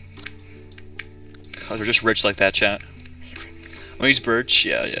 Cause we're just rich like that, chat. I'll use birch.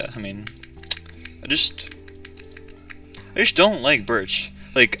 Yeah. I mean, I just don't like birch.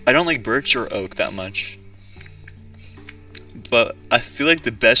 Like, I don't like birch or oak that much. But I feel like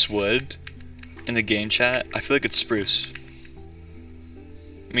the best wood in the game, chat, I feel like it's spruce.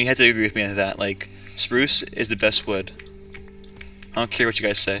 I mean, you have to agree with me on that. Like, Spruce is the best wood. I don't care what you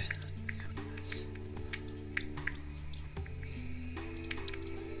guys say.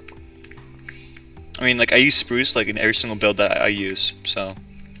 I mean, like, I use spruce like in every single build that I use, so.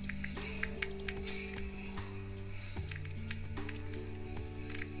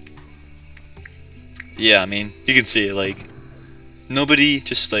 Yeah, I mean, you can see it, like, nobody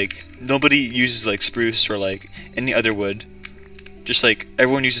uses like spruce or like any other wood. Just like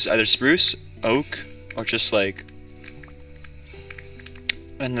everyone uses either spruce, oak, or just like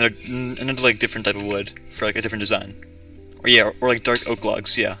another like different type of wood for like a different design. Or yeah, or like dark oak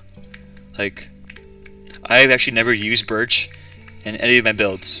logs, yeah. Like, I've actually never used birch in any of my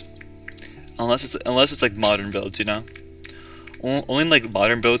builds. Unless it's like modern builds, you know? Only like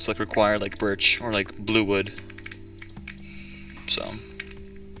modern builds like require like birch or like blue wood. So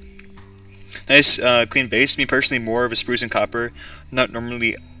nice clean base. Me personally, more of a spruce and copper, not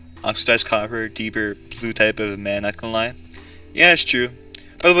normally oxidized copper, deeper blue type of a man, not gonna lie. Yeah, it's true.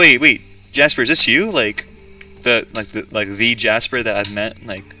 By the way, wait, Jasper, is this you? Like the Jasper that I met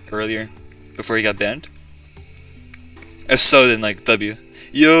like earlier before he got banned? If so, then like W.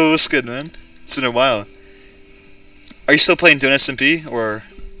 Yo, what's good, man? It's been a while. Are you still playing Don't SMP, or are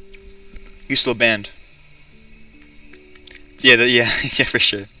you still banned? Yeah, yeah, yeah, for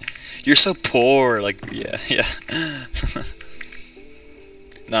sure. You're so poor, like, yeah.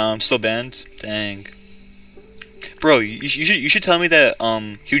 No, I'm still banned. Dang, bro, you should tell me that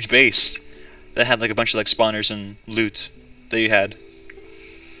huge base that had like a bunch of like spawners and loot that you had.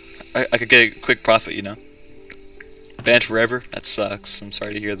 I could get a quick profit, you know. Banned forever? That sucks. I'm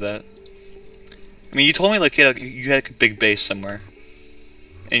sorry to hear that. I mean, you told me like you had a big base somewhere,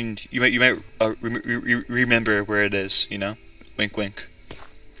 and you might remember where it is, you know. Wink, wink.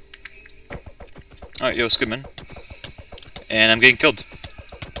 All right, yo, it's good, man. And I'm getting killed.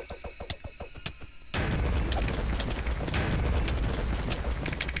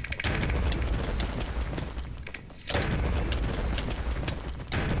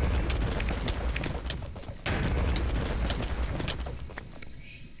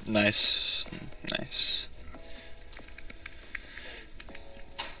 Nice, nice.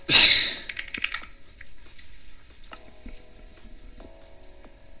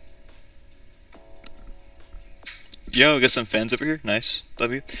 Yo, got some fans over here. Nice.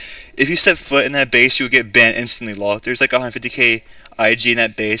 Love you. If you set foot in that base, you'll get banned instantly, lol. There's like 150k IG in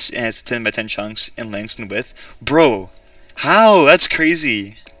that base, and it's 10 by 10 chunks in length and width. Bro, how? That's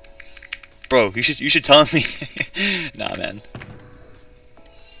crazy. Bro, you should tell me. Nah, man.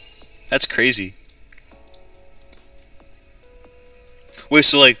 That's crazy. Wait,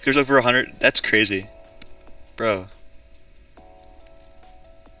 so like, there's over 100? That's crazy. Bro.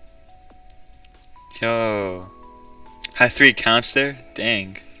 Yo. Had 3 accounts there?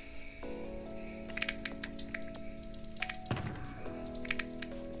 Dang.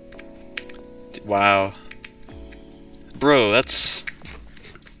 Wow. Bro, that's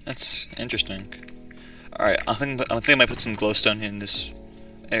interesting. Alright, I think I might put some glowstone in this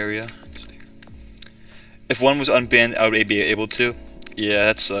area. If one was unbanned, I would be able to. Yeah,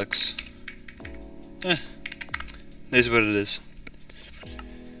 that sucks. Eh. This is what it is.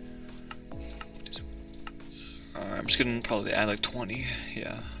 I'm just gonna probably add like 20,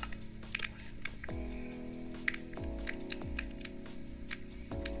 yeah.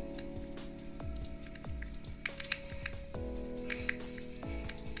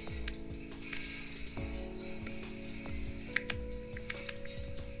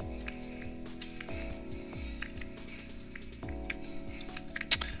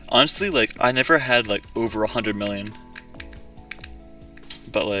 Honestly, like, I never had like over 100 million.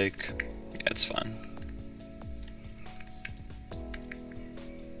 But like, yeah, it's fine.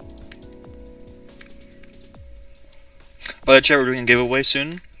 By the chat, we're doing a giveaway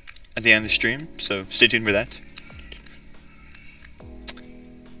soon at the end of the stream, so stay tuned for that.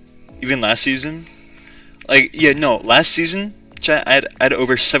 Even last season, like, yeah, no, last season, chat, I had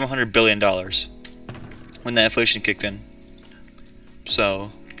over $700 billion when that inflation kicked in.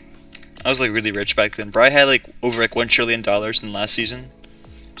 So I was like really rich back then. Bro, I had like over like $1 trillion in last season.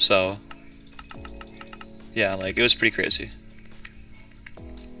 So yeah, like, it was pretty crazy.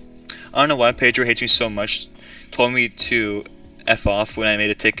 I don't know why Pedro hates me so much. Told me to F off when I made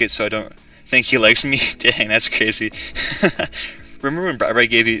a ticket, so I don't think he likes me. Dang, that's crazy. Remember when Bright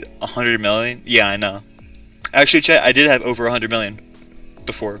gave you 100 million? Yeah, I know. Actually, chat, I did have over 100 million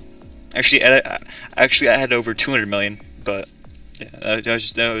before. Actually, I had over 200 million, but yeah, that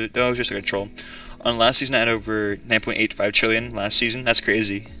was just like a troll. On last season, I had over 9.85 trillion last season. That's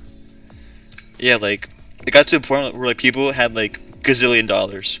crazy. Yeah, like, it got to a point where like people had like gazillion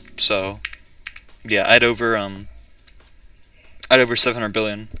dollars. So Yeah, I had over 700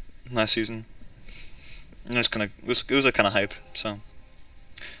 billion last season. And it was like kind of hype. So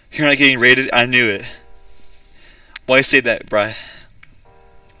you're not getting rated. I knew it. Why say that, Bri?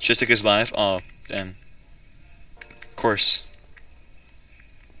 Just like his live. Oh, damn. Of course.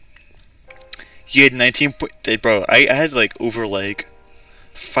 You had 19 bro. I had like over like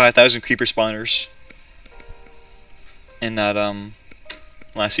 5,000 creeper spawners in that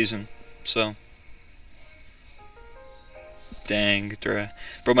last season. So dang, bro.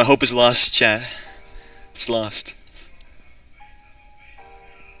 My hope is lost, chat. It's lost.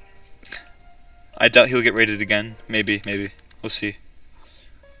 I doubt he'll get rated again. Maybe. We'll see.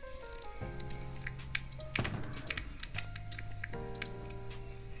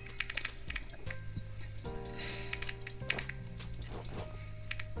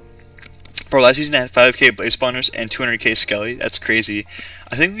 Bro, last season I had 5k blaze spawners and 200k skelly. That's crazy.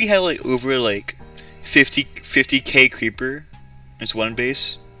 I think we had like over like 50k creeper. It's one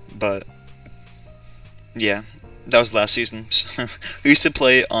base, but yeah, that was last season. We used to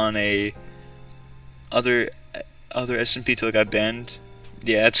play on a other SMP till it got banned.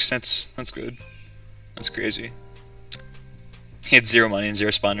 Yeah, that's good. That's crazy. He had 0 money and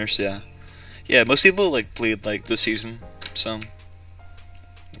 0 spawners. Yeah. Most people like played like this season. So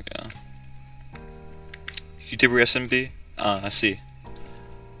yeah. YouTuber SMB? Ah, I see.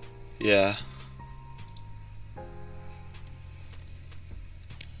 Yeah.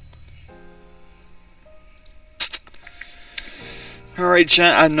 Alright,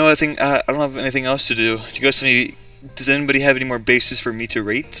 chat, I know I don't have anything else to do. Does anybody have any more bases for me to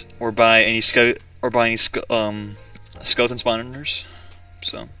rate? Or buy any skeleton spawners?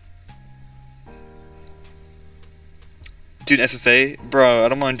 So. Do an FFA? Bro, I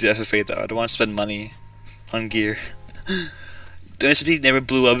don't want to do FFA though. I don't want to spend money on gear. The SMP never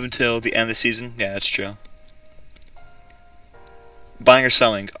blew up until the end of the season. Yeah, that's true. Buying or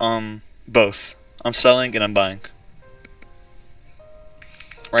selling? Both. I'm selling and I'm buying.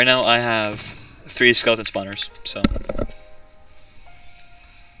 Right now I have 3 skeleton spawners, so.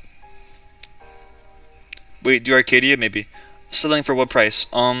 Wait, do Arcadia? Maybe. Selling for what price?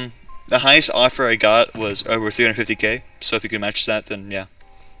 The highest offer I got was over 350k, so if you can match that, then yeah.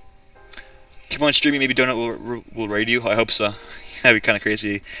 Keep on streaming, maybe Donut will raid you. I hope so. That'd be kind of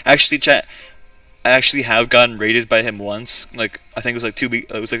crazy. Actually, chat, I actually have gotten raided by him once. Like, I think it was like 2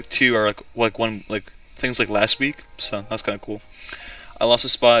 weeks. It was like 2 or like 1. Like things like last week. So that was kind of cool. I lost a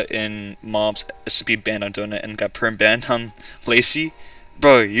spot in Mob's SMP banned on Donut and got perm banned on Lacey.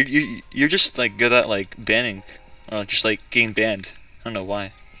 Bro, you're just like good at like banning, or just like getting banned. I don't know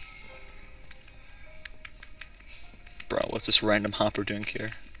why. Bro, what's this random hopper doing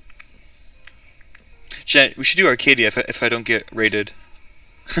here? Chat, we should do Arcadia if I don't get rated.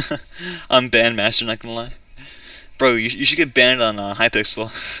 I'm banned master, not gonna lie. Bro, you should get banned on Hypixel.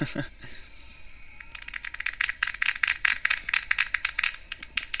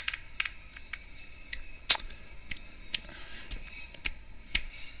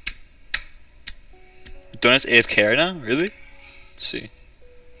 Donut's AFK right now? Really? Let's see.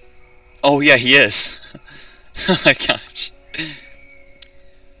 Oh yeah, he is. Oh my gosh.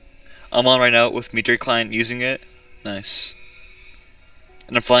 I'm on right now with Meteor Client using it. Nice.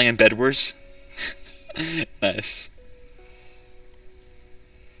 And I'm flying in Bedwars. Nice.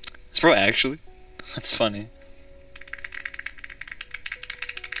 It's bro actually. That's funny.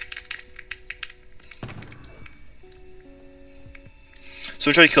 So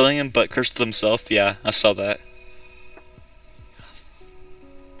I tried killing him, but cursed himself. Yeah, I saw that.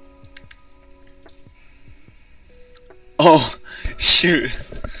 Oh, shoot.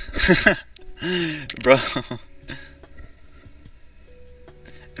 Bro.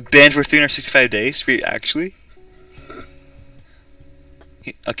 Banned for 365 days? Wait, actually?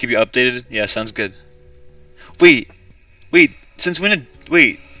 I'll keep you updated. Yeah, sounds good. Wait, since when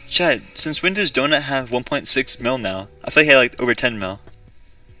Chad, since when does Donut have 1.6 mil now? I thought he had like over 10 mil.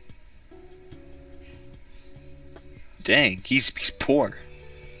 Dang, he's poor.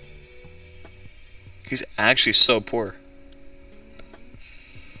 He's actually so poor.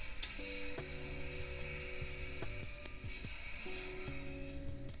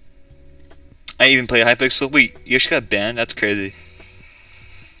 I even play Hypixel. Wait, you actually got banned? That's crazy.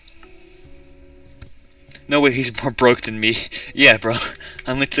 No way, he's more broke than me. Yeah, bro.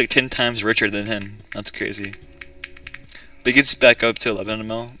 I'm literally like 10 times richer than him. That's crazy. But he gets back up to 11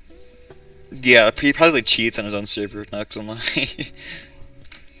 mil. Yeah, he probably cheats on his own server, not gonna lie.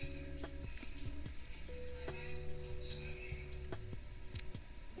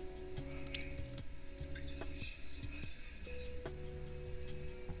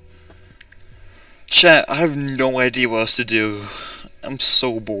 Chat, I have no idea what else to do. I'm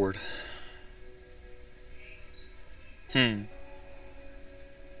so bored. I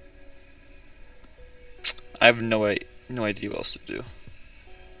have no idea what else to do.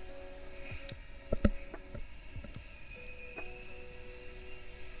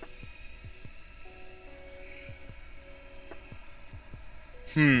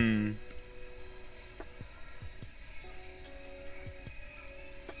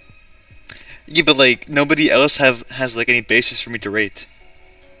 Yeah, but like nobody else has like any basis for me to rate.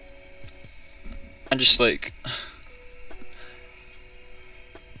 I'm just like,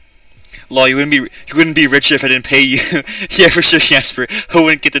 lol, you wouldn't be rich if I didn't pay you. Yeah, for sure, Jasper. Who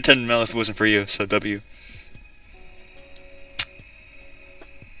wouldn't get the 10 mil if it wasn't for you? So W.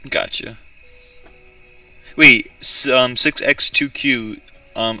 Gotcha. Wait, 6x2q.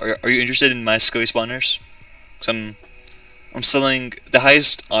 Are you interested in my Scully spawners? Cause I'm selling, the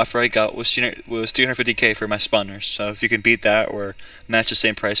highest offer I got was 350k for my spawners. So if you can beat that or match the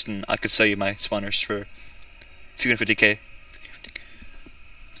same price, then I could sell you my spawners for 350k.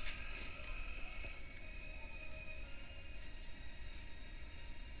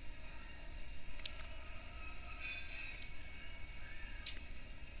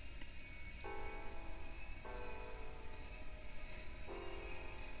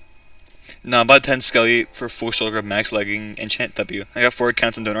 No, about 10 Skelly for full shoulder max legging enchant W. I got 4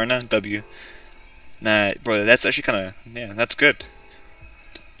 accounts on donor right now, W. Nah, bro, that's actually kinda, yeah, that's good.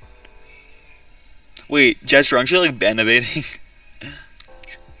 Wait, Jasper, aren't you like ban evading?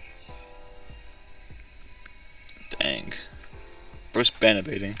 Dang. Bro's ban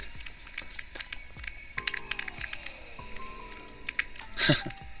evading.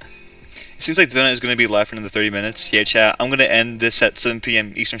 It seems like the donut is going to be live for another 30 minutes. Yeah, chat, I'm going to end this at 7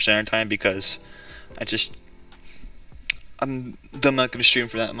 p.m. Eastern Standard Time because I'm not going to stream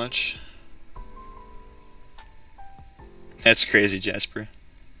for that much. That's crazy, Jasper.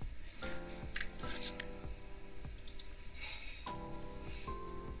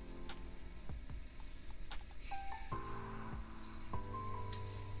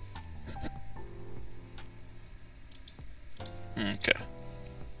 Okay.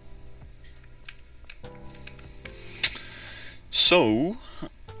 So,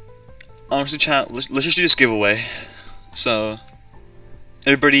 honestly, chat, let's just do this giveaway. So,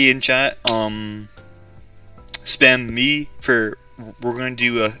 everybody in chat, spam me for, we're gonna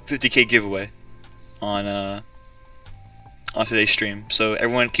do a 50k giveaway on today's stream. So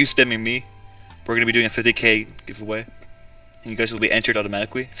everyone keep spamming me. We're gonna be doing a 50k giveaway, and you guys will be entered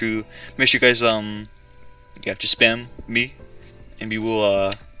automatically. If you make sure you guys yeah, just spam me, and we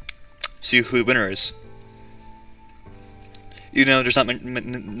will see who the winner is. You know, there's not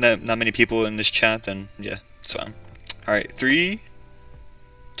many people in this chat, then yeah, it's fine. All right, 3,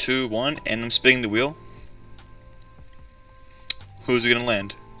 2, 1, and I'm spinning the wheel. Who's it gonna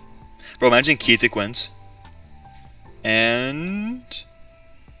land? Bro, imagine Keetik wins. And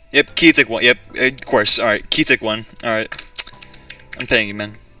yep, Keetik won. Yep, of course. All right, Keetik won. All right, I'm paying you,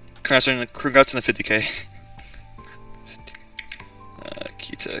 man. Congrats on the 50k.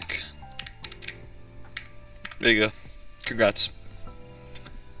 Keetik. There you go. Congrats.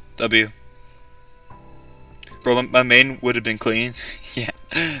 W. Bro, my main would have been clean. Yeah,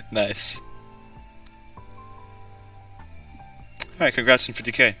 nice. Alright, congrats on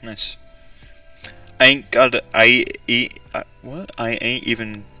 50k. Nice. I ain't got it. What? I ain't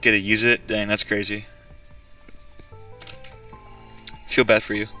even get to use it? Dang, that's crazy. Feel bad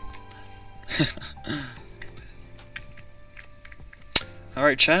for you.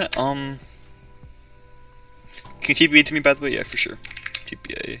 Alright, chat. Can you TPA to me, by the way? Yeah, for sure.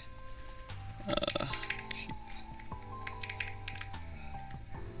 TPA.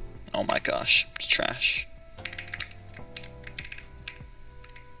 Oh my gosh, it's trash.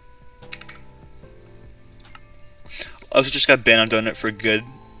 I also just got banned on Donut for good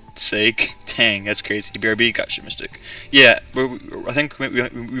sake. Dang, that's crazy. BRB, gotcha, Mystic. Yeah, I think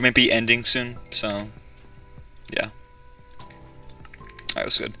we might be ending soon, so yeah. Alright,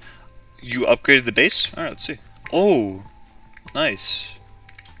 that's good. You upgraded the base? Alright, let's see. Oh, nice.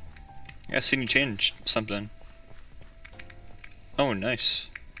 Yeah, I seen you change something. Oh, nice.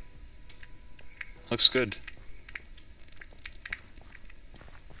 Looks good.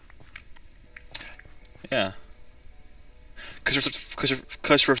 Yeah.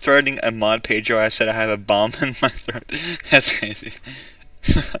 Cause for threatening a mod pager, I said I have a bomb in my throat. That's crazy.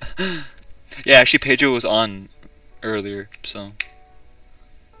 Yeah, actually, Pedro was on earlier, so.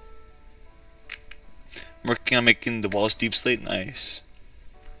 I'm working on making the walls deep slate. Nice.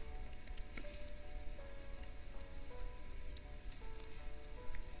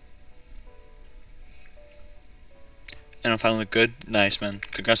 And I'm finally look good. Nice, man.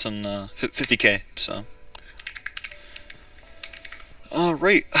 Congrats on 50K. So, all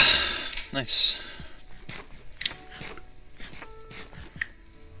right, nice.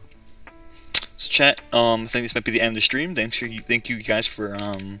 So chat. I think this might be the end of the stream. Thank you guys for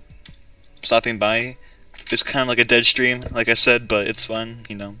stopping by. It's kind of like a dead stream, like I said, but it's fun.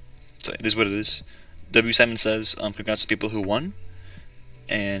 You know, so it is what it is. W Simon says, congrats to people who won.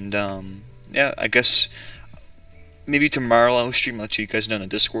 And yeah, I guess maybe tomorrow I'll stream, let you guys know in the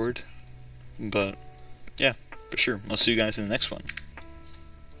Discord. But yeah, for sure. I'll see you guys in the next one.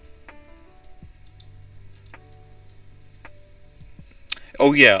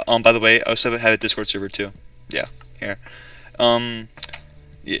 Oh yeah, by the way, I also have a Discord server too. Yeah, here.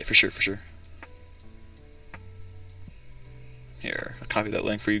 Yeah, for sure, for sure. Here, I'll copy that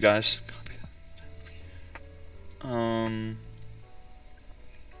link for you guys.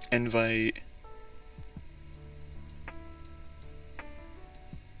 Invite.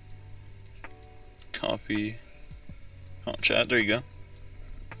 Copy. Oh, chat, there you go.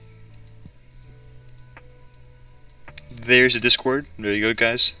 There's the Discord. There you go,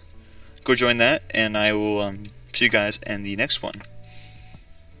 guys. Go join that, and I will see you guys in the next one.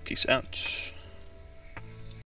 Peace out.